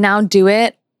 I now do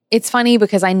it. It's funny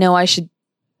because I know I should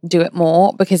do it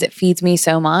more because it feeds me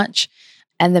so much.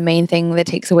 And the main thing that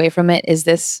takes away from it is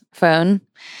this phone.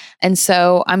 And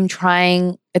so I'm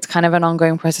trying, it's kind of an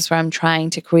ongoing process where I'm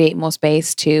trying to create more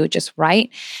space to just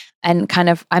write, and kind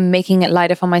of I'm making it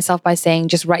lighter for myself by saying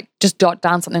just jot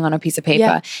down something on a piece of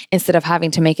paper instead of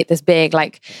having to make it this big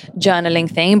like journaling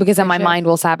thing, because then my mind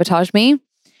will sabotage me.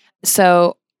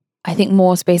 So I think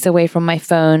more space away from my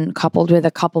phone coupled with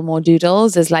a couple more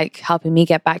doodles is like helping me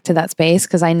get back to that space,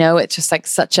 because I know it's just like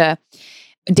such a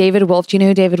David Wolf. Do you know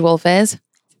who David Wolf is?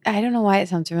 I don't know why it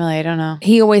sounds familiar. I don't know.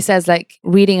 He always says like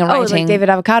reading and writing. Oh, like David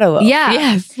Avocado Wolf. Yeah.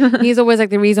 Yes. He's always like,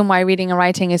 the reason why reading and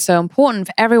writing is so important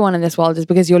for everyone in this world is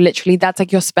because that's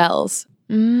like your spells,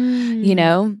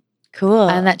 Cool.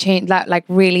 And that changed, that like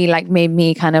really like made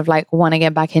me kind of like want to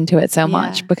get back into it so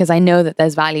much, because I know that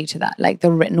there's value to that. Like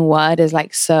the written word is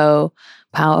like so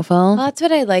powerful. Well, that's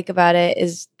what I like about it,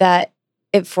 is that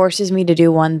it forces me to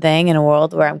do one thing in a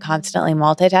world where I'm constantly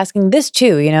multitasking. This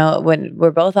too, you know, when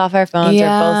we're both off our phones, we're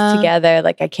both together,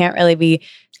 like I can't really be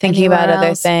thinking about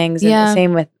other things. And the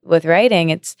same with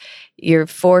writing. You're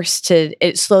forced to,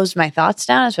 it slows my thoughts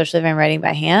down, especially if I'm writing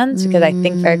by hands, because I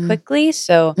think very quickly.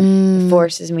 So it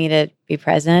forces me to be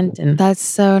present. And that's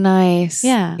so nice.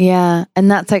 Yeah. Yeah.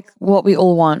 And that's like what we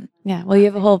all want. Yeah. Well, you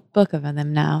have a whole book of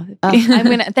them now. I'm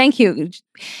going to, thank you.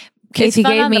 Katie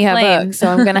gave me her book, so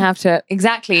I'm going to have to read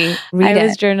it. I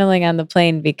was journaling on the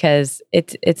plane because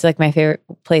it's like my favorite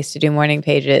place to do morning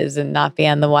pages and not be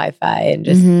on the Wi-Fi and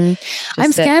just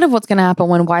I'm scared of what's going to happen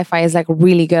when Wi-Fi is like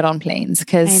really good on planes,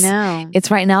 because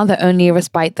it's right now the only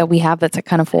respite that we have that's like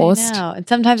kind of forced. I know. And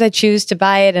sometimes I choose to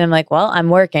buy it and I'm like, well, I'm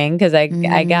working because I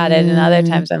got it. And other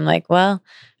times I'm like, well,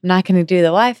 I'm not going to do the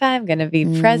Wi-Fi. I'm going to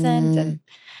be present. And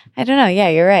I don't know. Yeah,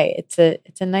 you're right. It's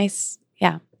a nice,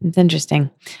 it's interesting.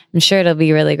 I'm sure it'll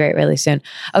be really great really soon.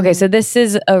 Okay, so this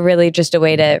is really just a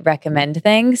way to recommend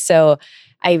things. So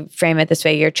I frame it this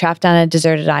way. You're trapped on a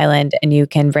deserted island and you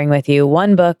can bring with you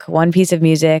one book, one piece of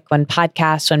music, one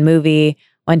podcast, one movie,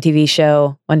 one TV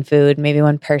show, one food, maybe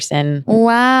one person.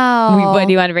 Wow. What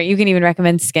do you want to bring? You can even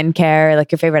recommend skincare,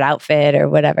 like your favorite outfit or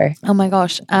whatever. Oh my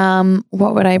gosh.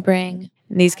 What would I bring?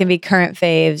 And these can be current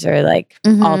faves or like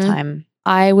all time.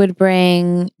 I would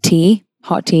bring tea,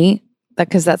 hot tea,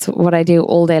 because that's what I do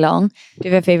all day long. Do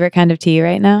you have a favorite kind of tea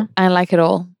right now? I like it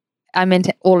all. I'm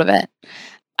into all of it.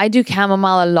 I do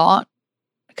chamomile a lot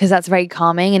because that's very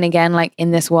calming. And again, like in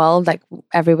this world, like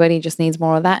everybody just needs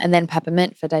more of that. And then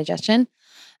peppermint for digestion.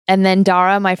 And then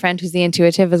Dara, my friend who's the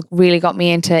intuitive, has really got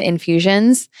me into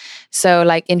infusions. So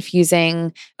like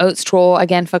infusing oat straw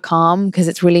again for calm, because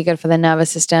it's really good for the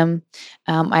nervous system.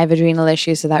 I have adrenal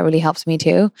issues, so that really helps me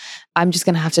too. I'm just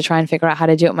going to have to try and figure out how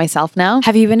to do it myself now.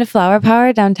 Have you been to Flower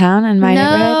Power downtown in my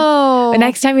neighborhood?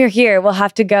 Next time you're here, we'll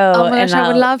have to go. Oh my gosh, I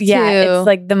would love to. Yeah, it's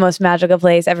like the most magical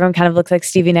place. Everyone kind of looks like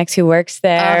Stevie Nicks who works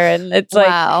there. And it's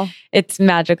like, it's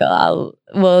magical.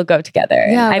 We'll go together.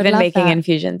 Yeah, I've been making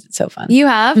infusions. It's so fun. You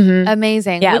have?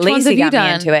 Amazing. Yeah, Which ones Lacey have you got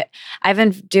me into it. I've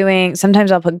been doing,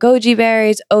 sometimes I'll put goji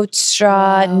berries, oat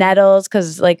straw, nettles,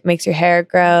 because like makes your hair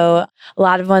grow. A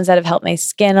lot of ones that have helped my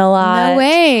skin a lot. No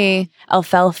way.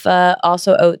 Alfalfa,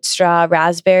 also oat straw,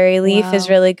 raspberry leaf is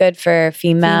really good for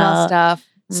female stuff.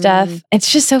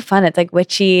 It's just so fun. It's like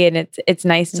witchy and it's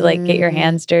nice to like get your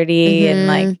hands dirty and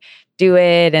like do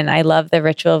it. And I love the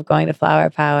ritual of going to Flower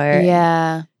Power.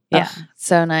 Yeah.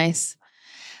 So nice.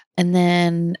 And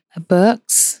then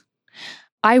books.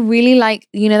 I really like,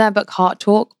 that book Heart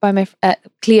Talk by my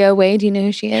Cleo Wade. Do you know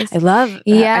who she is? I love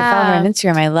I follow her on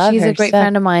Instagram. I love her. She's a great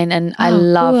friend of mine, and I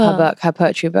love her book. Her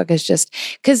poetry book is just,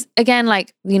 because again,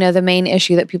 like, the main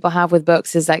issue that people have with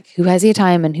books is like, who has the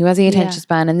time and who has the attention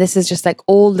span? And this is just like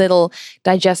all little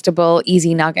digestible,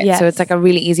 easy nuggets. Yes. So it's like a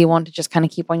really easy one to just kind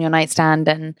of keep on your nightstand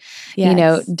and,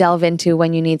 delve into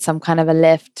when you need some kind of a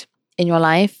lift in your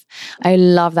life. I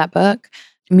love that book.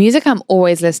 Music I'm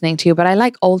always listening to, but I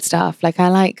like old stuff. Like I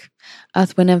like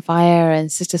Earth, Wind and Fire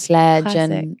and Sister Sledge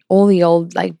and all the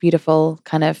old like beautiful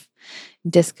kind of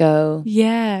disco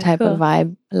type of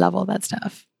vibe. I love all that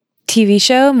stuff. TV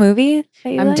show, movie?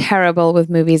 I'm terrible with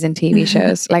movies and TV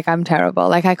shows. Like I'm terrible.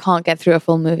 Like I can't get through a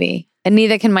full movie. And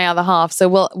neither can my other half. So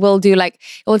we'll do like,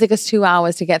 it will take us 2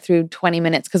 hours to get through 20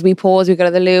 minutes because we pause, we go to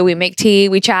the loo, we make tea,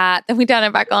 we chat, then we turn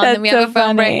it back on, then we have a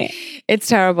phone break. It's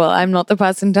terrible. I'm not the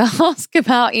person to ask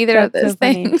about either of those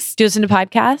things. Do you listen to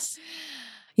podcasts?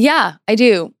 Yeah, I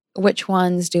do. Which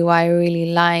ones do I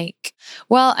really like?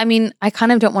 Well, I mean, I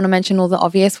kind of don't want to mention all the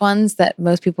obvious ones that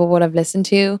most people would have listened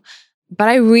to, but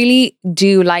I really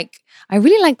like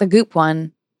the Goop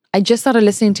one. I just started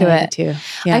listening to it too.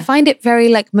 Yeah. I find it very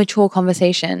like mature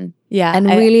conversation. Yeah. And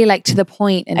really like to the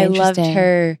point and interesting. I loved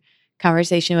her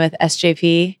conversation with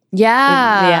SJP.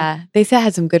 Yeah. Yeah. They said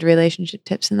had some good relationship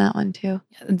tips in that one too.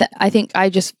 I think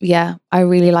I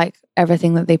really like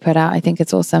everything that they put out. I think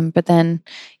it's awesome. But then,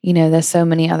 there's so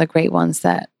many other great ones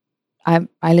that I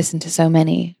listen to so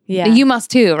many. Yeah. You must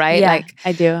too, right? Yeah, like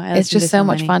I do. It's just so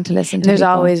much fun to listen to. There's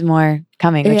always more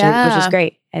coming, which is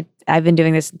great. I've been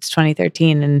doing this since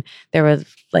 2013 and there was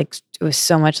it was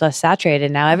so much less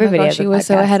saturated. Now everybody has a podcast. You were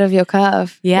so ahead of your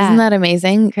curve. Yeah. Isn't that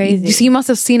amazing? Crazy. So you must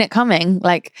have seen it coming,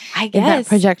 like I guess. In that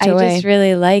projector way.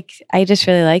 I just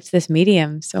really liked this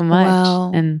medium so much.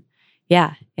 Wow. And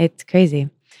yeah, it's crazy.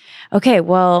 Okay,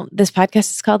 well, this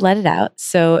podcast is called Let It Out.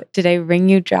 So did I wring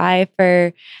you dry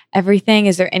for everything?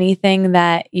 Is there anything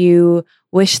that you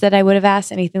wish that I would have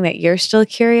asked? Anything that you're still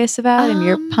curious about and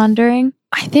you're pondering?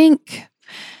 I think,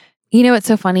 it's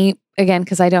so funny, again,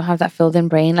 because I don't have that filled in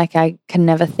brain. Like I can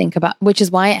never think about, which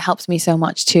is why it helps me so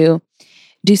much to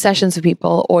do sessions with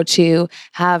people or to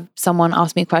have someone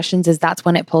ask me questions, is that's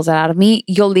when it pulls it out of me.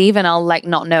 You'll leave and I'll like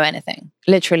not know anything.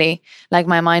 Literally, like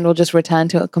my mind will just return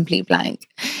to a complete blank.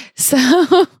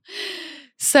 So,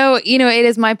 it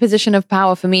is my position of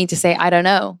power for me to say, I don't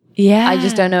know. Yeah. I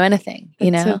just don't know anything,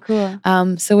 That's so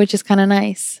cool. So which is kind of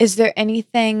nice. Is there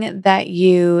anything that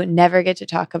you never get to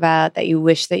talk about that you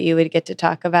wish that you would get to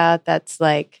talk about that's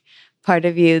like part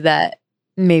of you that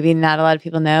maybe not a lot of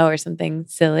people know, or something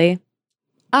silly?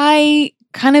 I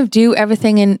kind of do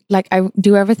everything I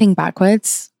do everything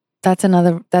backwards. That's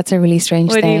a really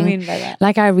strange thing. What do you mean by that?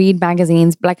 Like I read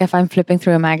magazines, like if I'm flipping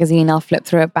through a magazine, I'll flip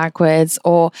through it backwards,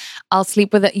 or I'll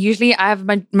sleep with it. Usually I have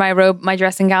my robe, my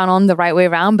dressing gown on the right way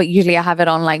around, but usually I have it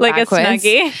on like backwards. A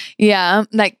snuggie? Yeah.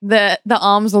 Like the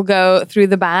arms will go through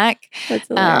the back. That's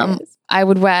hilarious. I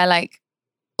would wear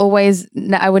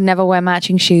I would never wear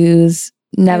matching shoes,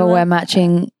 never wear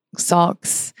matching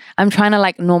socks. I'm trying to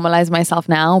like normalize myself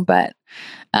now, but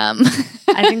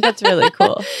I think that's really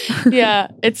cool. Yeah,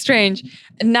 it's strange.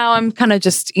 Now I'm kind of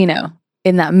just, in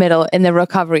the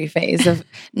recovery phase of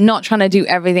not trying to do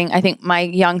everything. I think my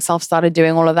young self started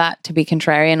doing all of that to be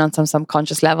contrarian on some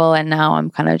subconscious level. And now I'm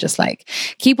kind of just like,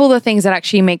 keep all the things that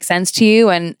actually make sense to you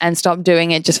and stop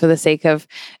doing it just for the sake of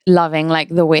loving like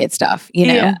the weird stuff,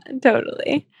 Yeah,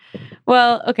 totally.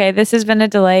 Well, okay, this has been a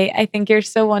delight. I think you're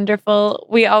so wonderful.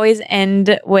 We always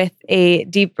end with a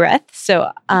deep breath. So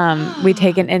we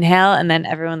take an inhale, and then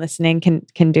everyone listening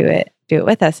can do it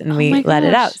with us, and we let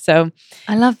it out. So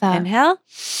I love that. Inhale.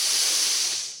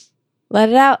 Let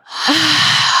it out.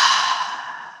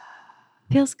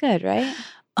 Feels good, right?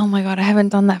 Oh my God, I haven't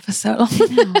done that for so long.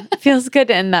 It feels good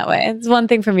to end that way. It's one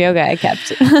thing from yoga I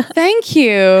kept. Thank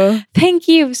you. Thank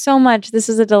you so much. This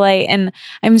is a delight. And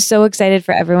I'm so excited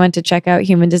for everyone to check out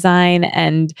Human Design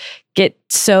and get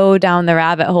so down the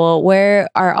rabbit hole. Where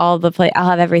are all the I'll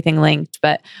have everything linked,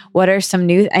 but what are some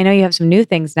new, I know you have some new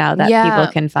things now that people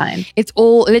can find. It's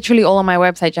literally all on my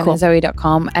website,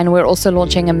 jennazoe.com. And we're also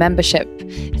launching a membership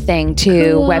thing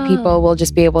too, where people will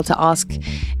just be able to ask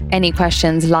any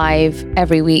questions live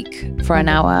every week for an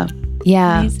hour.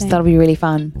 Yeah. Amazing. So that'll be really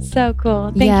fun. So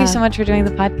cool. Thank you so much for doing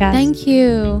the podcast. Thank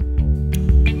you.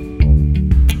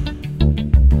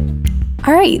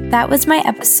 All right, that was my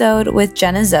episode with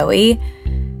Jenna Zoe.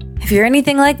 If you're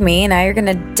anything like me, now you're going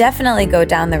to definitely go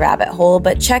down the rabbit hole,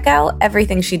 but check out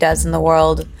everything she does in the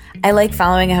world. I like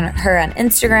following her on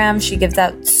Instagram. She gives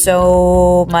out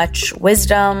so much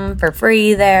wisdom for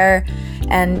free there,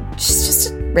 and she's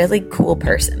just a really cool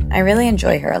person. I really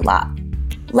enjoy her a lot.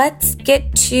 Let's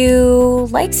get to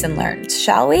likes and learns,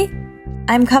 shall we?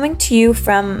 I'm coming to you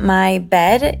from my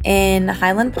bed in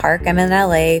Highland Park. I'm in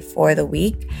LA for the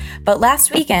week. But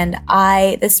last weekend,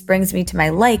 this brings me to my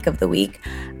like of the week.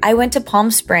 I went to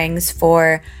Palm Springs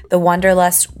for the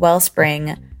Wanderlust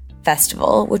Wellspring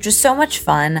Festival, which was so much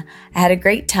fun. I had a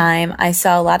great time. I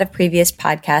saw a lot of previous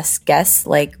podcast guests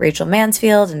like Rachel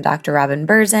Mansfield and Dr. Robin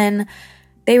Berzin.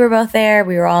 They were both there.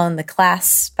 We were all in the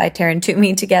class by Taryn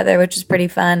Toomey together, which was pretty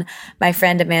fun. My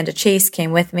friend Amanda Chase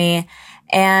came with me.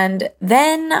 And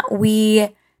then we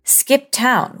skipped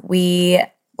town. We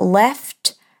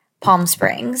left Palm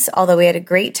Springs, although we had a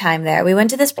great time there. We went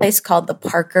to this place called the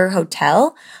Parker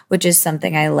Hotel, which is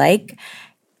something I like.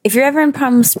 If you're ever in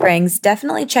Palm Springs,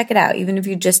 definitely check it out. Even if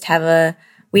you just have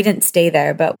we didn't stay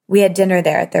there, but we had dinner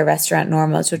there at their restaurant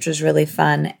Normos, which was really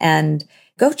fun. And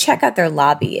go check out their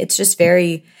lobby. It's just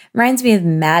reminds me of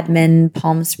Mad Men,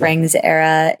 Palm Springs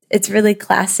era. It's really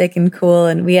classic and cool,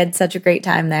 and we had such a great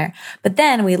time there. But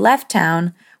then we left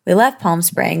town, we left Palm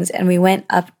Springs, and we went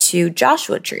up to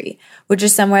Joshua Tree, which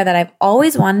is somewhere that I've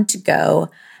always wanted to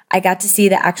go. I got to see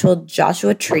the actual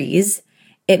Joshua trees.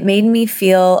 It made me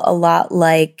feel a lot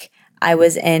like I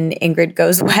was in Ingrid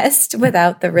Goes West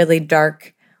without the really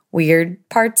dark, weird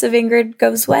parts of Ingrid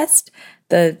Goes West,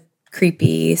 the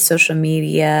creepy social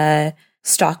media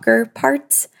stalker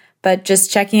parts. But just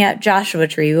checking out Joshua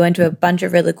Tree, we went to a bunch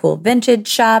of really cool vintage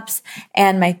shops.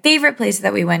 And my favorite place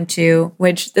that we went to,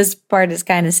 which this part is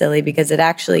kind of silly because it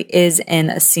actually is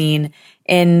in a scene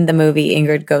in the movie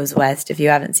Ingrid Goes West. If you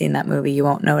haven't seen that movie, you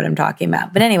won't know what I'm talking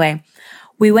about. But anyway,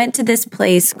 we went to this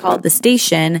place called The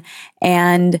Station,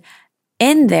 and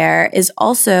in there is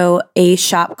also a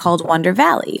shop called Wonder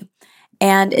Valley.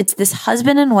 And it's this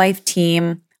husband and wife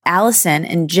team, Allison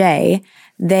and Jay.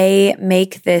 They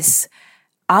make this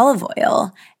olive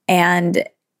oil, and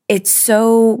it's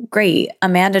so great.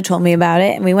 Amanda told me about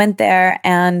it, and we went there,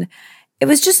 and it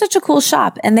was just such a cool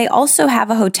shop. And they also have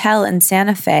a hotel in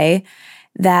Santa Fe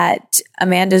that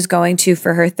Amanda's going to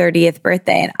for her 30th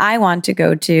birthday. And I want to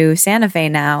go to Santa Fe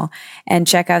now and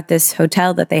check out this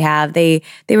hotel that they have. They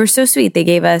were so sweet. They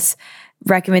gave us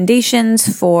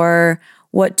recommendations for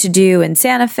what to do in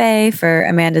Santa Fe for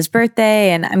Amanda's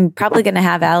birthday. And I'm probably going to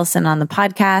have Allison on the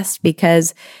podcast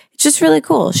because it's just really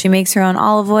cool. She makes her own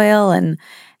olive oil and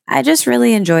I just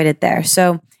really enjoyed it there.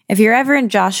 So if you're ever in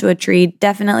Joshua Tree,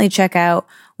 definitely check out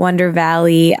Wonder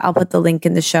Valley. I'll put the link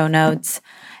in the show notes.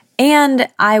 And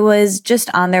I was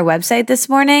just on their website this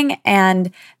morning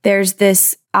and there's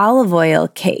this olive oil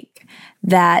cake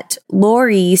that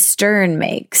Lori Stern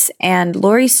makes. And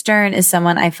Lori Stern is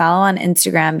someone I follow on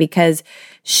Instagram because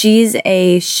she's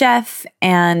a chef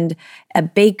and a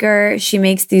baker. She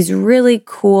makes these really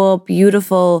cool,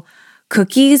 beautiful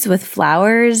cookies with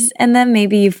flowers in them.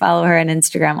 Maybe you follow her on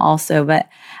Instagram also, but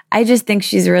I just think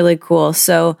she's really cool.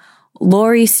 So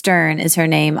Lori Stern is her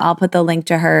name. I'll put the link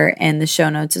to her in the show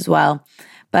notes as well.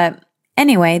 But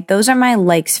anyway, those are my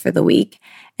likes for the week.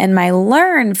 And my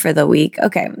learn for the week,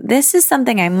 okay, this is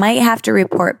something I might have to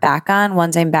report back on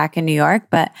once I'm back in New York,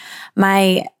 but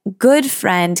my good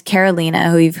friend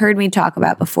Carolina, who you've heard me talk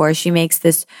about before, she makes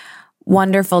this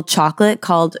wonderful chocolate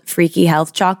called Freaky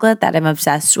Health chocolate that I'm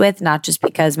obsessed with, not just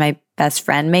because my best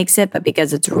friend makes it, but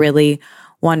because it's really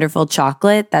wonderful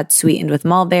chocolate that's sweetened with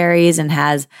mulberries and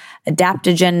has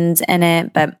adaptogens in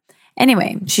it. But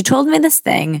anyway, she told me this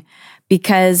thing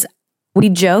because we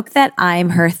joke that I'm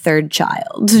her third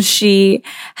child. She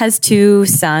has 2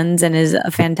 sons and is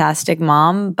a fantastic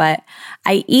mom, but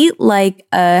I eat like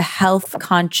a health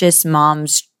conscious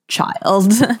mom's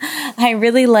child. I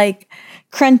really like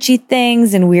crunchy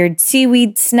things and weird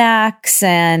seaweed snacks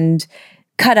and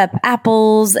cut up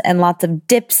apples and lots of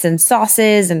dips and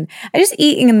sauces. And I just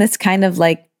eat in this kind of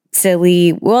like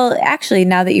silly, well, actually,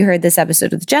 now that you heard this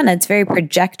episode with Jenna, it's very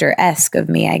projector-esque of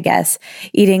me, I guess,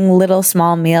 eating little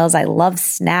small meals. I love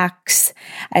snacks.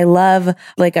 I love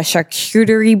like a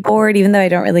charcuterie board, even though I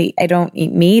don't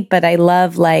eat meat, but I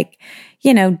love like,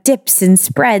 dips and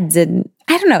spreads and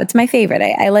I don't know. It's my favorite.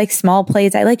 I like small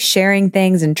plates. I like sharing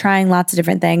things and trying lots of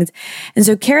different things. And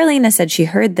so Carolina said she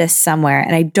heard this somewhere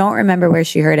and I don't remember where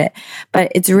she heard it,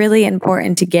 but it's really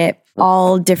important to get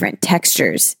all different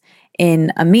textures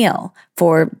in a meal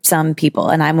for some people.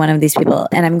 And I'm one of these people.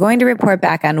 And I'm going to report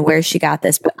back on where she got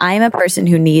this, but I'm a person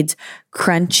who needs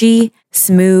crunchy,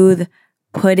 smooth,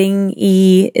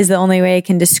 pudding-y is the only way I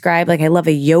can describe. Like I love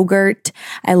a yogurt.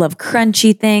 I love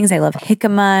crunchy things. I love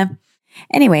jicama.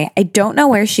 Anyway, I don't know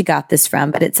where she got this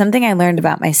from, but it's something I learned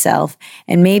about myself.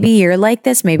 And maybe you're like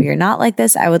this, maybe you're not like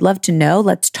this. I would love to know.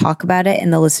 Let's talk about it in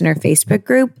the listener Facebook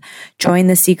group. Join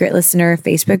the Secret Listener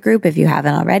Facebook group if you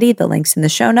haven't already. The link's in the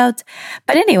show notes.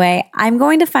 But anyway, I'm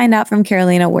going to find out from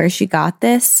Carolina where she got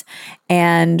this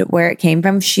and where it came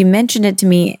from. She mentioned it to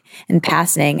me in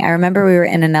passing. I remember we were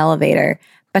in an elevator,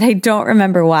 but I don't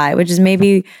remember why, which is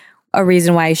maybe a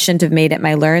reason why I shouldn't have made it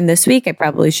my learn this week. I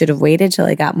probably should have waited till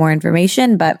I got more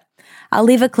information, but I'll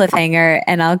leave a cliffhanger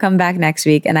and I'll come back next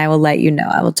week and I will let you know.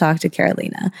 I will talk to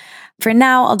Carolina. For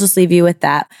now, I'll just leave you with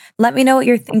that. Let me know what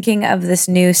you're thinking of this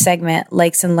new segment,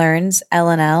 Likes and Learns,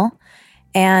 L&L,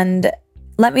 and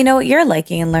let me know what you're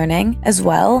liking and learning as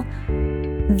well.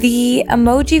 The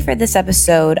emoji for this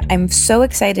episode, I'm so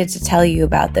excited to tell you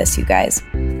about this, you guys.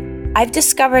 I've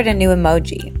discovered a new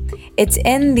emoji. It's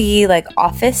in the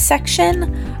office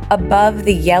section above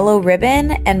the yellow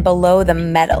ribbon and below the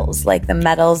medals, like the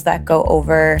medals that go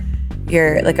over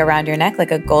your, around your neck,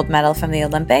 like a gold medal from the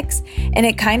Olympics. And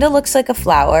it kind of looks like a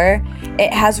flower.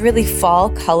 It has really fall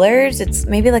colors. It's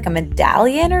maybe like a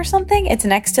medallion or something. It's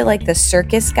next to the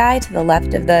circus guy to the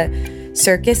left of the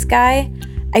circus guy.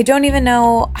 I don't even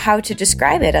know how to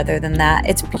describe it other than that.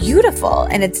 It's beautiful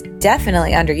and it's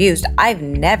definitely underused. I've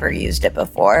never used it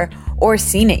before or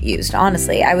seen it used,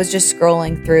 honestly. I was just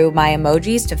scrolling through my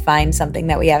emojis to find something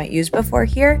that we haven't used before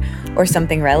here or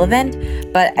something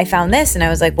relevant. But I found this and I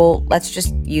was like, well, let's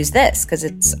just use this because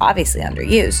it's obviously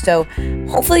underused. So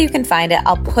hopefully you can find it.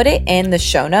 I'll put it in the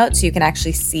show notes so you can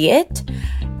actually see it.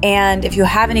 And if you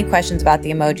have any questions about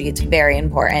the emoji, it's very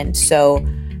important. So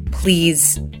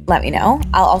please let me know.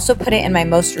 I'll also put it in my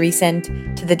most recent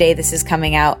to the day this is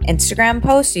coming out Instagram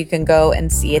post, so you can go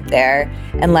and see it there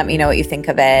and let me know what you think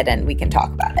of it and we can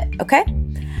talk about it. Okay?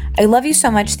 I love you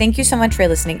so much. Thank you so much for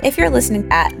listening. If you're listening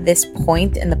at this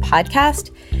point in the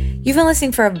podcast, you've been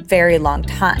listening for a very long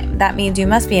time. That means you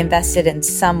must be invested in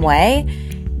some way.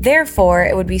 Therefore,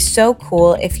 it would be so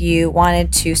cool if you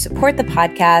wanted to support the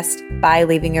podcast by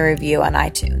leaving a review on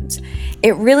iTunes.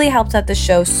 It really helps out the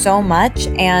show so much,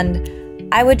 and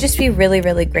I would just be really,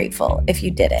 really grateful if you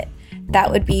did it.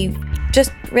 that would be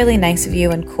just really nice of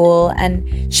you and cool.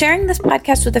 And sharing this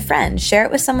podcast with a friend, share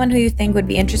it with someone who you think would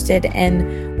be interested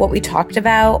in what we talked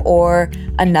about or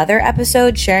another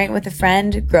episode. Sharing it with a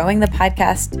friend, growing the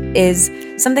podcast is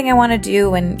something I want to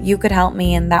do, and you could help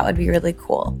me, and that would be really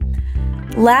cool.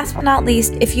 Last but not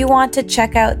least, if you want to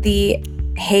check out the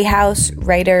Hay House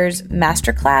Writers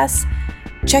Masterclass,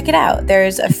 check it out.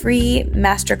 There's a free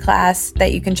masterclass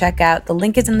that you can check out. The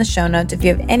link is in the show notes. If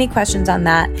you have any questions on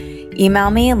that, email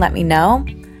me and let me know.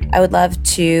 I would love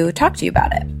to talk to you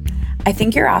about it. I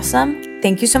think you're awesome.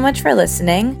 Thank you so much for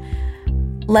listening.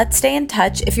 Let's stay in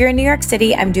touch. If you're in New York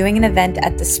City, I'm doing an event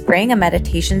at The Spring, a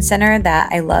meditation center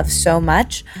that I love so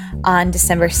much, on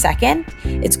December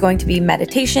 2nd. It's going to be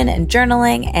meditation and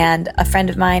journaling, and a friend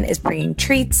of mine is bringing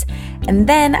treats. And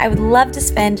then I would love to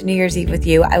spend New Year's Eve with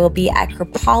you. I will be at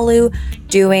Kripalu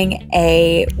doing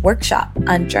a workshop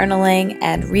on journaling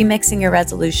and remixing your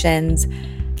resolutions,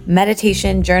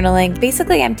 meditation, journaling.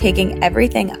 Basically, I'm taking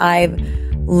everything I've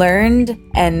learned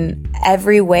and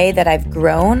every way that I've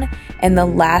grown in the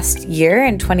last year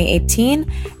in 2018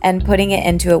 and putting it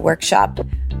into a workshop.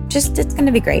 It's going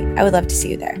to be great. I would love to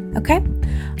see you there. Okay.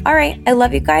 All right. I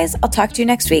love you guys. I'll talk to you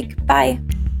next week. Bye.